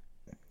 Yep.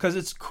 Because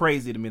it's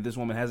crazy to me this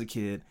woman has a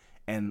kid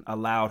and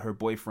allowed her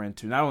boyfriend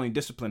to not only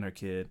discipline her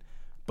kid,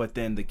 but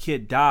then the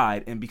kid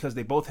died, and because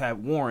they both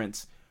had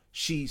warrants,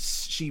 she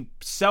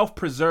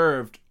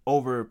self-preserved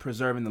over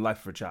preserving the life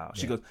of her child.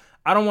 She goes,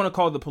 I don't want to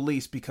call the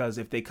police because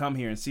if they come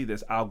here and see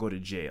this, I'll go to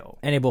jail.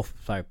 And they both,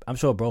 I'm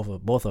sure both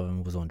of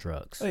them was on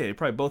drugs. Oh yeah, they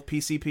probably both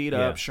PCP'd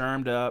up,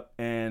 shermed up,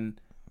 and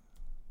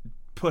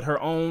put her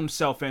own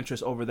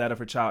self-interest over that of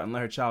her child and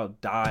let her child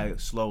die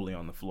slowly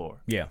on the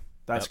floor. Yeah.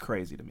 That's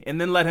crazy to me. And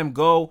then let him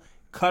go,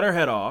 cut her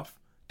head off,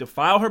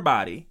 defile her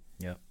body,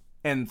 Yep.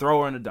 and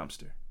throw her in a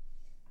dumpster.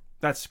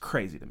 That's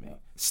crazy to me.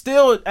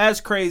 Still as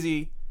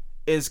crazy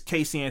is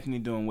Casey Anthony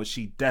doing what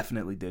she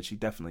definitely did. She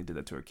definitely did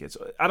that to her kids.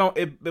 So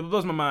it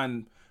blows my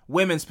mind,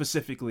 women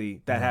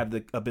specifically that have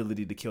the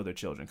ability to kill their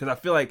children. Because I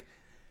feel like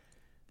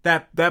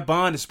That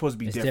bond is supposed to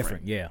be It's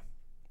different. Yeah.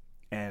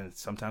 And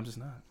sometimes it's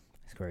not.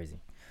 It's crazy.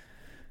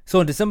 So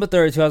on December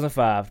 3rd,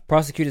 2005,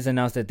 prosecutors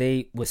announced that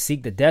they would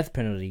seek the death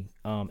penalty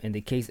in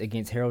the case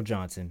against Harold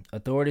Johnson.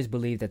 Authorities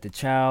believe that the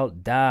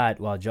child died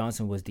while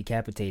Johnson was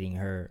decapitating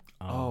her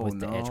with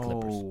the edge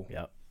clippers.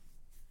 Yep.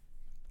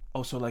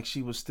 Oh, so like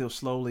she was still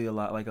slowly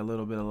alive, like a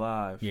little bit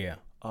alive. Yeah.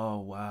 Oh,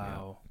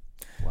 wow.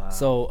 Yeah. Wow.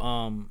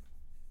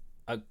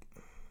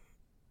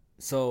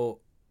 So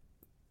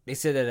they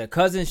said that a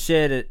cousin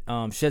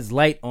sheds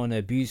light on the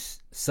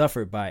abuse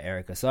suffered by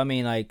Erica. So I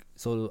mean, like,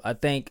 so I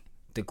think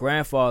the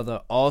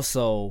grandfather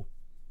also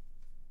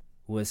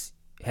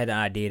had an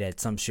idea that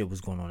some shit was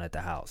going on at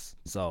the house.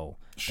 So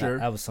sure,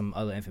 that was some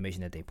other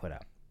information that they put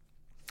out.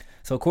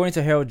 So according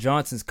to Harold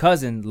Johnson's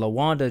cousin,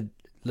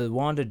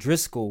 LaWanda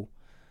Driscoll,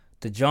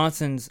 the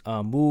Johnsons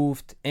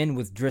moved in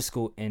with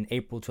Driscoll in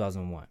April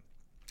 2001.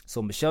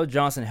 So Michelle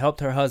Johnson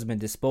helped her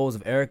husband dispose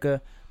of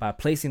Erica by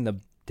placing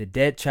the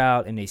dead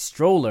child in a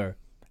stroller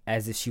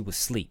as if she was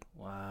asleep.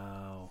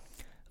 Wow.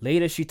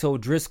 Later, she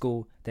told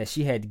Driscoll that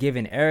she had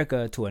given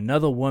Erica to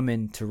another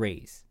woman to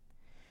raise.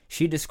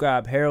 She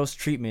described Harold's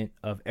treatment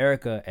of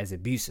Erica as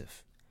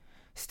abusive,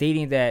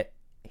 stating that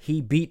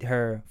he beat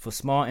her for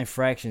small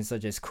infractions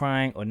such as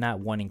crying or not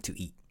wanting to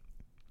eat.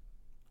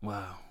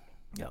 Wow.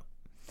 Yep.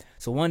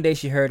 So one day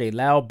she heard a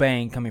loud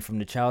bang coming from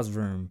the child's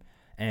room,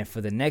 and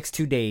for the next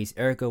 2 days,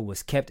 Erica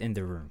was kept in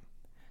the room.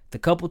 The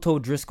couple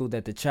told Driscoll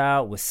that the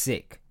child was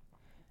sick.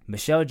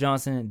 Michelle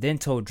Johnson then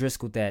told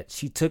Driscoll that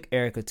she took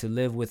Erica to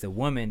live with a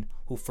woman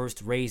who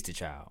first raised the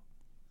child.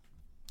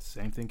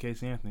 Same thing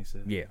Casey Anthony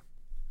said. Yeah.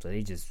 So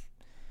they just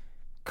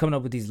coming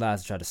up with these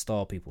lies to try to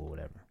stall people or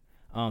whatever.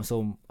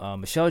 So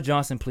Michelle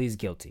Johnson pleads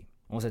guilty.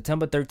 On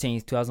September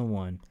 13th,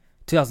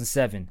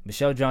 2007,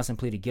 Michelle Johnson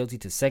pleaded guilty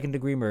to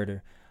second-degree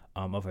murder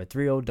of her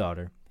 3-year-old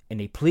daughter. In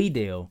a plea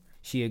deal,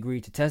 she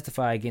agreed to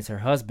testify against her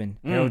husband,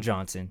 Harold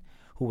Johnson,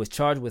 who was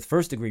charged with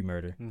first-degree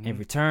murder. In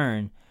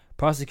return,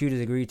 prosecutors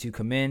agreed to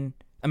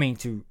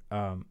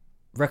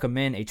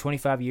recommend a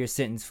 25-year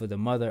sentence for the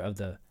mother of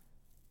the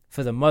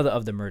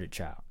murdered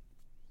child.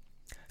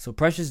 So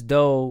Precious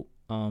Doe's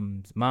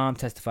mom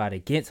testified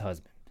against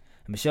husband.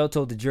 And Michelle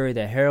told the jury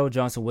that Harold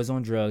Johnson was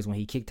on drugs when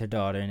he kicked her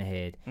daughter in the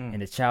head,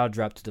 and the child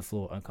dropped to the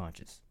floor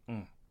unconscious.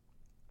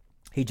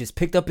 He just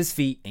picked up his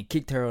feet and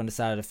kicked her on the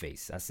side of the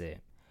face. I said,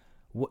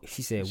 "What?"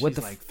 She said, "What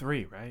the like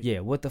 3, right?"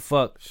 Yeah. What the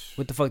fuck?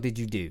 What the fuck did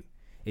you do?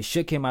 It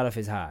shook him out of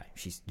his high."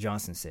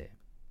 Johnson said.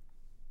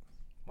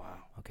 Wow.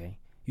 Okay.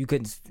 You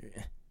couldn't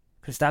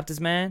stop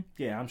this man?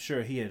 Yeah, I'm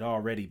sure he had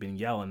already been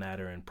yelling at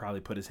her and probably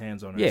put his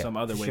hands on her in some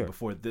other way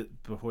before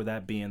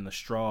that being the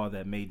straw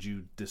that made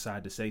you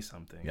decide to say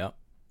something. Yep.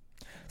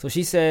 So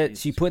she said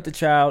she put the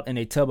child in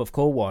a tub of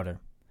cold water,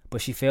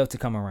 but she failed to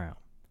come around.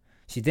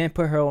 She then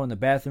put her on the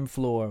bathroom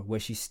floor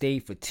where she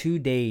stayed for 2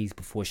 days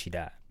before she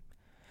died.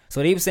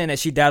 So they were saying that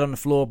she died on the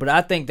floor, but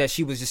I think that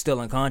she was just still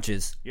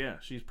unconscious. Yeah,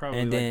 she's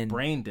probably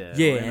brain dead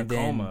or in a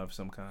coma of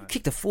some kind.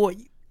 Kicked the floor.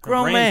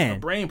 Grown man. Her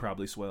brain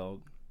probably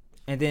swelled.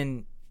 And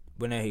then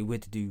when he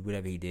went to do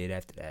whatever he did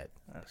after that.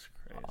 That's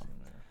crazy,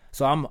 man.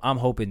 So I'm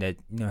hoping that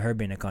her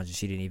being unconscious,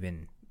 she didn't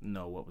even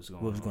know what was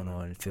going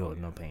on and feel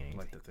no pain. I'd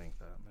like to think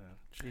that, man.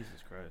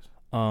 Jesus Christ.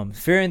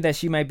 Fearing that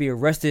she might be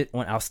arrested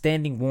on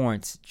outstanding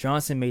warrants,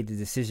 Johnson made the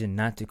decision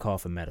not to call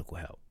for medical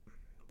help,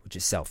 which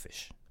is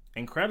selfish.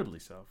 Incredibly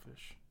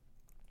selfish.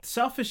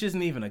 Selfish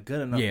isn't even a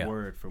good enough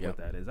word for what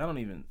that is. I don't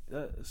even.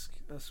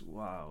 That's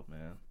wild,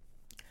 man.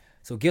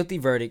 So guilty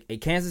verdict. A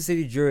Kansas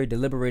City jury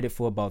deliberated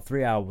for about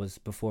 3 hours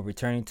before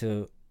returning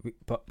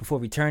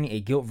a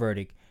guilt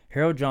verdict.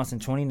 Harold Johnson,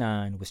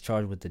 29, was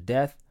charged with the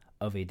death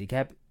and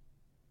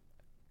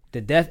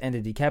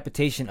the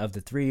decapitation of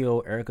the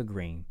 3-year-old Erica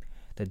Green,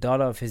 the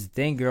daughter of his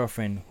then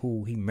girlfriend,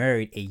 who he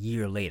married a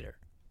year later.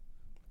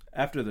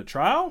 After the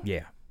trial?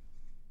 Yeah.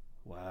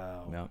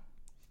 Wow. Yep.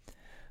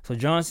 So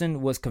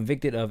Johnson was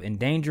convicted of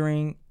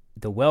endangering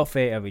the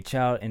welfare of a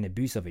child and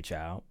abuse of a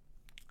child.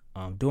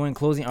 During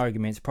closing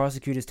arguments,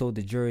 prosecutors told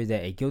the jury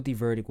that a guilty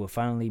verdict will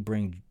finally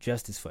bring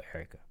justice for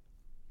Erica.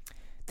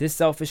 This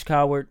selfish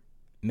coward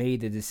made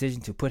the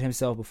decision to put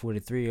himself before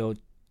this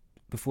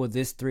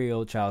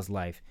 3-year-old child's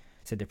life,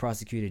 said the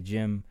prosecutor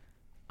Jim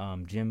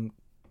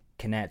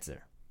Knatzer.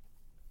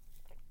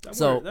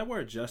 That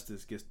word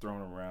justice gets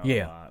thrown around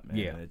a lot, man.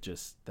 Yeah.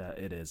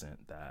 It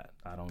isn't that.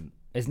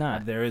 It's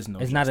not. There is no.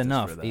 It's justice not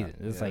enough for that. either.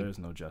 It's there is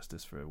no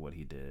justice for what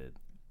he did.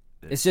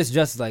 It's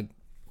just like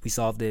we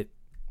solved it.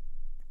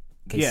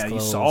 Case closed, you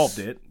solved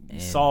it.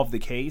 You solved the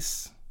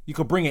case. You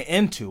could bring an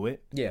end to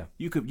it. Yeah.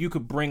 You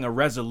could bring a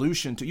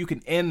resolution to. You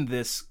can end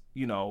this,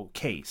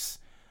 case,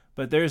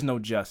 but there's no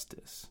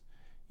justice.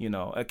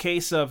 A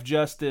case of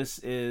justice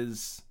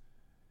is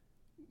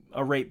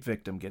a rape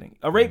victim getting.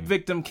 A rape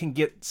victim can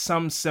get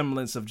some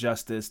semblance of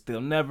justice. They'll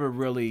never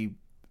really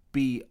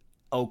be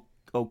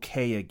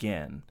okay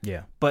again.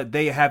 Yeah. But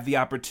they have the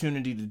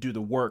opportunity to do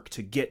the work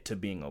to get to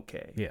being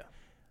okay. Yeah.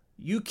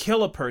 You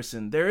kill a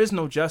person, there is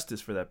no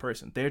justice for that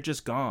person. They're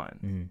just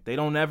gone. They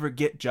don't ever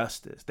get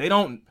justice. They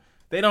don't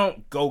They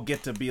don't go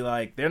get to be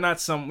like, they're not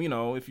some,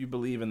 if you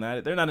believe in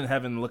that, they're not in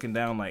heaven looking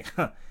down like,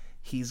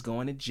 he's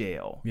going to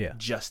jail. Yeah.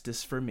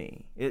 Justice for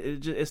me.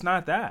 It's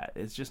not that.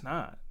 It's just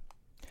not.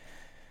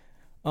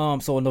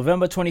 So on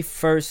November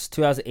 21st,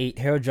 2008,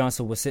 Harold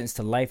Johnson was sentenced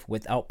to life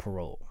without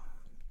parole.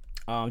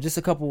 Just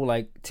a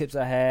couple tips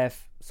I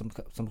have, some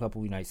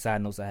couple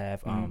side notes I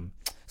have.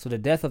 So the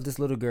death of this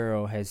little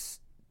girl has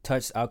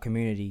touched our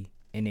community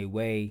in a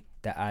way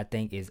that I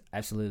think is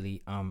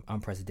absolutely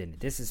unprecedented.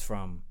 This is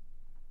from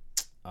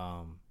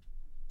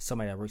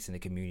somebody that works in the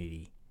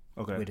community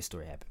where the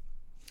story happened.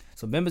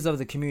 So members of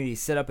the community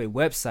set up a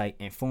website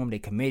and formed a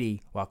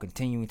committee while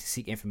continuing to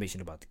seek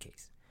information about the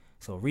case.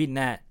 So reading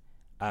that,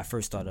 I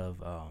first thought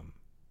of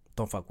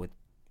Don't Fuck With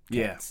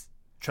Cats.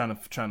 Yeah,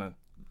 trying to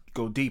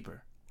go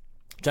deeper.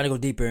 Trying to go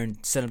deeper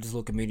and set up this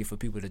little community for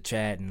people to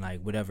chat and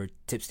whatever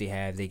tips they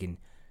have, they can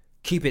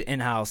keep it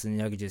in-house and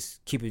y'all can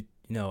just keep it,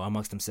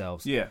 amongst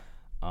themselves. Yeah.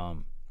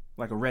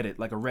 Like a Reddit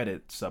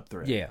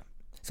subthread. Yeah.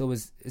 So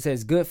it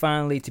says, good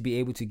finally to be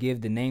able to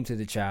give the name to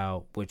the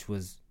child, which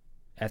was,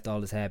 after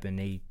all this happened,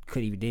 they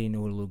didn't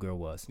know who the little girl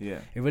was. Yeah.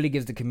 It really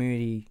gives the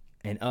community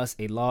and us,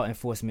 a law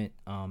enforcement,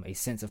 a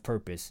sense of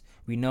purpose.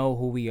 We know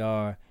who we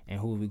are and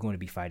who we're going to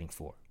be fighting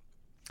for.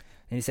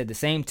 And he said the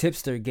same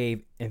tipster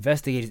gave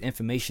investigators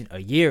information a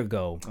year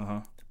ago,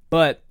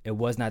 but it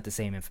was not the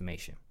same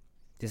information.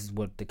 This is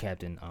what the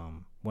captain,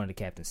 one of the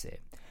captains said.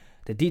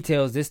 The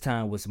details this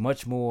time was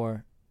much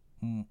more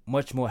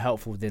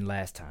helpful than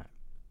last time.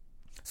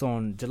 So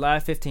on July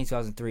 15,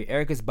 2003,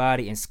 Erica's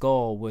body and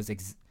skull was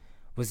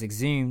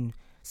exhumed,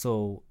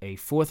 so a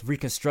fourth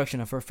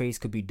reconstruction of her face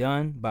could be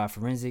done by a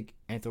forensic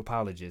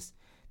anthropologist.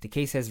 The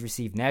case has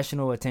received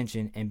national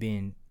attention and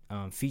been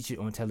featured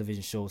on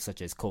television shows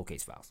such as Cold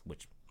Case Files,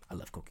 which I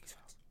love Cold Case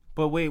Files.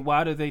 But wait,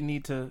 why do they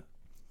want to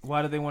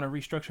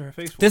restructure her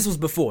face for? This was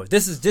before.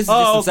 This is just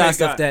some side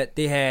stuff that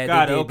they had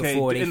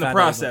before they in the found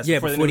process.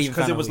 Out, before they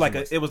because it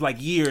was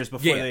like years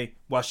before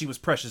while she was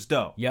precious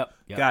dough. Yep.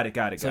 Got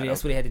it. So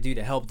that's what they had to do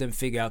to help them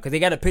figure out, because they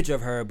got a picture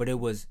of her, but it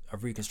was a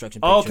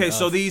reconstruction picture. Okay,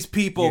 so these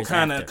people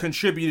kind of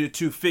contributed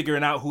to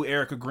figuring out who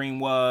Erica Green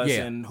was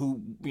and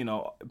who,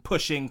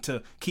 pushing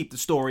to keep the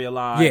story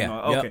alive.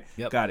 Yeah.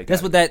 Yep. Got it.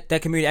 That's what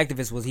that community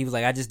activist was. He was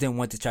like, I just didn't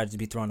want the charges to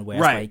be thrown away.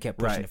 That's why he kept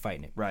pushing and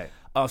fighting it. Right.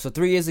 So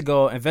 3 years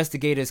ago,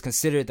 investigators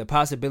considered the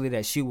possibility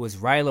that she was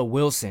Ryla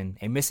Wilson,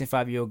 a missing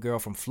 5-year-old girl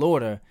from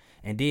Florida,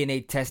 and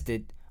DNA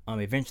tested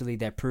eventually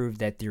that proved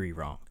that theory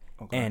wrong.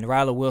 Okay. And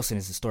Ryla Wilson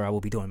is the story I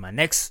will be doing my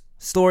next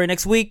story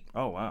next week.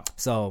 Oh, wow.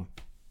 So,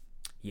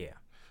 yeah.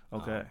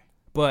 Okay.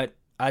 But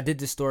I did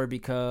this story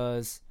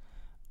because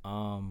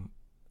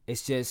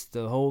it's just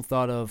the whole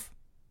thought of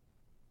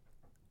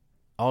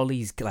all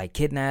these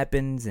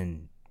kidnappings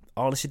and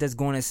all the shit that's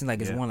going on. It seems like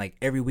it's one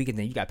every week, and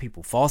then you got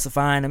people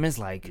falsifying them. It's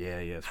like,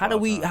 how do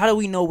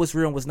we know what's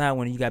real and what's not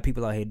when you got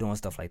people out here doing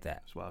stuff like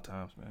that? It's wild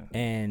times, man.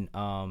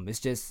 And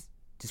it's just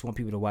want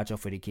people to watch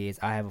out for their kids.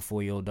 I have a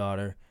 4-year-old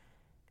daughter.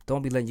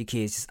 Don't be letting your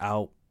kids just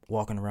out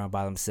walking around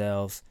by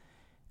themselves.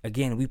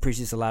 Again, we preach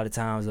this a lot of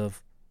times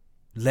of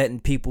letting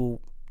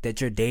people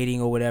that you're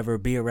dating or whatever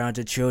be around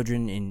your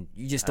children, and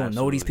you just don't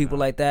know these people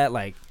like that.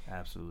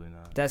 Absolutely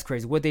not. That's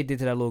crazy. What they did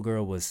to that little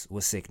girl was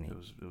sickening. It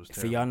was terrible.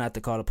 For y'all not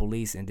to call the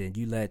police, and then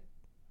you let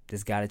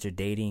this guy that you're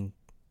dating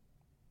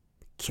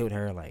killed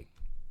her,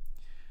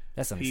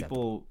 that's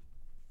unacceptable.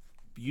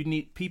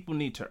 People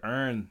need to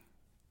earn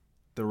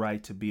the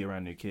right to be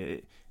around your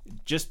kid.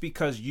 Just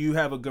because you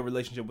have a good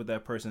relationship with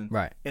that person,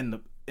 right, in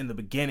the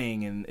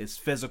beginning, and it's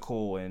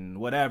physical and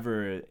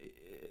whatever,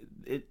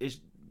 it's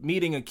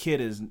meeting a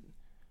kid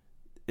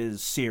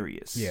is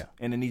serious,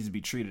 and it needs to be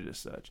treated as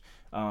such.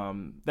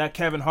 That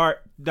Kevin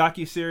Hart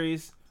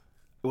docuseries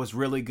was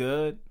really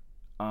good.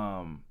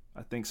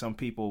 I think some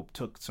people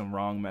took some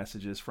wrong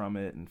messages from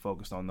it and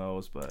focused on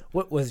those, but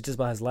what was it, just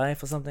about his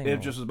life or something?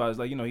 It just was about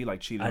he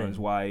cheated on his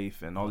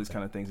wife and all these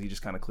kind of things. He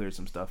just kind of cleared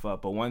some stuff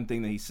up. But one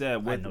thing that he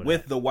said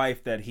with the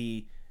wife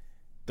the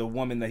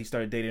woman that he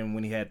started dating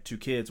when he had 2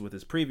 kids with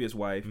his previous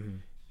wife,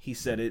 he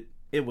said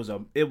it was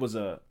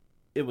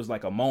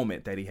like a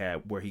moment that he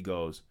had where he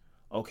goes,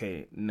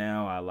 okay,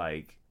 now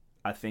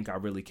I think I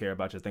really care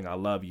about you. I think I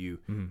love you.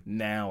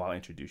 Now I'll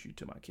introduce you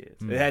to my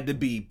kids. It had to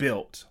be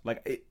built.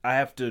 I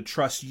have to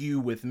trust you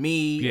with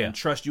me and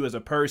trust you as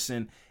a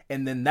person.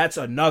 And then that's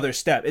another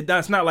step.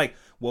 That's not like,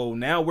 well,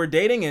 now we're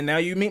dating and now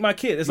you meet my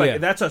kid. It's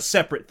that's a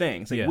separate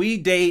thing. It's we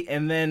date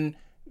and then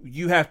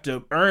you have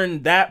to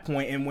earn that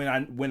point. And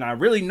when I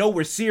really know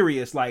we're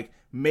serious, like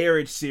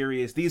marriage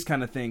serious, these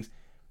kind of things,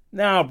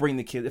 now I'll bring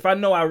the kids. If I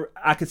know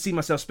I could see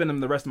myself spending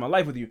the rest of my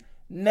life with you,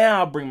 now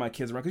I'll bring my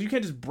kids around, because you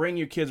can't just bring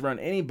your kids around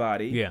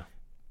anybody. Yeah.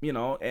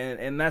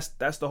 And that's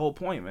the whole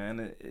point,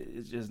 man.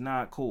 It's just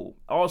not cool.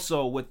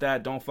 Also, with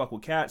that Don't Fuck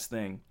With Cats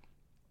thing,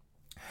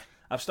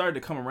 I've started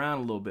to come around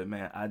a little bit,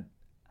 man.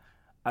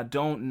 I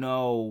don't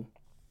know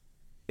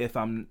if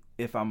I'm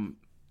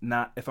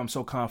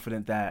so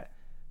confident that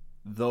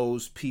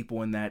those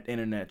people in that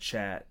internet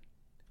chat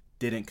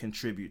didn't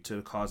contribute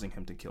to causing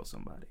him to kill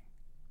somebody.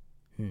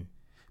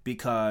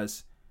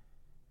 Because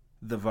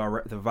the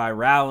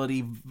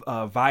virality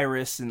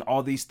virus and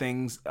all these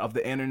things of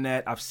the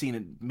internet, I've seen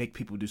it make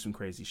people do some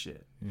crazy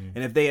shit.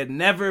 And if they had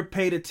never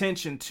paid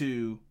attention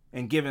to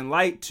and given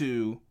light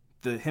to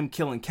him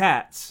killing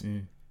cats,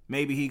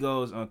 maybe he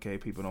goes, okay,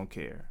 people don't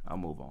care, I'll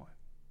move on.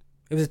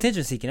 It was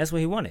attention seeking. That's what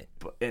he wanted.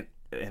 But and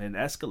it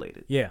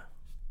escalated. Yeah.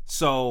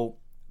 So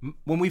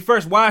when we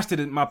first watched it,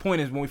 my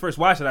point is, when we first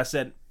watched it, I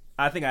said,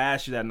 I think I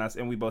asked you that,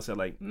 and we both said,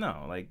 like,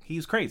 no, like,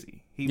 he's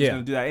crazy. He was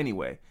going to do that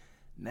anyway.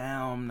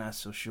 Now I'm not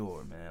so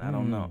sure, man. I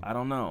don't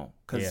know.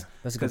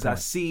 Because I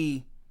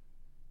see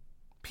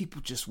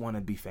people just want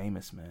to be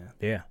famous, man.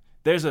 Yeah.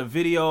 There's a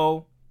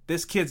video.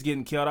 This kid's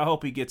getting killed. I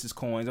hope he gets his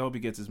coins. I hope he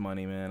gets his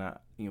money, man.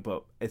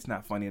 But it's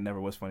not funny. It never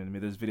was funny to me.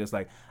 There's videos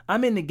like,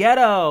 I'm in the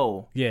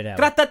ghetto. Yeah,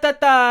 that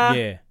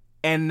Yeah.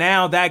 And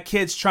now that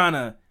kid's trying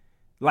to,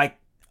 like,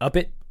 up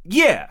it.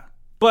 Yeah,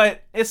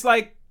 but it's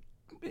like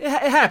it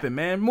happened,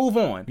 man. Move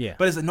on. Yeah.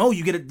 But it's like, no,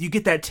 you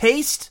get that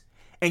taste,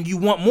 and you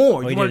want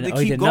more. You want it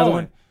to keep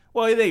going.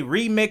 Well, they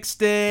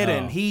remixed it,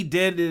 and he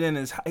did it in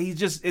his.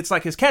 It's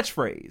like his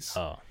catchphrase.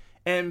 Oh.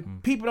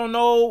 And people don't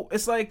know.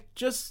 It's like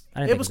just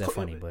I didn't think it was that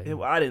funny, but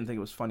I didn't think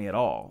it was funny at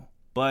all.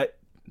 But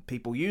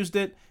people used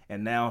it,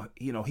 and now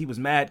he was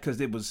mad because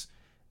it was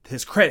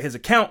his credit. His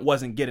account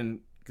wasn't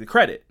getting the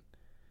credit.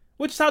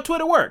 Which is how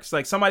Twitter works.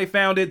 Like, somebody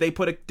found it, they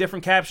put a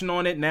different caption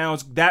on it. Now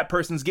it's that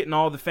person's getting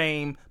all the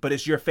fame, but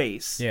it's your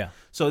face. Yeah.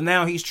 So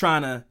now he's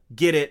trying to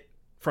get it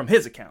from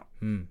his account.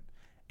 And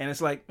it's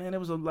like, man, it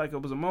was a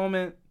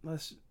moment.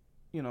 Let's,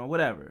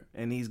 whatever.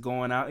 And he's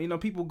going out.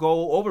 People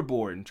go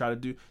overboard and try to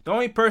do. The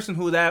only person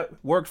who that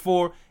worked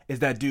for is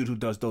that dude who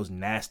does those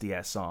nasty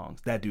ass songs.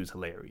 That dude's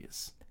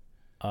hilarious.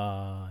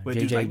 But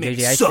dude's like, man,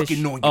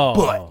 sucking on your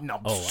butt.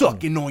 No,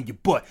 sucking on your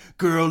butt.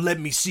 Girl, let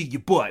me see your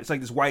butt. It's like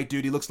this white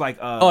dude. He looks like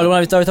the one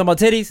we started talking about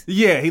titties?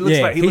 Yeah, he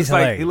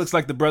looks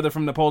like the brother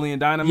from Napoleon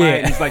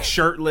Dynamite. Yeah. He's like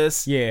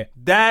shirtless. Yeah.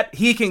 That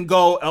he can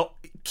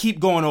keep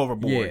going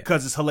overboard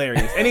because it's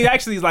hilarious. And he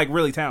actually is like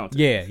really talented.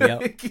 Yeah,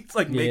 yeah. He's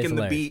like making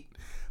the beat.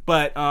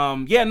 But the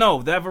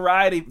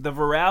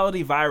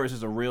virality virus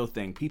is a real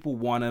thing. People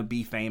want to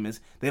be famous.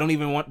 They don't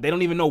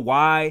even know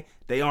why.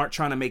 They aren't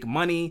trying to make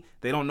money.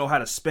 They don't know how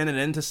to spin it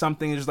into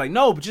something. They're just like,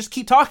 no, but just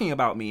keep talking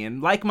about me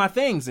and like my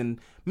things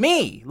and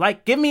me.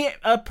 Like, give me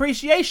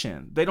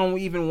appreciation. They don't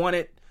even want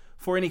it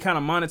for any kind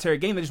of monetary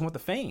gain. They just want the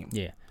fame.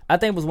 Yeah. I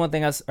think it was one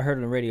thing I heard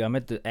on the radio. I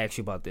meant to ask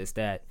you about this,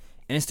 that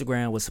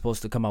Instagram was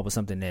supposed to come up with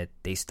something that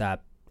they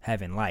stopped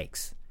having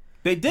likes.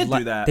 They did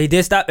do that. They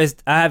did stop.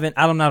 I'm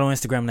not on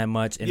Instagram that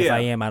much, and if I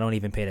am, I don't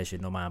even pay that shit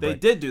no mind. They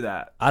did do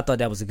that. I thought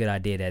that was a good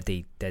idea that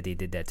they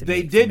did that to me.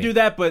 They did do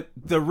that, but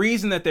the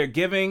reason that they're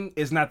giving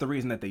is not the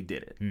reason that they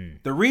did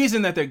it. The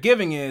reason that they're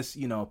giving is,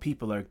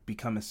 people are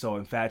becoming so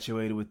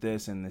infatuated with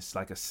this, and it's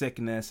like a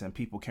sickness, and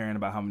people caring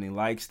about how many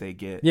likes they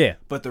get. Yeah.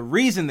 But the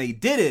reason they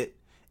did it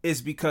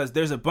is because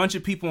there's a bunch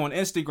of people on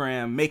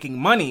Instagram making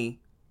money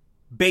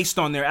based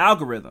on their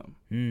algorithm.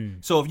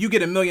 So if you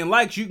get 1 million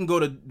likes, you can go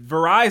to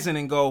Verizon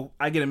and go,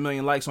 I get 1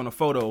 million likes on a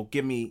photo,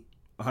 give me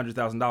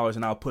 $100,000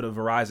 and I'll put a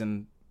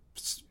Verizon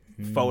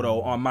photo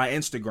on my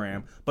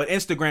Instagram. But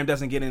Instagram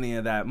doesn't get any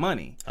of that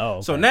money. Oh,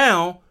 okay. So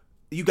now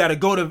you got to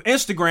go to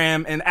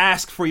Instagram and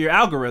ask for your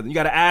algorithm. You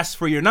got to ask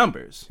for your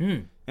numbers.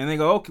 And they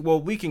go, okay,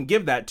 well, we can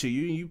give that to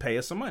you. You pay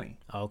us some money.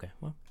 Oh, okay.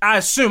 Well, I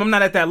assume, I'm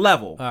not at that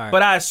level, all right,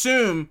 but I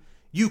assume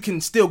you can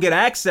still get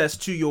access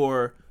to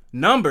your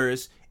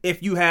numbers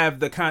if you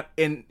have the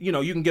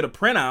you can get a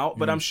printout,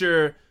 but I'm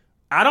sure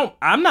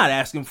I'm not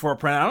asking for a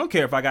printout. I don't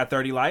care if I got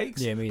 30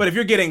 likes. Yeah, but if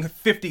you're getting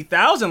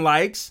 50,000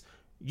 likes,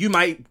 you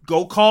might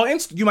go call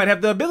you might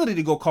have the ability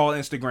to go call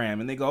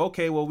Instagram and they go,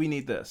 okay, well, we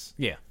need this.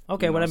 Yeah.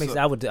 Okay, well, that makes sense.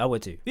 I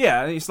would too.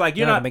 Yeah, and it's like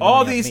you're not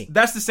all these.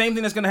 That's the same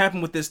thing that's going to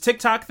happen with this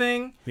TikTok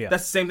thing. Yeah.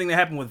 That's the same thing that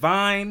happened with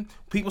Vine.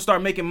 People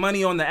start making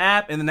money on the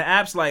app, and then the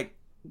app's like,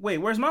 wait,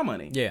 where's my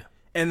money? Yeah.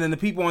 And then the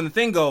people on the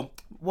thing go,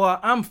 well,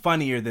 I'm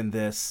funnier than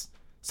this.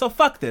 So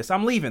fuck this.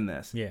 I'm leaving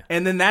this. Yeah.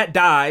 And then that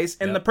dies.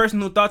 And the person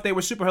who thought they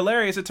were super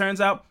hilarious, it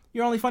turns out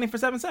you're only funny for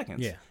 7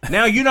 seconds. Yeah.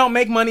 Now you don't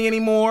make money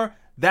anymore.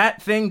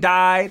 That thing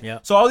died.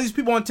 Yep. So all these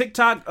people on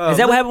TikTok. Is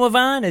that what happened with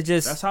Vine? It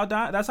just that's how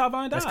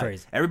Vine died. That's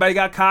crazy. Everybody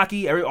got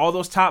cocky. All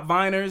those top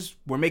Viners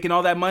were making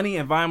all that money,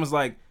 and Vine was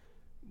like,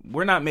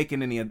 "We're not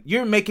making any of.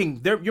 You're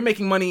making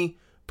money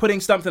putting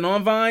something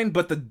on Vine,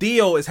 but the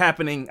deal is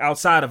happening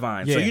outside of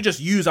Vine. So you just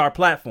use our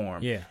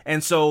platform. Yeah.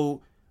 And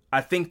so I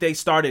think they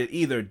started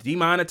either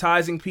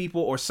demonetizing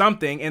people or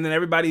something, and then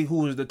everybody who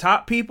was the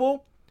top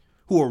people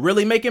who were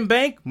really making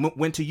bank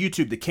went to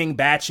YouTube, the King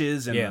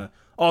Batches and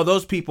all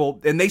those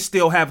people, and they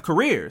still have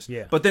careers.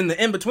 Yeah. But then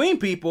the in-between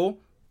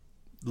people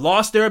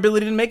lost their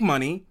ability to make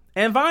money,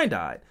 and Vine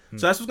died.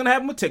 So that's what's going to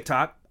happen with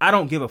TikTok. I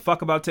don't give a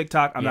fuck about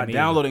TikTok. I'm not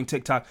downloading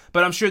TikTok,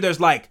 but I'm sure there's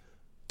like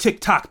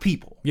TikTok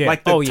people. Yeah.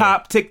 Like the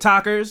top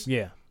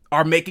TikTokers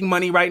are making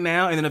money right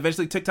now, and then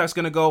eventually TikTok's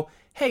going to go,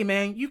 hey,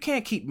 man, you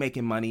can't keep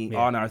making money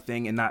on our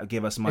thing and not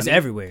give us money. It's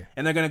everywhere.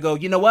 And they're going to go,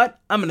 you know what?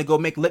 I'm going to go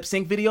make lip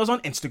sync videos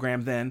on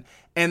Instagram then.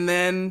 And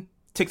then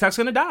TikTok's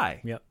going to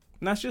die. Yep.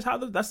 And that's just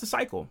that's the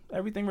cycle.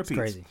 Everything repeats.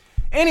 crazy.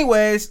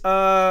 Anyways,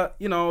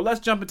 let's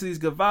jump into these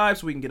good vibes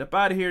so we can get up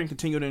out of here and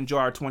continue to enjoy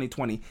our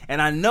 2020.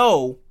 And I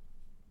know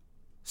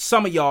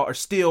some of y'all are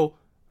still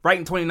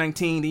writing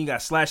 2019, then you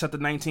got slash out the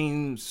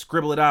 19,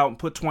 scribble it out, and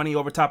put 20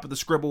 over top of the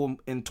scribble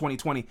in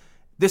 2020.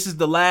 This is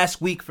the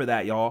last week for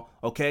that, y'all.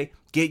 Okay?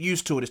 Get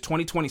used to it. It's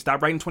 2020.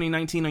 Stop writing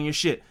 2019 on your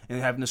shit and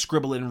having to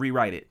scribble it and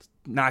rewrite it.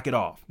 Knock it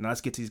off. Now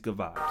let's get to these good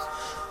vibes.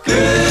 Good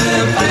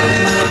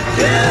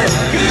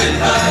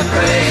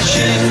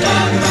vibrations.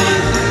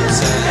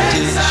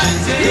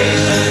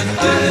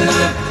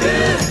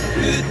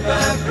 Good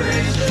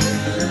vibrations.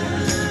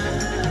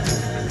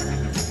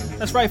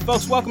 That's right,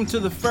 folks. Welcome to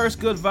the first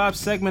Good Vibes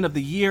segment of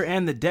the year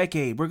and the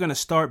decade. We're going to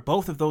start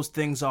both of those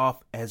things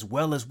off as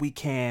well as we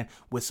can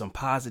with some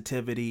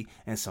positivity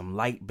and some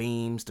light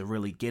beams to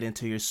really get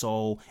into your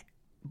soul,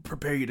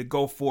 prepare you to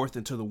go forth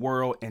into the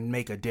world and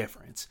make a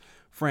difference.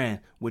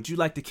 Friend, would you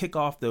like to kick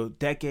off the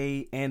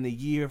decade and the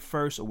year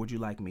first, or would you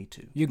like me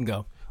to? You can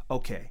go.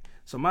 Okay.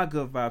 So my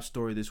good vibe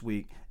story this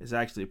week is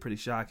actually a pretty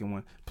shocking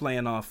one,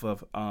 playing off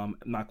of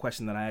my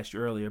question that I asked you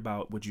earlier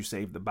about would you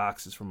save the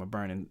boxes from a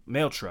burning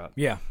mail truck.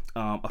 Yeah.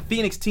 A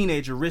Phoenix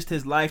teenager risked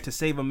his life to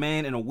save a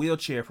man in a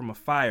wheelchair from a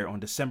fire on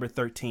December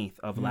 13th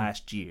of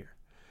last year.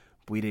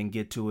 We didn't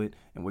get to it,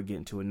 and we're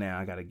getting to it now.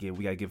 We gotta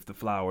give the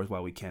flowers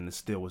while we can. It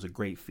still was a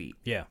great feat.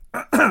 Yeah.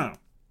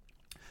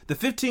 The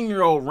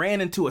 15-year-old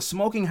ran into a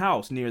smoking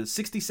house near the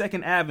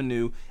 62nd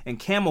Avenue and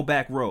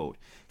Camelback Road.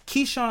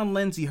 Keyshawn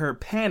Lindsay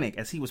heard panic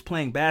as he was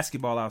playing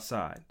basketball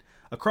outside.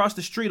 Across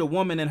the street, a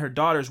woman and her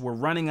daughters were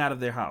running out of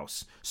their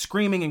house,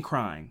 screaming and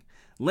crying.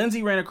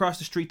 Lindsay ran across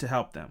the street to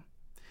help them.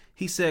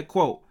 He said,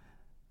 quote,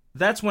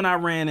 "That's when I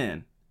ran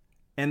in."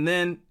 And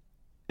then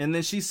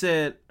she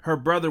said her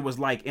brother was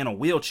like in a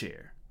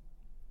wheelchair.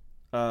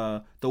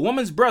 The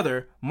woman's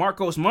brother,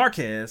 Marcos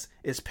Marquez,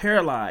 is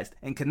paralyzed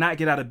and could not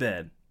get out of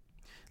bed.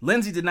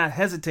 Lindsay did not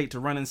hesitate to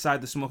run inside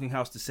the smoking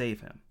house to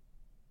save him.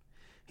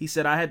 He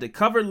said, I had to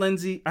cover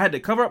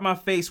up my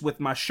face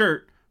with my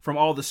shirt from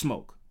all the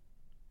smoke.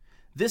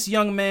 This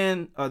young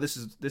man, this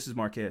is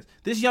Marquez.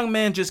 This young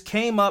man just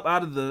came up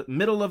out of the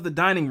middle of the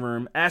dining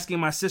room asking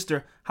my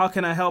sister, how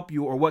can I help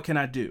you or what can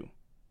I do?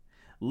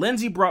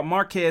 Lindsay brought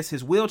Marquez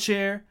his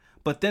wheelchair,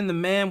 but then the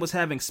man was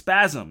having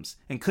spasms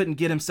and couldn't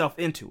get himself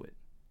into it.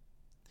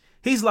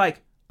 He's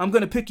like, I'm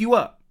going to pick you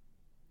up,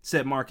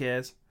 said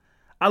Marquez.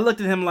 I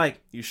looked at him like,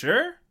 you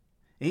sure?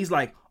 And he's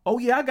like, oh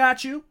yeah, I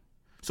got you.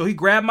 So he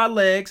grabbed my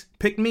legs,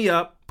 picked me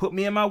up, put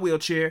me in my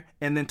wheelchair,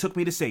 and then took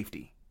me to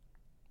safety.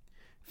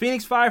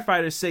 Phoenix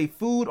firefighters say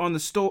food on the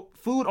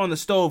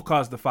stove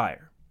caused the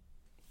fire.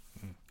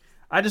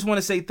 I just want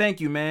to say thank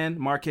you, man,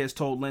 Marquez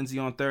told Lindsay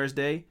on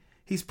Thursday.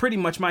 He's pretty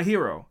much my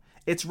hero.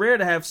 It's rare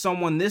to have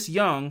someone this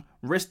young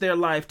risk their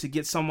life to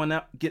get someone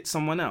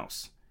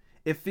else.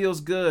 It feels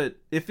good.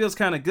 It feels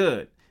kind of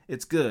good.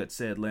 It's good,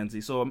 said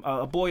Lindsay. So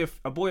a boy,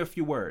 a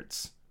few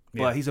words.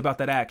 But he's about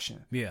that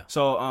action. Yeah.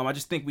 So I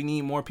just think we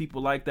need more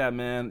people like that,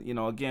 man. You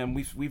know, again,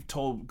 we've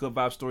told good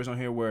vibe stories on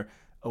here where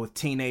with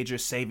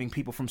teenagers saving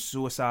people from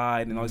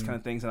suicide and all these kind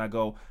of things, and I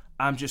go,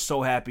 I'm just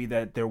so happy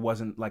that there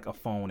wasn't like a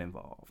phone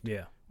involved.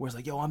 Yeah. Where it's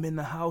like, yo, I'm in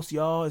the house,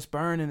 y'all. It's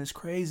burning. It's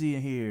crazy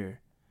in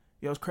here.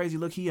 Yo, it's crazy.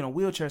 Look, he in a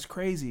wheelchair. It's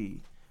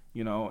crazy.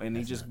 You know, and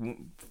he just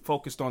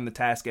focused on the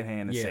task at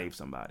hand and saved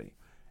somebody.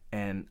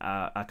 And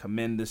I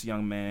commend this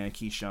young man,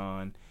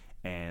 Keyshawn.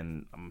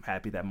 And I'm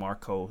happy that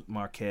Marcos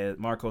Marquez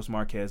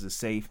is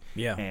safe,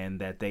 and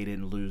that they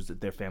didn't lose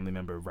their family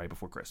member right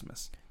before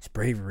Christmas. It's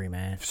bravery,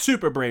 man.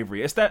 Super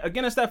bravery. It's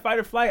that fight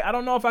or flight. I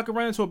don't know if I could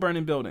run into a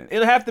burning building.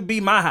 It'll have to be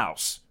my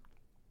house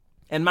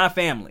and my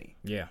family.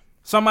 Yeah.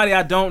 Somebody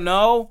I don't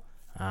know.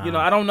 I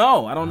don't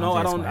know. I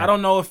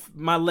don't know if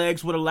my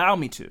legs would allow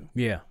me to.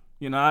 Yeah.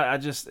 You know, I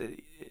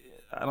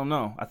don't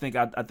know. I think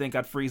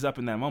I'd freeze up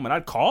in that moment.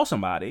 I'd call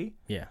somebody.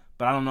 Yeah.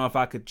 But I don't know if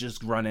I could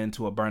just run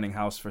into a burning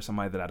house for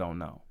somebody that I don't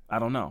know. I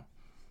don't know.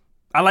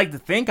 I like to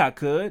think I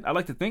could. I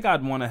like to think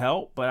I'd want to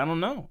help, but I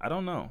don't know.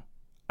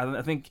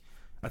 I think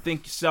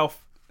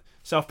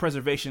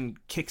self-preservation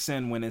kicks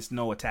in when it's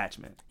no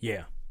attachment.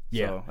 Yeah.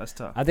 So that's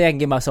tough. I think I can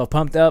get myself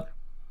pumped up,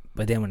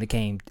 but then when it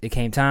came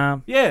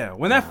time. Yeah,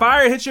 when that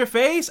fire hits your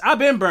face, I've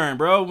been burned,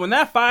 bro. When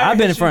that fire I've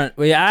been in front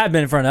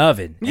of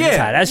it.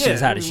 That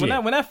shit's hot as shit.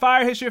 When that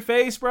fire hits your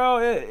face, bro,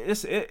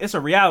 it's a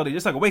reality.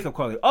 Just like a wake-up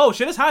call. Oh,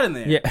 shit, it's hot in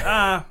there.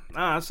 Yeah.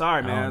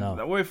 Sorry, man.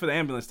 I'll wait for the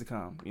ambulance to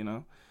come, you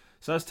know?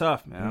 So that's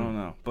tough, man. I don't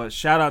know. But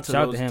shout out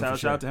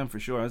to him for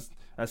sure.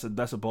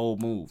 That's a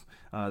bold move.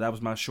 That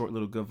was my short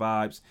little good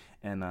vibes,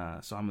 and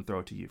so I'm gonna throw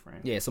it to you,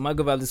 Frank. Yeah. So my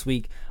good vibe this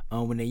week,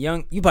 when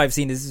you probably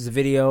seen this. This is a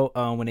video.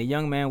 When a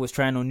young man was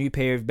trying on a new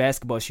pair of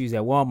basketball shoes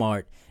at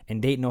Walmart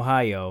in Dayton,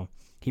 Ohio,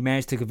 he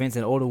managed to convince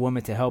an older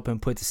woman to help him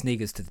put the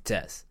sneakers to the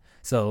test.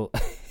 So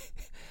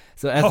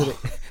after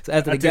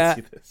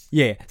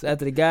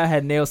the guy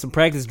had nailed some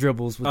practice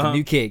dribbles with the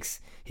new kicks,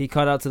 he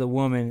called out to the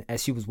woman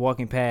as she was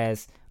walking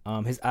past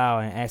his aisle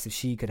and asked if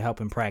she could help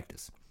him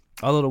practice.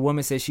 Although the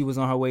woman said she was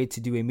on her way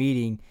to do a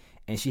meeting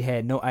and she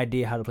had no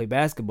idea how to play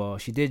basketball,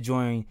 she did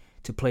join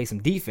to play some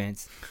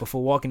defense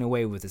before walking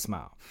away with a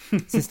smile.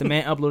 Since the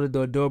man uploaded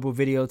the adorable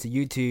video to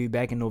YouTube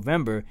back in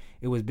November,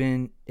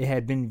 it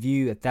had been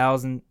viewed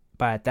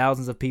by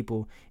thousands of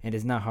people, and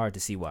it's not hard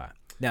to see why.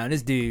 Now,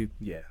 this dude...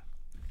 Yeah.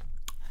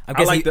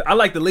 I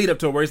like the lead up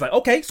to it where he's like,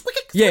 okay, squick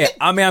it. Yeah,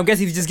 I mean, I guess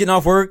he was just getting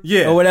off work,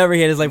 or whatever.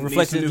 He had his like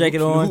reflective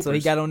jacket on, so he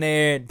got on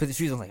there and put the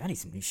shoes on. Like, I need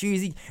some new shoes.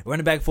 He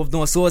running back and forth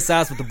doing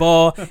suicides with the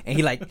ball, and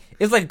he like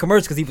it's like a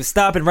commercial because he was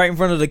stopping right in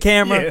front of the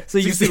camera, Yeah. so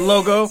you see the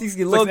logo, so you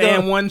see the logo, like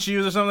the M1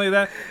 shoes or something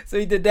like that. So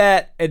he did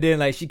that, and then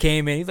like she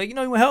came in. He's like, you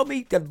want to help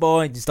me? Got the ball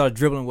and just started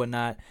dribbling and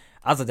whatnot.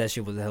 I thought that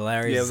shit was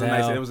hilarious.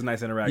 Yeah, it was a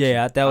nice interaction.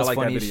 Yeah, that was like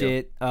funny that as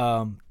shit.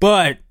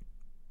 But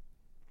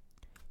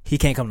he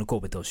can't come to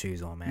court with those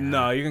shoes on, man.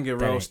 No, you can get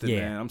roasted,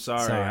 man. I'm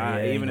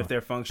sorry. Even if they're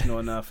functional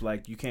enough,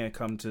 like you can't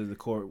come to the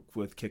court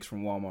with kicks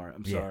from Walmart.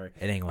 I'm sorry.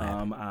 It ain't gonna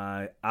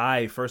happen.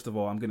 I first of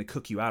all, I'm gonna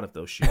cook you out of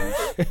those shoes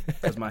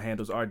because my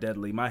handles are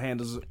deadly. My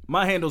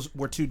handles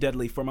were too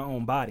deadly for my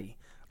own body.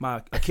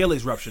 My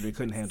Achilles ruptured; it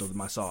couldn't handle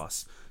my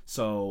sauce.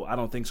 So I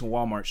don't think some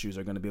Walmart shoes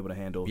are going to be able to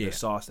handle the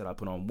sauce that I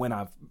put on when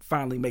I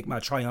finally make my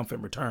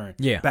triumphant return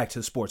back to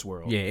the sports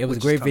world. Yeah, it was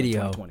a great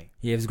video.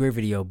 Yeah, it was a great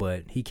video,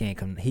 but he cannot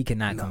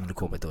come to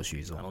court with those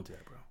shoes on. I don't do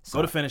that, bro.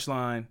 Go to Finish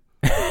Line.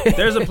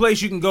 There's a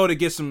place you can go to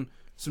get some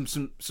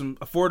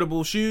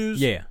affordable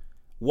shoes. Yeah.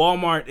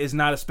 Walmart is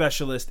not a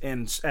specialist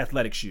in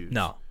athletic shoes.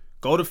 No.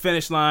 Go to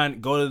Finish Line.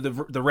 Go to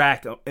the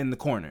rack in the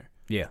corner.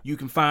 Yeah. You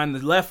can find the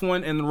left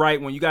one and the right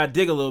one. You got to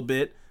dig a little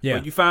bit. Yeah.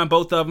 But you find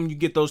both of them, you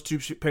get those two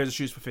pairs of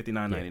shoes for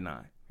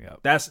 $59.99. Yeah.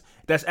 That's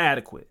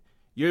adequate.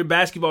 Your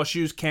basketball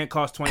shoes can't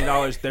cost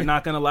 $20. They're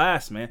not going to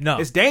last, man. No.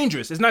 It's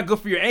dangerous. It's not good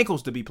for your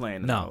ankles to be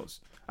playing in No. those.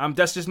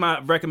 That's just my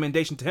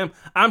recommendation to him.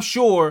 I'm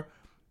sure,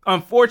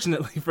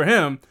 unfortunately for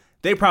him,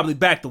 they probably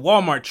backed the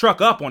Walmart truck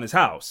up on his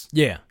house.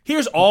 Yeah.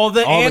 Here's all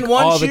the shoes.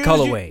 All the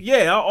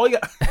colorway. All you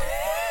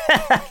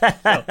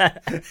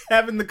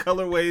having the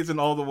colorways and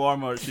all the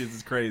Walmart shoes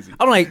is crazy.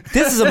 I'm like,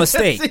 this is a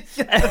mistake.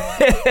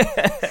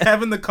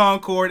 Having the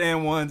Concord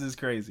and ones is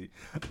crazy.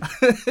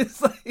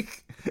 It's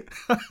like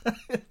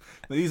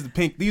these are the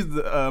pink. These are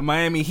the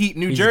Miami Heat,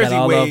 New Jersey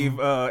Wave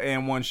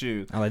and one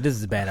shoes. I'm like, this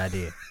is a bad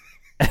idea.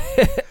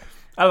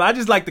 I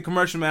just like the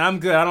commercial, man. I'm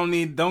good.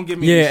 Don't give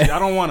me these shit. I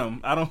don't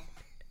want them.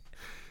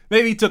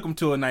 Maybe he took them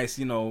to a nice,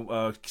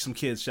 some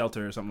kids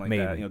shelter or something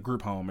like that,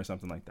 group home or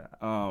something like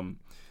that.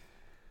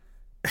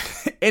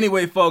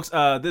 Anyway, folks,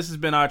 this has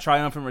been our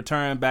triumphant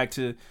return back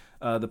to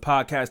the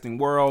podcasting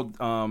world.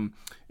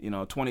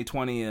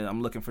 2020,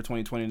 I'm looking for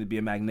 2020 to be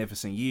a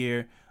magnificent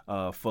year,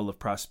 full of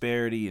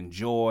prosperity and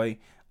joy.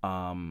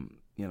 I'm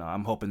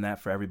hoping that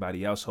for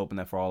everybody else, hoping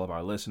that for all of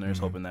our listeners,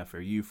 hoping that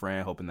for you,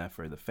 Fran, hoping that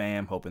for the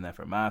fam, hoping that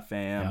for my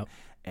fam,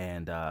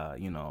 and,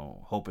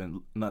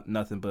 hoping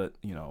nothing but,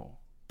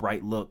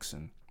 bright looks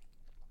and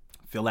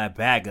fill that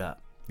bag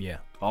up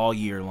all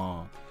year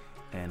long.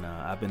 And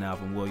I've been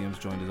Alvin Williams,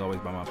 joined as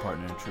always by my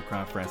partner in True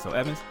Crime, Franco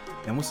Evans.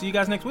 And we'll see you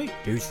guys next week.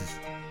 Deuces.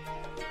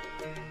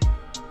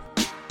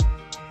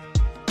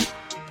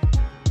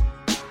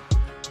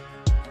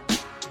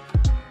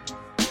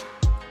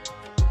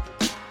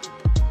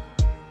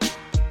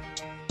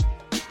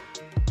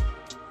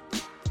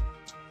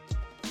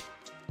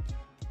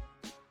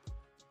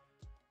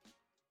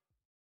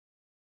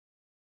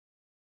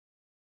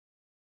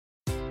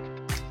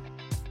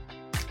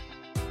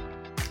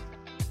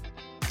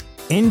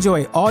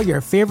 Enjoy all your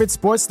favorite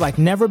sports like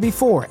never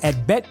before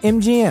at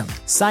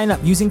BetMGM. Sign up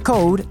using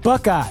code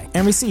Buckeye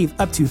and receive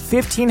up to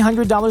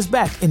 $1,500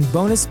 back in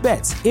bonus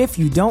bets if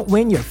you don't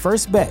win your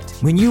first bet.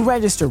 When you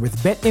register with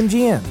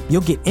BetMGM, you'll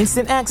get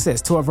instant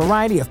access to a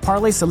variety of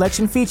parlay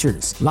selection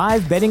features,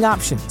 live betting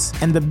options,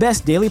 and the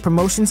best daily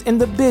promotions in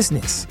the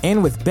business.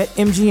 And with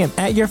BetMGM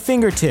at your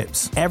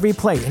fingertips, every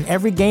play and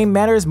every game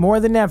matters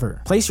more than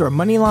ever. Place your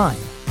money line,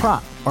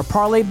 prop, or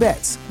parlay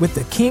bets with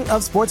the king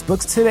of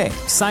sportsbooks today.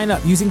 Sign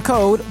up using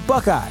code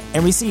Buckeye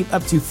and receive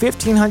up to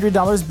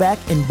 $1,500 back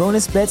in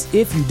bonus bets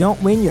if you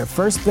don't win your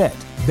first bet.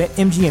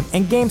 BetMGM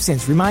and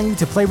GameSense remind you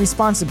to play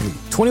responsibly.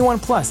 21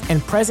 plus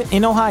and present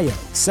in Ohio,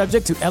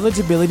 subject to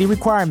eligibility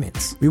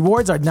requirements.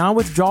 Rewards are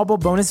non-withdrawable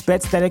bonus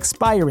bets that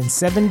expire in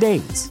 7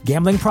 days.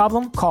 Gambling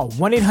problem? Call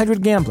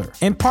 1-800-GAMBLER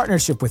in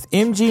partnership with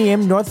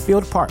MGM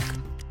Northfield Park.